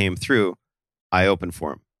 everybody that came through, I opened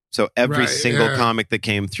for them. So every single comic that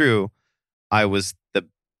came through, I was the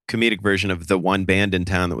comedic version of the one band in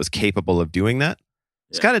town that was capable of doing that.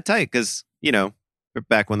 It's kind of tight because,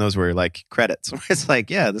 back when those were like credits, it's like,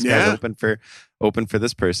 this guy's open for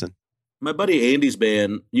this person. My buddy Andy's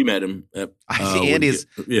band, you met him. Andy's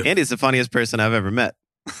the funniest person I've ever met.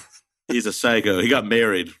 He's a psycho. He got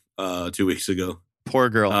married 2 weeks ago. Poor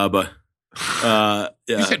girl.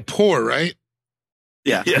 You said poor, right?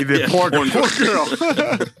 Yeah. He did poor girl.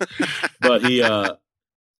 But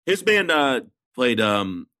his band played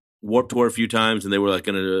Warped Tour a few times, and they were like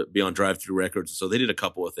going to be on Drive Thru Records. So they did a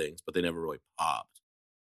couple of things, but they never really popped.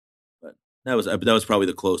 But that was probably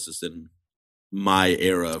the closest in my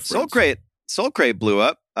era of friends. Soul Crate blew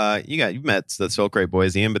up. You met the Soul Crate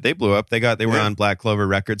boys, Ian, but they blew up. They were on Black Clover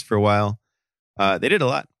Records for a while. They did a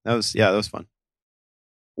lot. That was fun.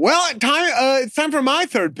 Well, it's time for my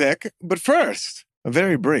third pick, but first, a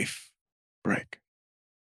very brief break.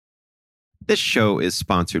 This show is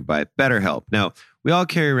sponsored by BetterHelp. Now, we all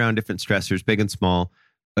carry around different stressors, big and small.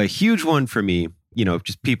 A huge one for me,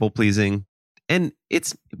 just people pleasing. And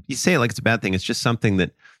you say it like it's a bad thing. It's just something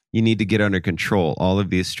that you need to get under control. All of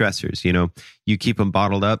these stressors, you keep them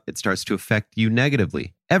bottled up. It starts to affect you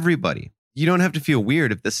negatively. Everybody. You don't have to feel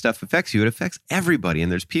weird if this stuff affects you. It affects everybody. And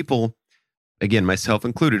there's people, again, myself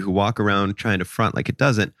included, who walk around trying to front like it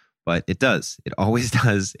doesn't, but it does. It always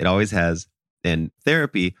does. It always has. And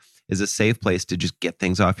therapy is a safe place to just get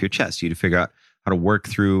things off your chest. You to figure out how to work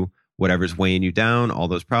through whatever's weighing you down, all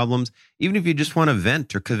those problems. Even if you just want to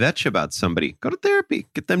vent or kvetch about somebody, go to therapy.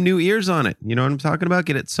 Get them new ears on it. You know what I'm talking about?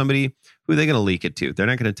 Get it somebody who they're going to leak it to. They're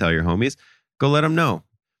not going to tell your homies. Go let them know.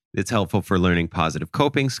 It's helpful for learning positive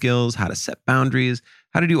coping skills, how to set boundaries,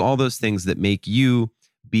 how to do all those things that make you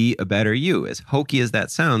be a better you. As hokey as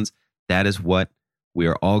that sounds, that is what we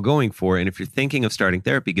are all going for. And if you're thinking of starting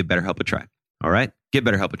therapy, give BetterHelp a try. All right? Give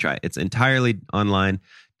BetterHelp a try. It's entirely online.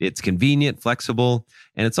 It's convenient, flexible,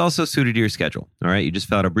 and it's also suited to your schedule. All right? You just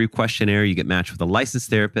fill out a brief questionnaire. You get matched with a licensed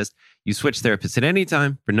therapist. You switch therapists at any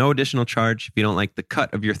time for no additional charge. If you don't like the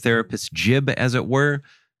cut of your therapist's jib, as it were,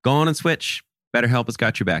 go on and switch. BetterHelp has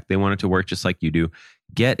got your back. They want it to work just like you do.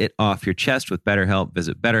 Get it off your chest with BetterHelp.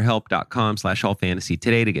 Visit BetterHelp.com/allfantasy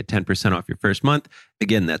today to get 10% off your first month.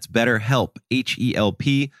 Again, that's BetterHelp,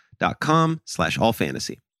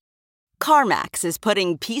 HELP.com/allfantasy. CarMax is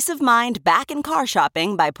putting peace of mind back in car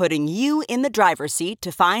shopping by putting you in the driver's seat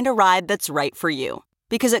to find a ride that's right for you.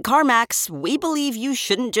 Because at CarMax, we believe you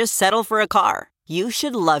shouldn't just settle for a car. You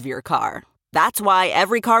should love your car. That's why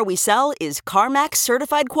every car we sell is CarMax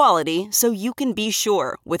certified quality, so you can be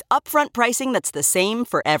sure with upfront pricing that's the same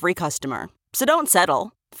for every customer. So don't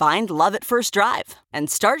settle. Find love at first drive and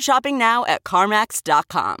start shopping now at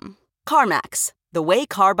CarMax.com. CarMax, the way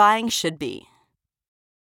car buying should be.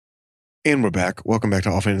 And we're back. Welcome back to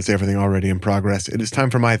All Fantasy Everything Already in Progress. It is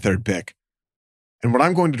time for my third pick. And what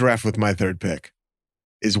I'm going to draft with my third pick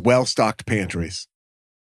is well-stocked pantries.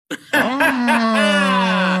 I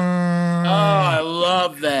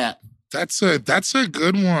love that. That's a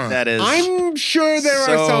good one. That is. I'm sure there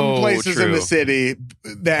are some places in true. the city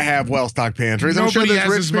that have well-stocked pantries. I'm sure Nobody there's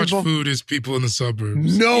has rich as much people. food as people in the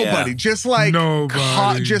suburbs. Nobody. Yeah. Just like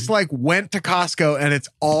Nobody. just like went to Costco and it's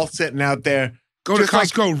all sitting out there. Go to Just like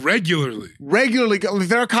Costco regularly. regularly.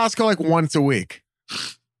 They're at Costco like once a week.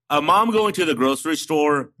 A mom going to the grocery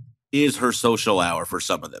store is her social hour for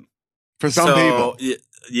some of them. For some people.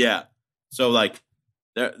 Yeah. So like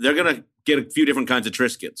they're gonna get a few different kinds of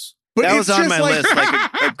Triscuits. But That it's was on just my like- list. Like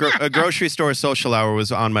a grocery store social hour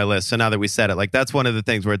was on my list. So now that we said it, like that's one of the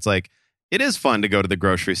things where it's like, it is fun to go to the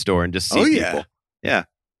grocery store and just see people. Yeah.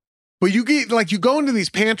 But you get like you go into these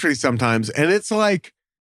pantries sometimes and it's like,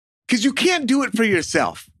 because you can't do it for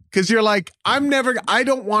yourself. Because you're like, I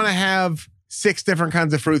don't want to have 6 different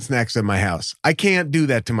kinds of fruit snacks in my house. I can't do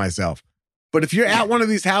that to myself. But if you're at one of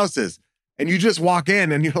these houses and you just walk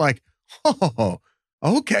in and you're like, oh,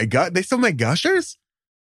 okay, they still make Gushers?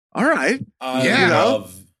 All right. Yeah. You know,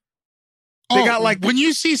 love. They got like when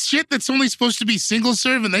you see shit that's only supposed to be single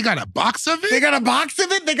serve and they got a box of it. they got a box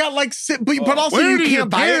of it. They got like, but also Where you do your can't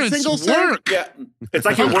buy it parents single serve. work? Yeah, it's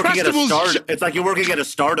like you're working at a Uncrustables start. It's like you're working at a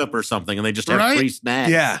startup or something, and they just have Right? free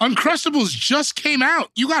snacks. Yeah, Uncrustables just came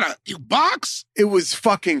out. You got a box? it was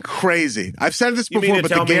fucking crazy. I've said this You mean before, to but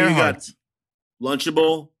the tell me you got Gerhards,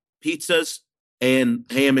 Lunchable pizzas and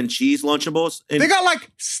ham and cheese Lunchables. And they got like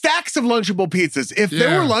stacks of Lunchable pizzas. If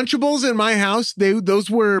there were Lunchables in my house, those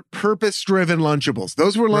were purpose-driven Lunchables.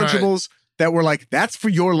 Those were Right. Lunchables that were like, that's for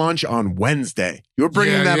your lunch on Wednesday. You're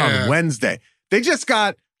bringing that on Wednesday. They just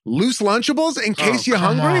got loose Lunchables in case you're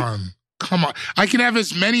hungry. Come on. I can have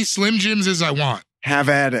as many Slim Jims as I want. Have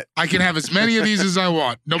at it. I can have as many of these as I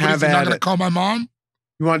want. Nobody's Have at not going to it. call my mom.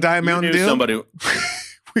 You want Diet you Mountain knew Dew? somebody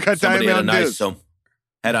We got Diet somebody had a Mountain nice Dew.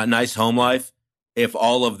 had a nice home life. If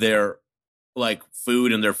all of their like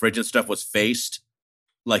food and their fridge and stuff was faced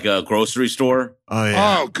like a grocery store. Oh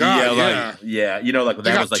yeah. Oh, God, yeah. Like, yeah, you know, like They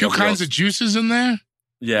that got was like two a real- kinds of juices in there.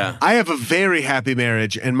 Yeah. I have a very happy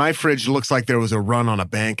marriage, and my fridge looks like there was a run on a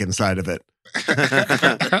bank inside of it.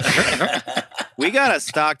 We got a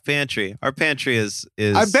stock pantry. Our pantry is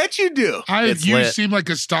I bet you do. It's You lit. seem like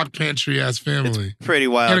a stock pantry ass family. pretty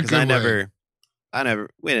In wild a because good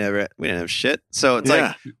we didn't have shit. So it's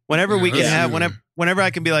Yeah. like whenever we can that's have good. whenever I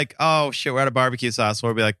can be like, oh shit, we're out of barbecue sauce.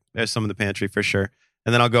 We'll be like, there's some in the pantry for sure.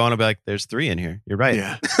 And then I'll go on and be like, there's 3 in here. You're right.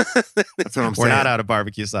 Yeah. That's what I'm We're saying. not out of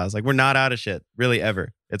barbecue sauce. Like we're not out of shit. Really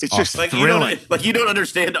ever. It's It's awesome. just Like thrilling. you don't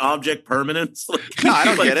understand object permanence. Like, No, I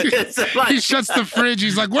don't get it. It's like, He shuts the fridge.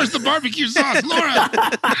 He's like, "Where's the barbecue sauce, Laura?"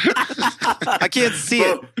 I can't see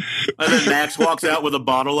it. And then Max walks out with a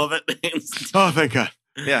bottle of it. Oh, thank God.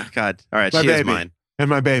 Yeah, God. All right, My she is baby. mine. And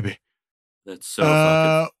my baby. That's so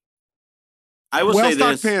fucking. I will say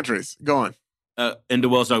Well-stocked this. pantries. Go on. Into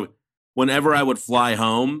well-stocked. Whenever I would fly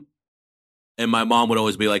home, and my mom would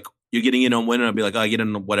always be like, "You're getting in on when?" And I'd be like, "Oh, I get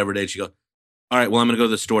in on whatever day." She'd go, "All right, well, I'm going to go to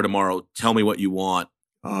the store tomorrow. Tell me what you want."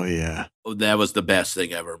 Oh, yeah. Oh, that was the best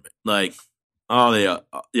thing ever. Like, oh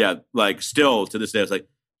yeah, like still to this day, it's like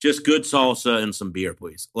just good salsa and some beer,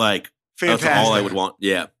 please. Like Fantastic. that's all I would want.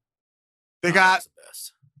 Yeah, They got that's the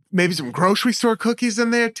best. maybe some grocery store cookies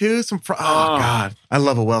in there, too. Oh, God. I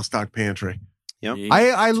love a well-stocked pantry. Yep. Me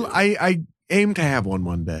I too. aim to have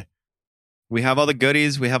one day. We have all the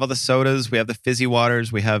goodies. We have all the sodas. We have the fizzy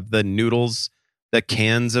waters. We have the noodles, the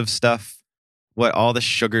cans of stuff. All the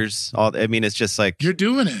sugars. I mean, it's just like You're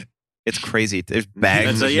doing it. it's crazy. There's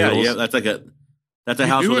bags That's of noodles. yeah. That's a You're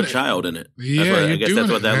house with doing a it. child in it. Yeah, I you're guess doing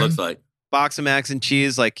that's what it, that man. looks like. Box of mac and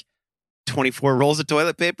cheese, like 24 rolls of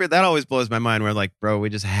toilet paper. That always blows my mind. We're like, bro, we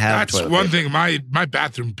just have That's toilet one paper. thing. My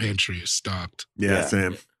bathroom pantry is stocked. Yeah,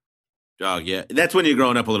 Sam. Oh yeah, that's when you're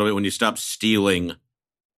growing up a little bit. When you stop stealing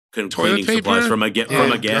Toilet cleaning paper? supplies from a gas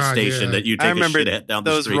God, station yeah. that you I take a remember shit at down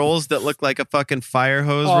the those street. rolls that look like a fucking fire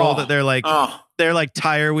hose roll that they're like Oh,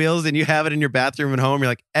 tire wheels, and you have it in your bathroom at home. You're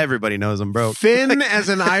like, everybody knows them, bro. Thin as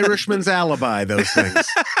an Irishman's alibi, those things.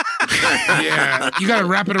 Yeah, you got to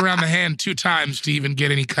wrap it around the hand 2 times to even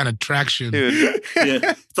get any kind of traction. Dude, yeah.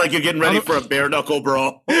 It's like you're getting ready for a bare knuckle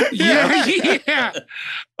brawl. Yeah, yeah.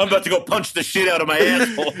 I'm about to go punch the shit out of my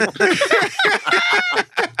asshole.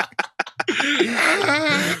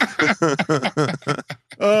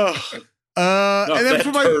 And then that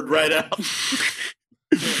for my turd right out.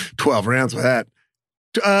 12 rounds with that.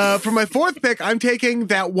 For my 4th pick, I'm taking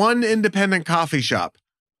that one independent coffee shop.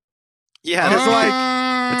 yeah,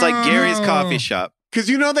 it's like Gary's coffee shop. Because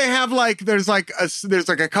they have like there's like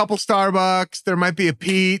a couple Starbucks, there might be a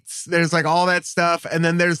Pete's, there's like all that stuff, and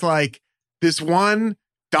then there's like this one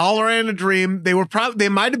 $1 and a dream. They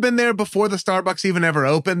might have been there before the Starbucks even ever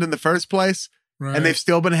opened in the first place, Right. and they've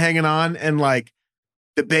still been hanging on. And like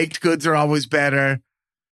the baked goods are always better.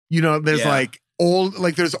 There's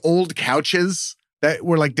there's old couches that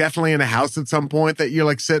were like definitely in a house at some point that you're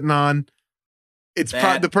like sitting on. It's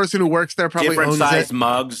the person who works there probably Different owns size it.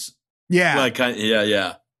 mugs. Yeah.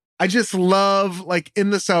 Yeah. I just love like in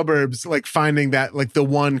the suburbs, like finding that like the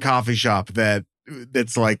one coffee shop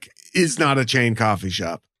that's like is not a chain coffee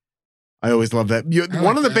shop. I always love that.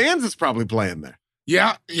 One of the bands is probably playing there.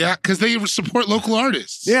 Yeah, because they support local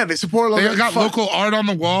artists. Yeah, they support local. They got local art on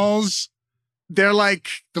the walls. They're like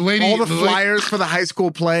all the flyers for the high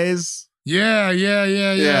school plays. Yeah.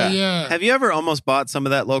 Have you ever almost bought some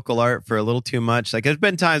of that local art for a little too much? Like, there's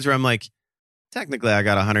been times where I'm like, technically, I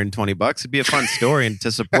got $120. It'd be a fun story and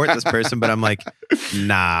to support this person, but I'm like,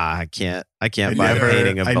 nah, I can't buy a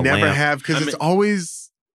painting of a lamp. I never have because it's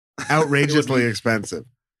always outrageously expensive.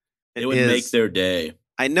 It would make their day.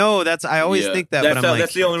 I know I always think that, but I'm like,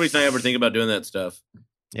 that's the only reason I ever think about doing that stuff.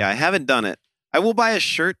 yeah, I haven't done it. I will buy a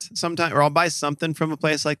shirt sometime, or I'll buy something from a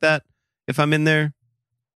place like that if I'm in there.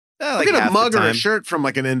 I'll get a mug or a shirt from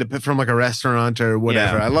like from like a restaurant or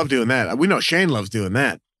whatever. Yeah. I love doing that. We know Shane loves doing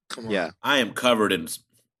that. Come on. Yeah. I am covered in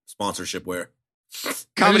sponsorship wear.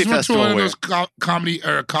 Comedy I just went to festival one of wear. those comedy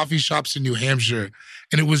or coffee shops in New Hampshire,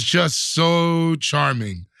 and it was just so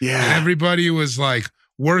charming. Yeah. And everybody was like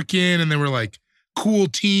working, and they were like cool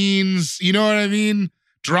teens. You know what I mean?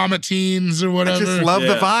 Drama teens or I whatever. just love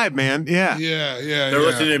the vibe, man. Yeah. Yeah. They're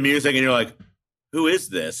listening to music, and you're like, "Who is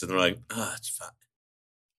this?" And they're like, "Oh, it's fine.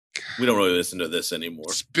 We don't really listen to this anymore."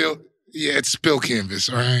 It's Spill Canvas,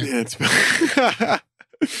 all right? Yeah, it's My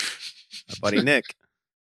buddy Nick.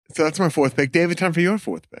 So that's my fourth pick. David, time for your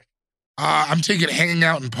fourth pick. I'm taking hanging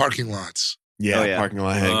out in parking lots. Yeah, Oh, yeah. parking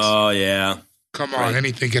lot hangs. Oh yeah. Come on, Right.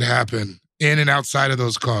 anything could happen in and outside of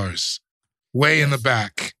those cars, way in the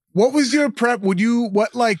back. What was your prep? Where did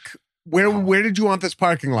you want this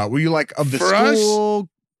parking lot? Were you like of the For us, school?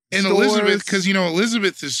 In stores? Elizabeth, because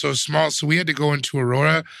Elizabeth is so small, so we had to go into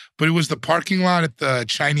Aurora, but it was the parking lot at the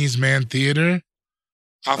Chinese Man Theater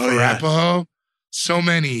off Oh, yeah. Arapahoe. So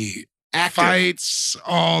many Active. fights,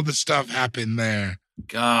 all the stuff happened there.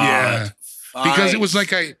 God. Yeah. Because it was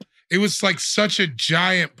Fights. it was like such a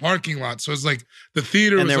giant parking lot. So it's like the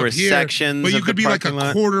theater And was there up were here, sections but you of could the be like a parking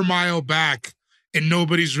lot. quarter mile back and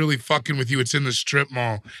nobody's really fucking with you. It's in the strip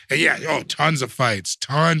mall. And tons of fights.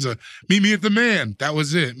 Meet me at the Man. That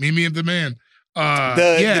was it. Meet me at the Man.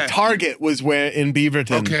 The Target was where in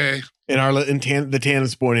Beaverton. Okay. In the Tandem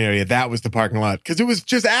Sport area, that was the parking lot because it was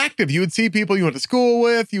just active. You would see people you went to school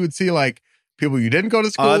with. You would see like people you didn't go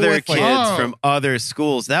to school Other with. kids Like, from other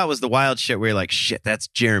schools. That was the wild shit where you're like, shit, that's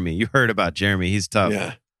Jeremy. You heard about Jeremy. He's tough.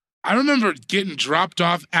 yeah, I remember getting dropped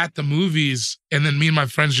off at the movies and then me and my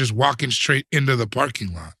friends just walking straight into the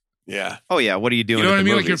parking lot. yeah. Oh, yeah. What are you doing? You know at what I the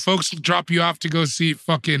mean? Like your movies? folks drop you off to go see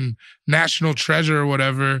fucking National Treasure or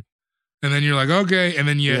whatever. And then you're like, okay. And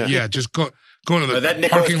then just go into the That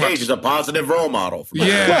Nicolas parking lot. Cage is a positive role model. For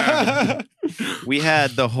Yeah. We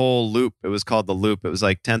had the whole loop. It was called the Loop. It was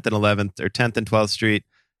like 10th and 11th or 10th and 12th Street.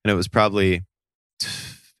 And it was probably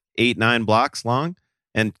 8-9 blocks long.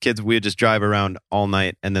 And kids, we would just drive around all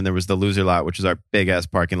night. And then there was the Loser Lot, which was our big ass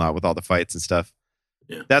parking lot with all the fights and stuff.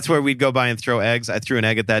 Yeah. That's where we'd go by and throw eggs. I threw an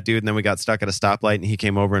egg at that dude, and then we got stuck at a stoplight, and he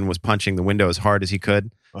came over and was punching the window as hard as he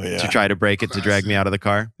could Oh yeah. to try to break it to drag me out of the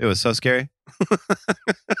car. It was so scary.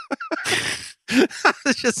 I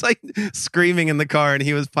was just like screaming in the car, and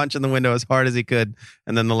he was punching the window as hard as he could.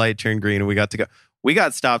 And then the light turned green, and we got to go. We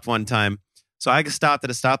got stopped one time. So I stopped at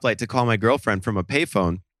a stoplight to call my girlfriend from a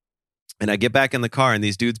payphone. And I get back in the car, and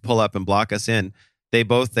these dudes pull up and block us in. They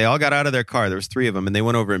all got out of their car. There was 3 of them, and they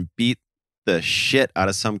went over and beat the shit out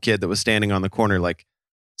of some kid that was standing on the corner, like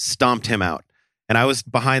stomped him out. And I was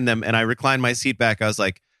behind them, and I reclined my seat back. I was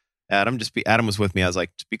like, Adam was with me. I was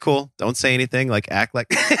like, just be cool. Don't say anything. Like, act like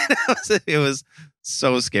it was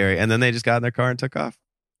so scary. And then they just got in their car and took off.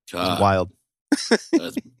 It was wild.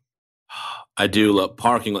 I do love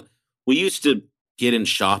parking lot. We used to get in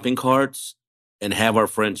shopping carts and have our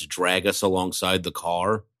friends drag us alongside the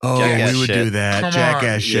car. Oh, Jackass we would shit. do that. Come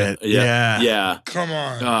Jackass on. shit. Yeah. Yeah. Come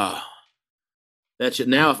on. That shit.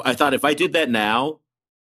 Now, if I did that now,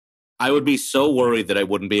 I would be so worried that I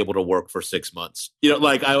wouldn't be able to work for 6 months. You know,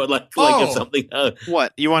 like I would like if something.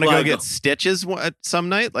 What? You want to Well, go I get know. stitches some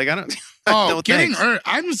night? Like, I don't. Oh, no, getting thanks. hurt.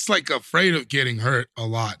 I'm just like afraid of getting hurt a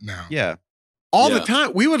lot now. Yeah. All the Yeah.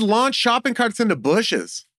 time. We would launch shopping carts into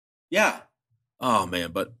bushes. Yeah. Oh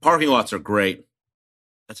man, but parking lots are great.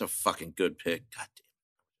 That's a fucking good pick.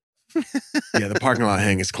 God Yeah, the parking lot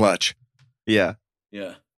hang is clutch. Yeah. damn.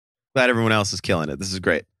 Yeah. Glad everyone else is killing it. This is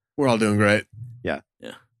great. We're all doing great. Yeah.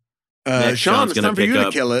 Yeah. Sean, Next, Sean's it's gonna time for you pick to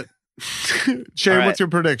up- kill it. Shane, All right. what's your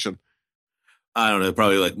prediction? I don't know,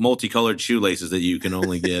 probably like multicolored shoelaces that you can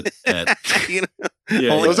only get at. You know,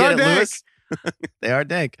 Yeah, only Those get are at dank. Lewis. They are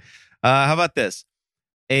dank. How about this?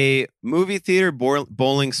 A movie theater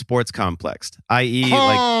bowling sports complex, i.e.,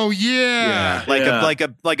 Oh, yeah. Yeah.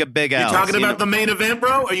 like a big You Alice. talking about the main event,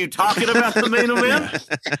 bro? Are you talking about the main event?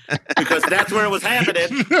 Because that's where it was happening.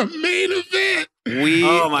 The main event. we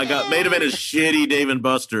Oh my god, main event is shitty Dave and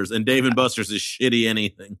Buster's, and Dave and Buster's is shitty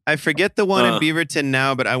anything. I forget the one in Uh. Beaverton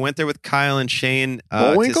now, but I went there with Kyle and Shane to see.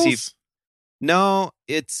 Bullwinkles? No,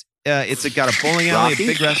 it's got a bowling alley, Rocky? a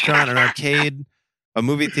big restaurant, an arcade, a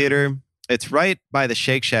movie theater. It's right by the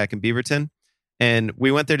Shake Shack in Beaverton, and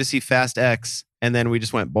we went there to see Fast X, and then we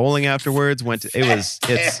just went bowling afterwards.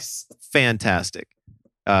 It's fantastic.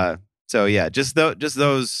 So yeah, just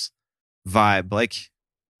those vibe like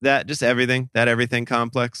that, just everything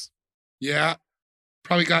complex. Yeah.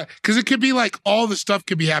 Probably got, because it could be like all the stuff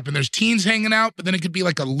could be happening. There's teens hanging out, but then it could be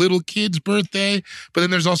like a little kid's birthday. But then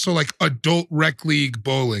there's also like adult rec league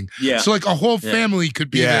bowling. Yeah. So like a whole family could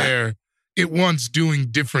be there at once doing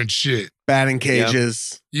different shit. Batting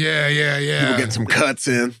cages. Yeah. People getting some cuts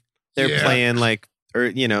in. They're playing like, or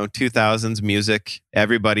 2000s music.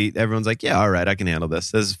 Everyone's like, yeah, all right, I can handle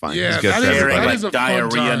this. This is fine. Yeah, it's good for that everybody. is a fun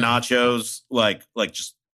diarrhea time. nachos, like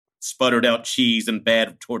just sputtered out cheese and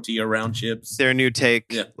bad tortilla round chips. Their new take,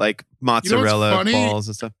 Yeah. like mozzarella funny? balls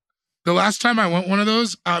and stuff. The last time I went one of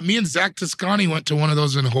those, me and Zach Toscani went to one of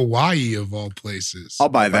those in Hawaii, of all places. I'll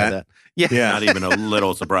buy that. Yeah. Not even a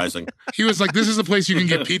little surprising. He was like, "This is a place you can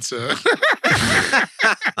get pizza,"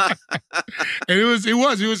 and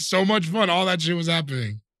it was so much fun. All that shit was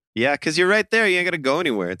happening. Yeah, because you're right there. You ain't got to go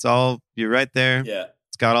anywhere. You're right there. Yeah.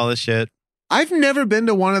 It's got all this shit. I've never been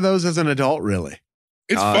to one of those as an adult, really.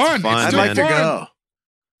 It's Oh, it's fun. fun, It's I'd still like to fun. go.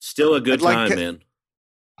 Still a good I'd like time, to- man.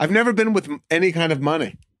 I've never been with any kind of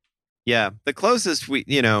money. Yeah. The closest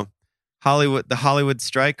the Hollywood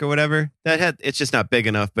strike or whatever, it's just not big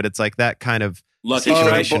enough, but it's like that kind of Lucky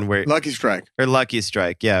situation where, Lucky Strike. or Lucky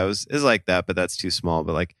Strike. Yeah, it was like that, but that's too small.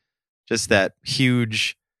 But like just that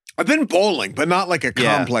huge. I've been bowling, but not like a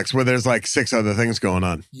Yeah. complex where there's like 6 other things going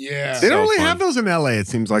on. Yeah. They don't So really fun. have those in LA, it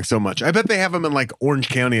seems like so much. I bet they have them in like Orange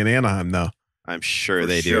County and Anaheim, though. I'm sure For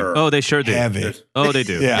they do. sure. Oh, they sure do. Heavy. Oh, they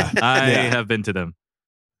do. Yeah. I Yeah. have been to them.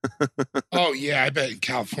 Oh yeah, I bet in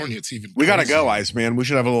California it's even. We got to crazier. go, Iceman. We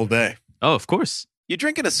should have a little day. Oh, of course. You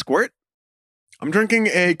drinking a squirt? I'm drinking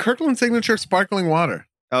a Kirkland Signature sparkling water.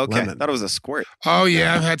 Okay, Lemon. thought it was a squirt. Oh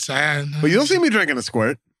yeah, I've had some. But you'll see me drinking a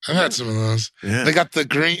squirt. I've had some of those. Yeah. They got the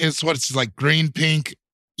green. It's like green, pink,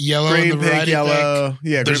 yellow. Green, in the pink, variety pack. yellow.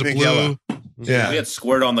 Yeah, There's green, a pink, blue. yellow. We Yeah. had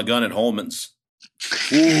squirt on the gun at Holman's.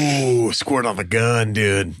 Ooh, squirt on the gun,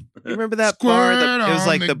 dude. You remember that bar? Squirt It was on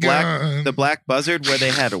like the the gun. Black Buzzard where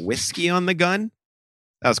they had a whiskey on the gun.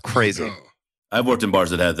 That was crazy. Oh. I've worked in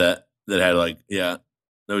bars that had like, they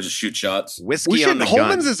would just shoot shots. Whiskey We on should. the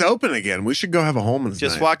Holman's gun. is open again. We should go have a Holman's.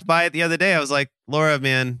 Just night. walked by it the other day. I was like, Laura,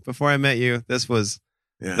 man, before I met you, this was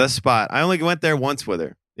Yeah. the spot. I only went there once with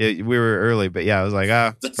her. We were early, but yeah, I was like,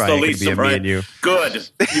 That's probably the going least to be a me surprise. and you. Good.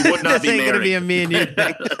 You would not This be ain't married. going to be a me and you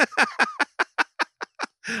thing.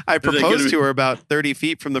 I gonna proposed be- to her about 30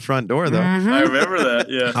 feet from the front door, though. I remember that.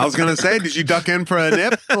 Yeah. I was gonna say, did you duck in for a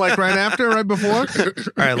nip like right after, right before? All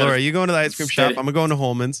right, Laura, you going to the ice cream shop? Steady. I'm going to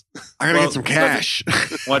Holman's. I gotta Well, get some cash.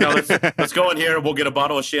 Why not? Let's go in here. We'll get a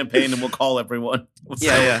bottle of champagne and we'll call everyone. We'll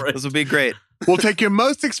Yeah, celebrate. this will be great. We'll take your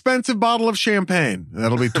most expensive bottle of champagne.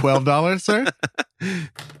 That'll be $12, sir.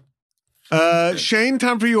 Shane,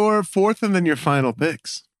 time for your fourth and then your final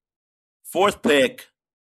picks. Fourth pick,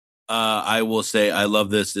 I will say I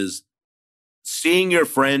love this is seeing your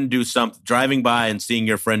friend do something, driving by and seeing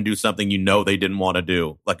your friend do something you know they didn't want to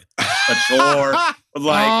do, like a chore. Like,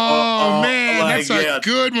 oh man, like, that's yeah. a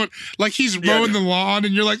good one. Like he's Yeah. mowing the lawn,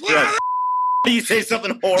 and you're like, Yeah. You say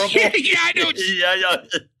something horrible. yeah, I know. yeah.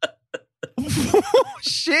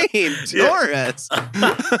 Shane Torres.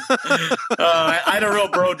 I had a real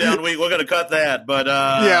bro down week. We're gonna cut that, but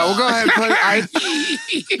Yeah, we'll go ahead and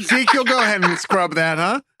put Zeke, you'll go ahead and scrub that,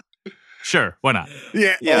 huh? Sure. Why not?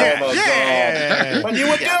 Yeah. Yeah. Oh my Yeah. But you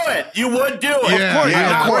would do it. You would do it.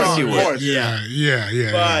 Yeah, Of course you would.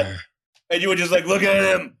 Yeah. But and you would just like look at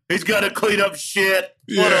him. He's got to clean up shit.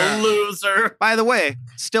 What Yeah. a loser. By the way,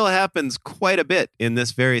 still happens quite a bit in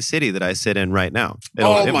this very city that I sit in right now.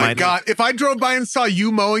 Oh It my might- God. If I drove by and saw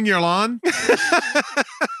you mowing your lawn,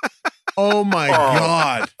 oh my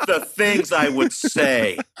God. The things I would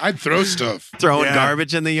say. I'd throw stuff. Throwing Yeah.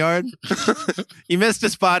 garbage in the yard. You missed a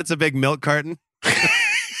spot. It's a big milk carton.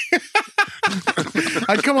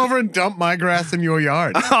 I'd come over and dump my grass in your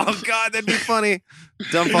yard. Oh God, that'd be funny.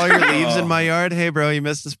 Dump all your leaves in my yard. Hey, bro, you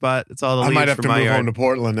missed a spot. It's all the I leaves might have from to my move yard. home to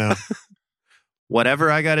Portland now.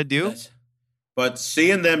 Whatever I got to do. But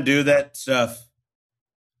seeing them do that stuff,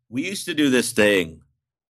 we used to do this thing.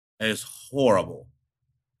 And it's horrible.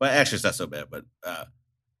 But actually, it's not so bad, but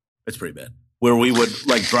it's pretty bad. Where we would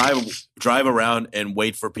like drive around and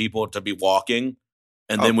wait for people to be walking.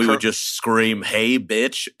 And then we would just scream, "Hey,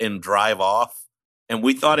 bitch," and drive off. And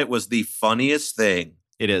we thought it was the funniest thing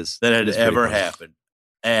It is. that It had is pretty ever funny. happened.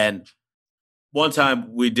 And one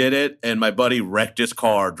time we did it, and my buddy wrecked his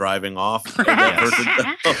car driving off. And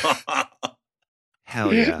that person-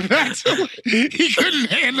 Hell yeah. He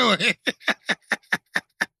couldn't handle it.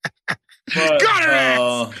 But, Got her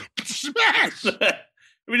ass. Smash.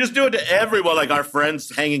 We just do it to everyone, like our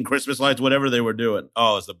friends hanging Christmas lights, whatever they were doing.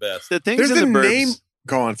 Oh, it's the best. The things There's in a the burbs. name.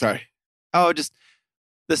 Go on, sorry. Oh, just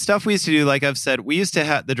the stuff we used to do, like I've said, we used to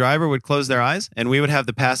have the driver would close their eyes and we would have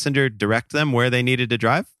the passenger direct them where they needed to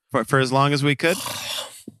drive for as long as we could.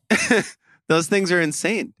 Those things are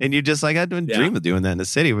insane. And you just like, I didn't dream of doing that in the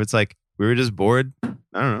city. Where it's like, we were just bored. I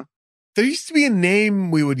don't know. There used to be a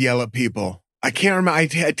name we would yell at people. I can't remember. I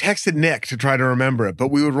texted Nick to try to remember it, but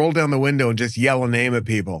we would roll down the window and just yell a name at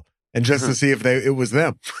people and just to see if it was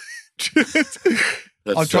them.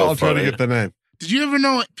 I'll try to get the name. Did you ever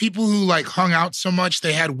know people who like hung out so much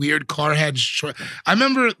they had weird car heads? I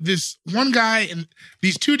remember this one guy and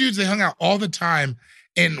these two dudes, they hung out all the time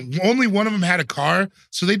and only one of them had a car.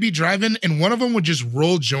 So they'd be driving and one of them would just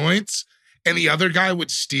roll joints and the other guy would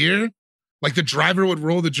steer. Like the driver would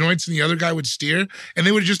roll the joints and the other guy would steer. And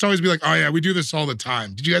they would just always be like, oh yeah, we do this all the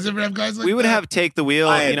time. Did you guys ever have guys like that? We would have take the wheel.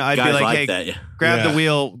 I'd be like, hey, grab the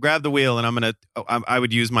wheel. And I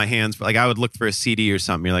would use my hands. For, like I would look for a CD or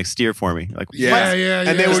something. You're like, steer for me. Like, yeah.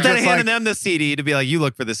 And they were instead just of handing them the CD to be like, you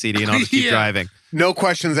look for the CD and I'll just keep driving. No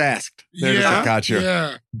questions asked. They're just like, got you.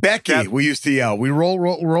 Yeah. Becky, we used to yell. We roll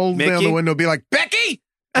down the window, be like, Becky!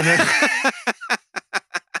 And then,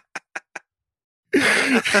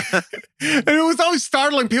 and it was always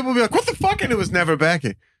startling. People would be like, what the fuck? And it was never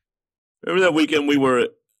Becky. Remember that weekend we were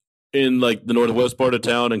in like the northwest part of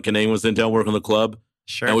town and Kanane was in town working the club?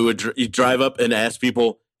 Sure. And we would drive up and ask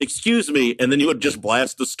people, excuse me, and then you would just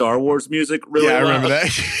blast the Star Wars music really loud. I remember that.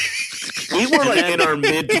 We were like in our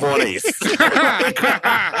mid-20s.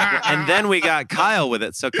 And then we got Kyle with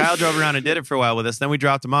it. So Kyle drove around and did it for a while with us. Then we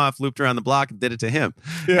dropped him off, looped around the block, and did it to him.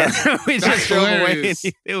 Yeah. And we just drove away.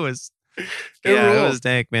 And it was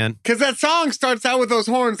dank, man. Because that song starts out with those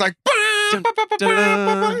horns like,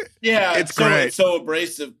 yeah, it's great. It's so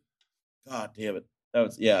abrasive. God damn it.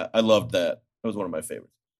 I loved that. That was one of my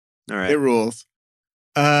favorites. All right. It rules.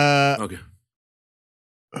 Okay.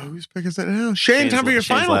 Whose pick is it now? Shane, time for your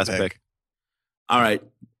final pick. All right.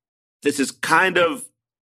 This is kind of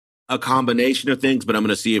a combination of things, but I'm going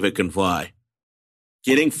to see if it can fly.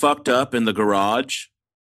 Getting fucked up in the garage.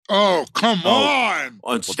 Oh, come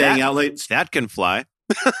on. Staying out late. That can fly.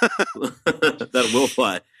 That will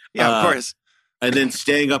fly. Yeah, of course. And then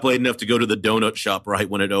staying up late enough to go to the donut shop right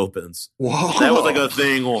when it opens. Whoa. That was like a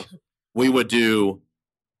thing we would do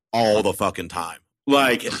all the fucking time.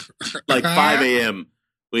 Like 5 a.m.,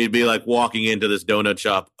 we'd be like walking into this donut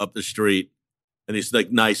shop up the street, and this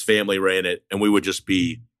like nice family ran it, and we would just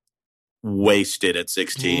be wasted at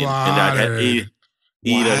 16. And I'd eat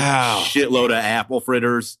a shitload of apple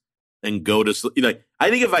fritters and go to sleep. Like, I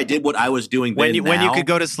think if I did what I was doing when you could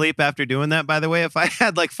go to sleep after doing that, by the way, if I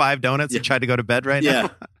had like 5 donuts and tried to go to bed right now,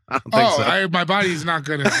 I don't think so. My body's not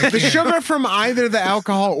going to. The sugar from either the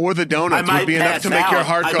alcohol or the donuts would be enough to make your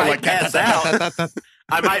heart go like that.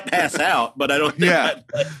 I might pass out, but I don't think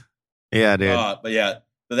yeah, dude.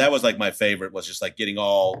 But that was like my favorite, was just like getting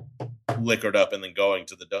all liquored up and then going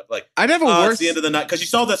to the I'd have a worse. It's the end of the night because you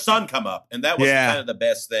saw the sun come up, and that was kind of the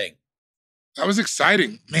best thing. That was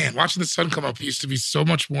exciting, man. Watching the sun come up used to be so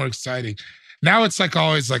much more exciting. Now it's like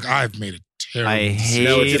always like I've made a terrible. I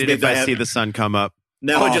hate it if I see the sun come up.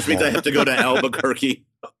 Now it just means I have to go to Albuquerque.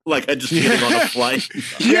 Like I just getting on a flight.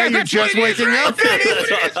 You're just waking up.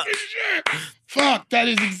 Fuck, that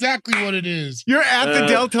is exactly what it is. You're at the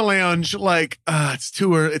Delta Lounge, like it's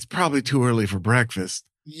too early. It's probably too early for breakfast.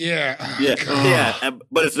 Yeah,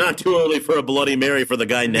 but it's not too early for a Bloody Mary for the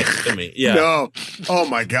guy next to me. Yeah, no. Oh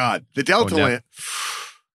my God, the Delta Lounge.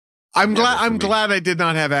 I'm glad I did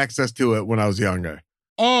not have access to it when I was younger.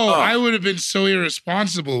 Oh, I would have been so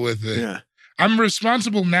irresponsible with it. Yeah. I'm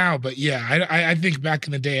responsible now, but I think back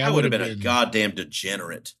in the day, I would have been a goddamn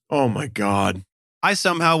degenerate. Oh my God. I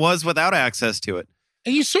somehow was without access to it.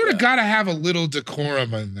 And you sort of got to have a little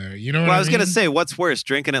decorum in there. You know what I mean? Well, I was going to say, what's worse,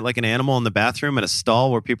 drinking it like an animal in the bathroom in a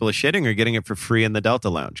stall where people are shitting, or getting it for free in the Delta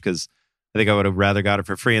Lounge? Because I think I would have rather got it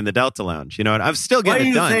for free in the Delta Lounge. You know what? I'm still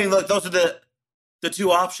getting it done. Why are you saying, look, those are the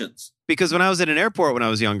two options? Because when I was at an airport when I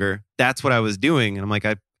was younger, that's what I was doing. And I'm like,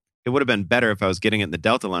 it would have been better if I was getting it in the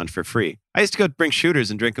Delta Lounge for free. I used to go bring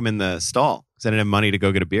shooters and drink them in the stall because I didn't have money to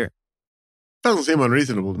go get a beer. Doesn't seem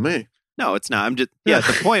unreasonable to me. No, it's not. I'm just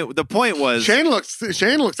The point was Shane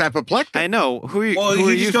looks apoplectic. I know. Who are you? Well, who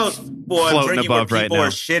he are just you goes, "Boy, I'm floating drinking above where right people now?" are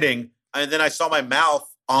shitting," and then I saw my mouth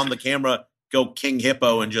on the camera go King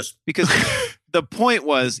Hippo and just because the point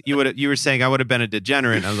was you were saying I would have been a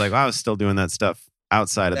degenerate. And I was like, well, I was still doing that stuff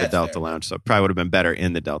outside of the Delta Lounge, so it probably would have been better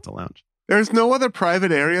in the Delta Lounge. There's no other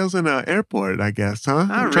private areas in an airport, I guess, huh?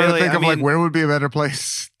 I'm trying to think of like where would be a better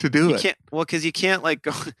place to do it. Because you can't like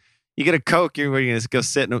go. You get a Coke, you're going to go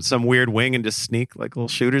sit in some weird wing and just sneak like little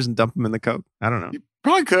shooters and dump them in the Coke? I don't know. You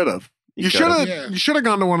probably could have. You could should have. have. You should have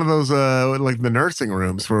gone to one of those like the nursing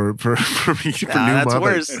rooms for new That's mothers.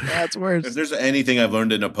 worse. That's If worse. there's anything I've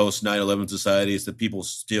learned in a post 9/11 society, is that people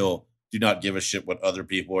still do not give a shit what other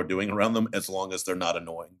people are doing around them as long as they're not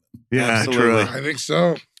annoying. Yeah, Absolutely. true. I think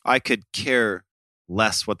so. I could care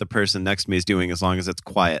less what the person next to me is doing as long as it's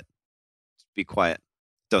quiet. Be quiet.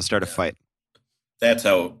 Don't start a fight. That's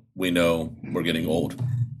how we know we're getting old.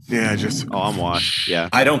 Yeah, just Oh, I'm washed. Yeah.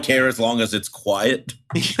 I don't care as long as it's quiet.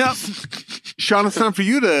 Yep. Sean, it's time for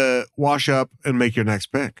you to wash up and make your next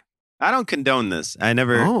pick. I don't condone this. I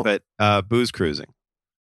never, Oh. but booze cruising.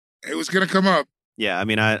 It was going to come up. Yeah. I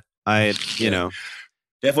mean, I, you know,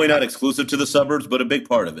 Definitely not exclusive to the suburbs, but a big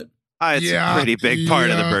part of it. it's Yeah, a pretty big part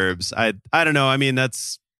of the yeah. burbs. I don't know. I mean,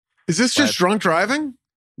 that's, Is this just What? drunk driving?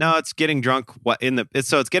 no, it's getting drunk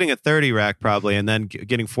so it's getting a 30 rack probably, and then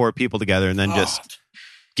getting 4 people together and then just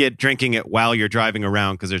drinking it while you're driving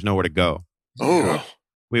around because there's nowhere to go. Oh,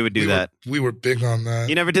 We would do that. We were big on that.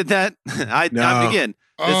 You never did that? No. Again,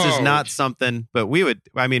 this is Oh. not something, but we would,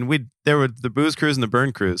 I mean, there were the booze cruise and the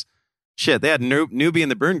burn cruise. Shit, they had newbie and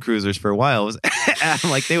the burn cruisers for a while. It was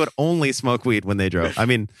like they would only smoke weed when they drove. I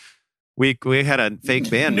mean, we had a fake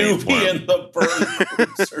band name for Newbie them. and the Burn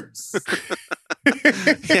Cruisers.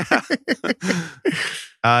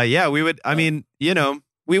 Yeah, we would, I mean, you know,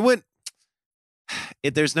 we would,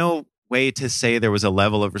 there's no way to say there was a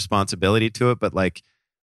level of responsibility to it, but like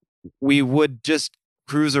we would just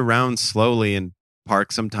cruise around slowly and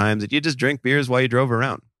park sometimes. You just drink beers while you drove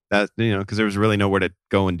around. That, you know, because there was really nowhere to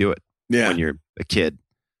go and do it when you're a kid,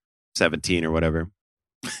 17 or whatever.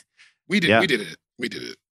 We did. Yeah. We did it. We did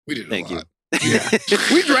it. We did it Thank a you. lot. Yeah.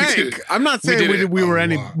 we drank. I'm not saying did we it were a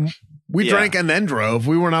any. lot. We Yeah. drank and then drove.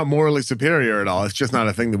 We were not morally superior at all. It's just not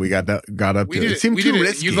a thing that we got up We to. did It seemed we too did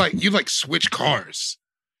risky. You'd like switch cars.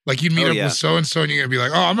 Like you'd meet Oh, up yeah. with so and so, and you're gonna be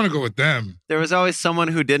like, "Oh, I'm gonna go with them." There was always someone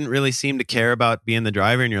who didn't really seem to care about being the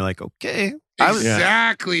driver, and you're like, okay. I was,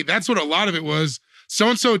 Exactly. That's what a lot of it was. So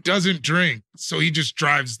and so doesn't drink, so he just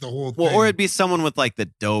drives the whole thing. well, or it'd be someone with like the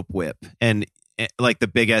dope whip and like the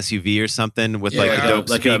big SUV or something with like Yeah. the dope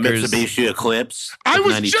Like a speakers. Mitsubishi Eclipse. I like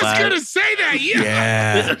was 95. just gonna say that. Yeah.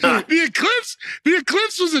 yeah. The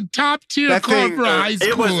Eclipse was a top tier That car thing, for a high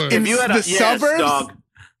It was, schooler. if you had The suburbs? dog.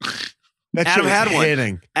 That Adam shit was had one.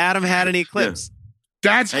 hitting. Adam had an Eclipse.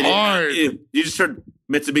 That's And hard. you just heard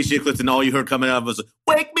Mitsubishi Eclipse, and all you heard coming out was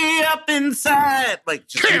 "Wake me up inside!" Like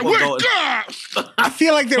just Can't people wake going. up. I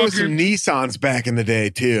feel like there was some Fucking- Nissans back in the day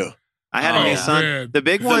too. I had Oh, a yeah. Nissan. Man. The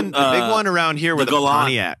big one, the big one around here were the the Galant.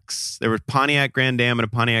 Pontiacs. There were Pontiac Grand Am and a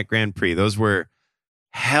Pontiac Grand Prix. Those were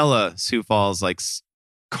hella Sioux Falls like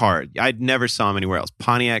car. I never saw them anywhere else.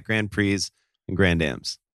 Pontiac Grand Prix and Grand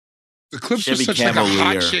Ams. The Eclipse Chevy was such like a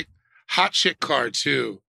Cavalier. hot chick car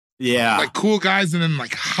too. Yeah, Like cool guys and then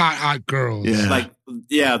like hot girls. Yeah. like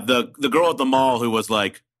the girl at the mall who was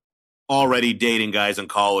like already dating guys in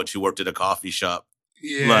college who worked at a coffee shop.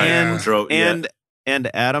 Yeah. Like, And- drove- yeah.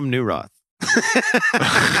 And Adam Newroth.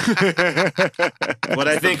 What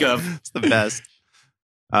I think of. It's the best.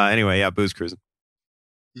 Anyway, yeah, booze cruising.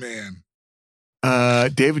 Man.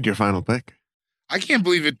 David, your final pick. I can't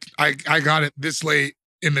believe it. I got it this late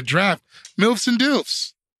in the draft. MILFs and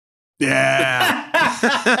DILFs. Yeah.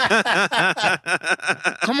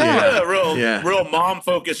 Come on. Yeah, real mom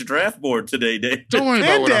focused draft board today, Dave. Don't worry about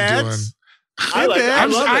And what I'm dads. doing. I like it. I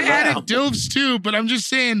love I it. added Wow. DILFs too, but I'm just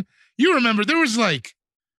saying, you remember there was like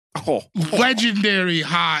legendary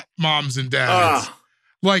hot moms and dads. Ah,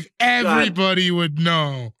 Like everybody would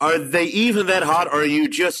know. are they even that hot, or are you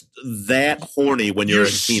just that horny when you're a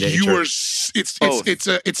teenager? You are. Both.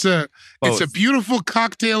 It's a Both. beautiful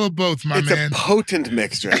cocktail of both, my It's man. a potent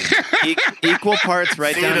mixture. Equal parts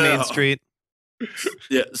right down You know. Main Street.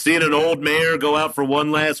 Yeah, seeing an old mare go out for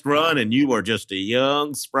one last run, and you are just a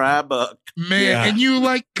young spry buck. Man, Yeah. and you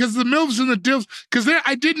like because the MILFs and the DILFs, because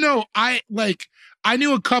I did know I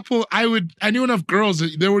knew a couple. I knew enough girls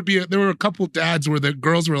that there were a couple dads where the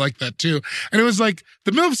girls were like that too, and it was like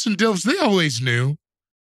the MILFs and DILFs. They always knew.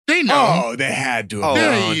 They know. Oh, they had to. Oh,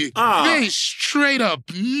 Have known. They straight up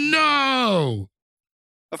know.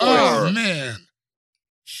 Of course. Oh man,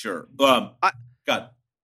 Sure. God.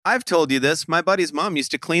 I've told you this. My buddy's mom used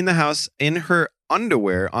to clean the house in her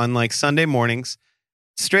underwear on like Sunday mornings,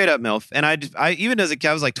 straight up MILF. And I even as a kid,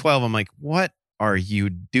 I was like 12. I'm like, what are you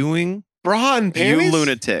doing, Bra and panties? you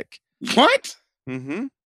lunatic? what? Mm-hmm.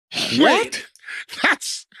 Wait,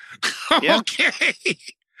 that's Yeah. okay.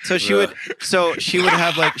 So she would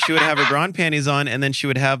have her bra and panties on, and then she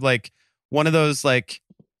would have like one of those like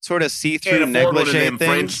sort of see-through Can't afford one of negligee them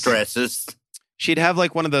French things. dresses. She'd have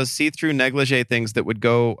like one of those see-through negligee things that would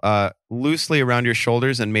go loosely around your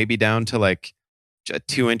shoulders and maybe down to like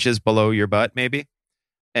 2 inches below your butt, maybe.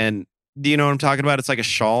 And do you know what I'm talking about? It's like a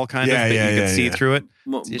shawl kind of that you could see through it.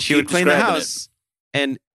 Well, She would clean the house,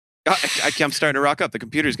 and I'm starting to rock up. The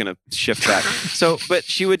computer's going to shift back. But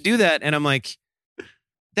she would do that, and I'm like,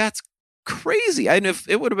 that's crazy. If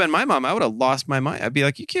it would have been my mom, I would have lost my mind. I'd be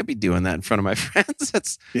like, you can't be doing that in front of my friends.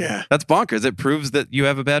 That's bonkers. It proves that you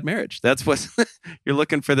have a bad marriage. That's what you're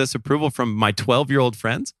looking for, this approval from my 12-year-old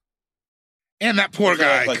friends. And that poor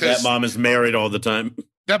guy. Like that mom is married all the time.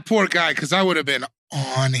 That poor guy, because I would have been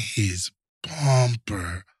on his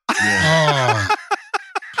bumper. Yeah. Oh,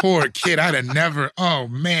 poor kid. I'd have never. Oh,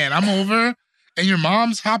 man, I'm over. And your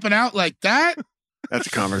mom's hopping out like that? That's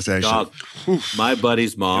a conversation. Dog, my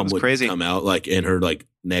buddy's mom would come out like in her like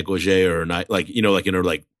negligee or not, like, you know, like in her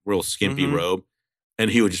like real skimpy robe.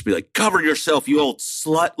 And he would just be like, cover yourself, you old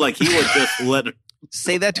slut. Like he would just let her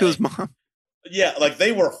say that to his mom. Yeah, like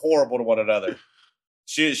they were horrible to one another.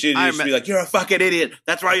 She'd just be like, you're a fucking idiot.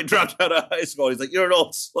 That's why you dropped out of high school. He's like, you're an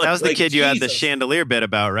old slut. That was the kid you had the chandelier bit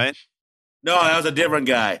about, right? No, that was a different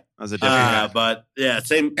guy. But yeah,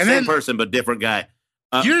 same person, but different guy.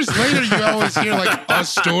 Years later, you always hear like a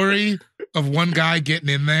story of one guy getting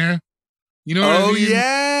in there. You know what I mean?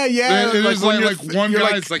 Yeah. It was like one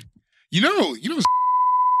guy's like, you know.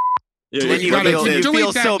 Yeah, you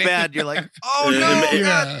feel so bad. You're like, oh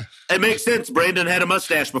no. It makes sense. Brandon had a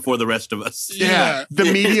mustache before the rest of us. Yeah. The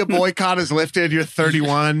media boycott is lifted. You're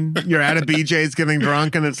 31. You're at a BJ's getting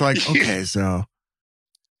drunk, and it's like, okay, so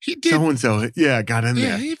he did. So-and-so, got in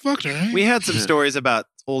there. Yeah, he fucked her. Right? We had some stories about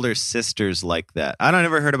older sisters like that. I don't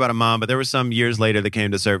ever heard about a mom, but there were some years later that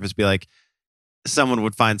came to surface, be like, someone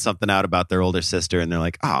would find something out about their older sister, and they're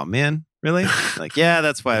like, oh, man, really? Like, yeah,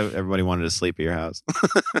 that's why everybody wanted to sleep at your house.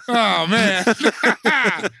 Oh, man.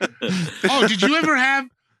 Oh, did you ever have...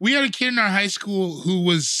 We had a kid in our high school who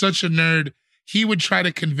was such a nerd. He would try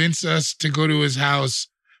to convince us to go to his house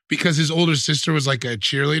because his older sister was like a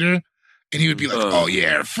cheerleader. And he would be like, oh,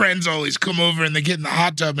 yeah, our friends always come over and they get in the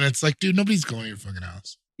hot tub. And it's like, dude, nobody's going to your fucking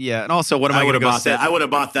house. Yeah. And also, what am I going to go sit? I would have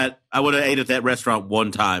bought that. I would have ate at that restaurant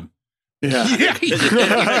one time. Yeah.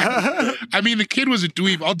 I mean, the kid was a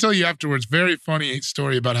dweeb. I'll tell you afterwards. Very funny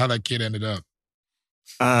story about how that kid ended up.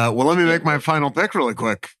 Well, let me make my final pick really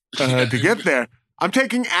quick to get there. I'm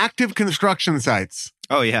taking active construction sites.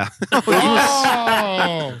 Oh, yeah.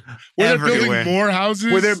 Oh, where they're building more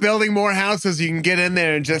houses? Where they're building more houses, you can get in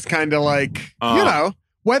there and just kind of like, you know,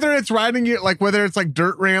 whether it's riding your, like, whether it's like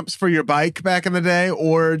dirt ramps for your bike back in the day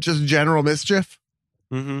or just general mischief.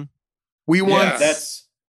 Mm-hmm. We once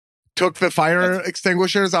took the fire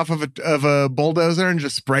extinguishers off of a bulldozer and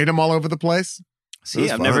just sprayed them all over the place.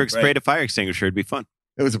 See, I've never sprayed a fire extinguisher. It'd be fun.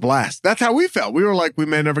 It was a blast. That's how we felt. We were like, we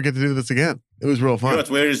may never get to do this again. It was real fun. You know what's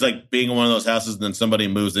weird is like being in one of those houses and then somebody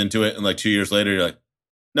moves into it and like 2 years later you're like,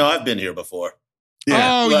 no, I've been here before. Yeah.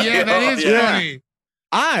 Oh, yeah, that is funny.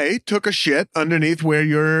 I took a shit underneath where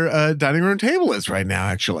your dining room table is right now,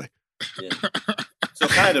 actually. Yeah. So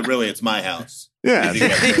kind of really, it's my house. Yeah.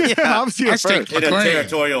 Obviously, in a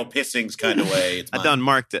territorial pissings kind of way. I done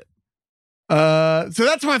marked it. So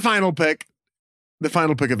that's my final pick. The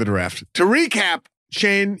final pick of the draft. To recap,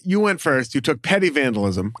 Shane, you went first. You took petty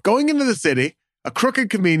vandalism, going into the city, a crooked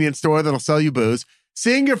convenience store that'll sell you booze,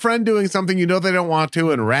 seeing your friend doing something you know they don't want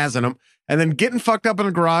to and razzing them, and then getting fucked up in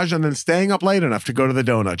a garage and then staying up late enough to go to the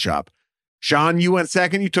donut shop. Sean, you went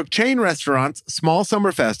second. You took chain restaurants, small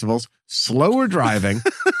summer festivals, slower driving,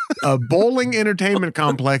 a bowling entertainment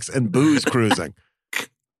complex, and booze cruising.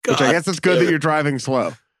 Which I guess it's good that you're driving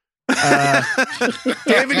slow.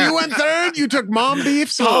 David, you went third. You took mom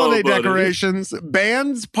beefs, holiday decorations,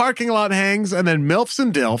 bands, parking lot hangs, and then MILFs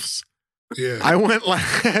and DILFs. Yeah. I went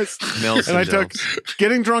last. MILFs and I took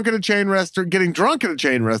getting drunk at a chain restaurant,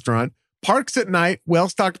 parks at night,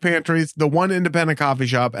 well-stocked pantries, the one independent coffee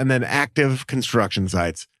shop, and then active construction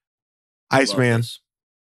sites. Iceman.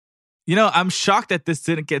 You know, I'm shocked that this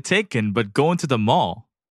didn't get taken, but going to the mall.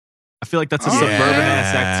 I feel like that's a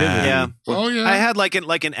suburban-ass activity. Yeah. Oh, yeah. I had like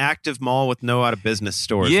an active mall with no out-of-business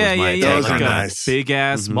stores. Yeah. Those Like are a nice.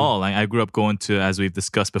 big-ass mall. I grew up going to, as we've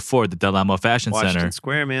discussed before, the Del Amo Fashion Washington Center.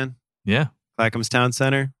 Square, man. Yeah. Clackamas Town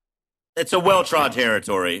Center. It's a well-trod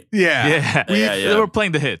territory. Yeah. They were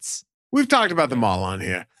playing the hits. We've talked about the mall on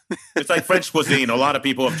here. It's like French cuisine. A lot of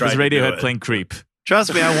people have tried It was to do Radiohead it. playing Creep.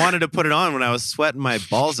 Trust me, I wanted to put it on when I was sweating my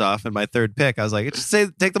balls off in my third pick. I was like, just say,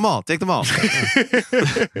 take them all. Couldn't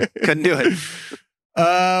do it.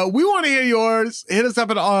 We want to hear yours. Hit us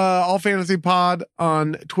up at All Fantasy Pod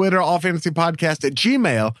on Twitter,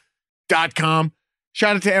 allfantasypodcast@gmail.com.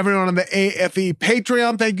 Shout out to everyone on the AFE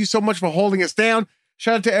Patreon. Thank you so much for holding us down.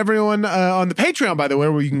 Shout out to everyone on the Patreon, by the way,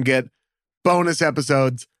 where you can get bonus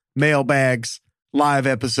episodes, mailbags, live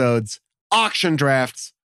episodes, auction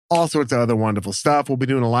drafts, all sorts of other wonderful stuff. We'll be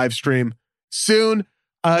doing a live stream soon.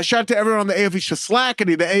 Shout out to everyone on the AFE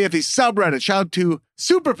Slackity, the AFE subreddit. Shout out to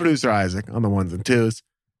super producer Isaac on the ones and twos.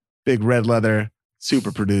 Big red leather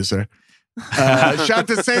super producer. Shout out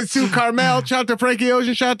to Saint Sue Carmel. Shout out to Frankie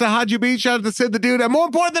Ocean. Shout out to Haji Beach. Shout out to Sid the Dude. And more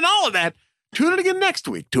important than all of that, tune in again next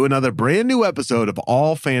week to another brand new episode of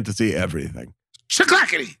All Fantasy Everything.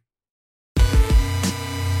 Shaklackety.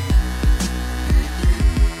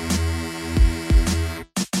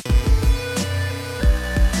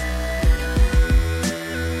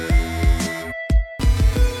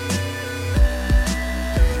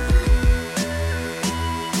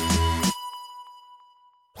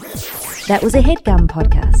 That was a HeadGum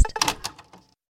podcast.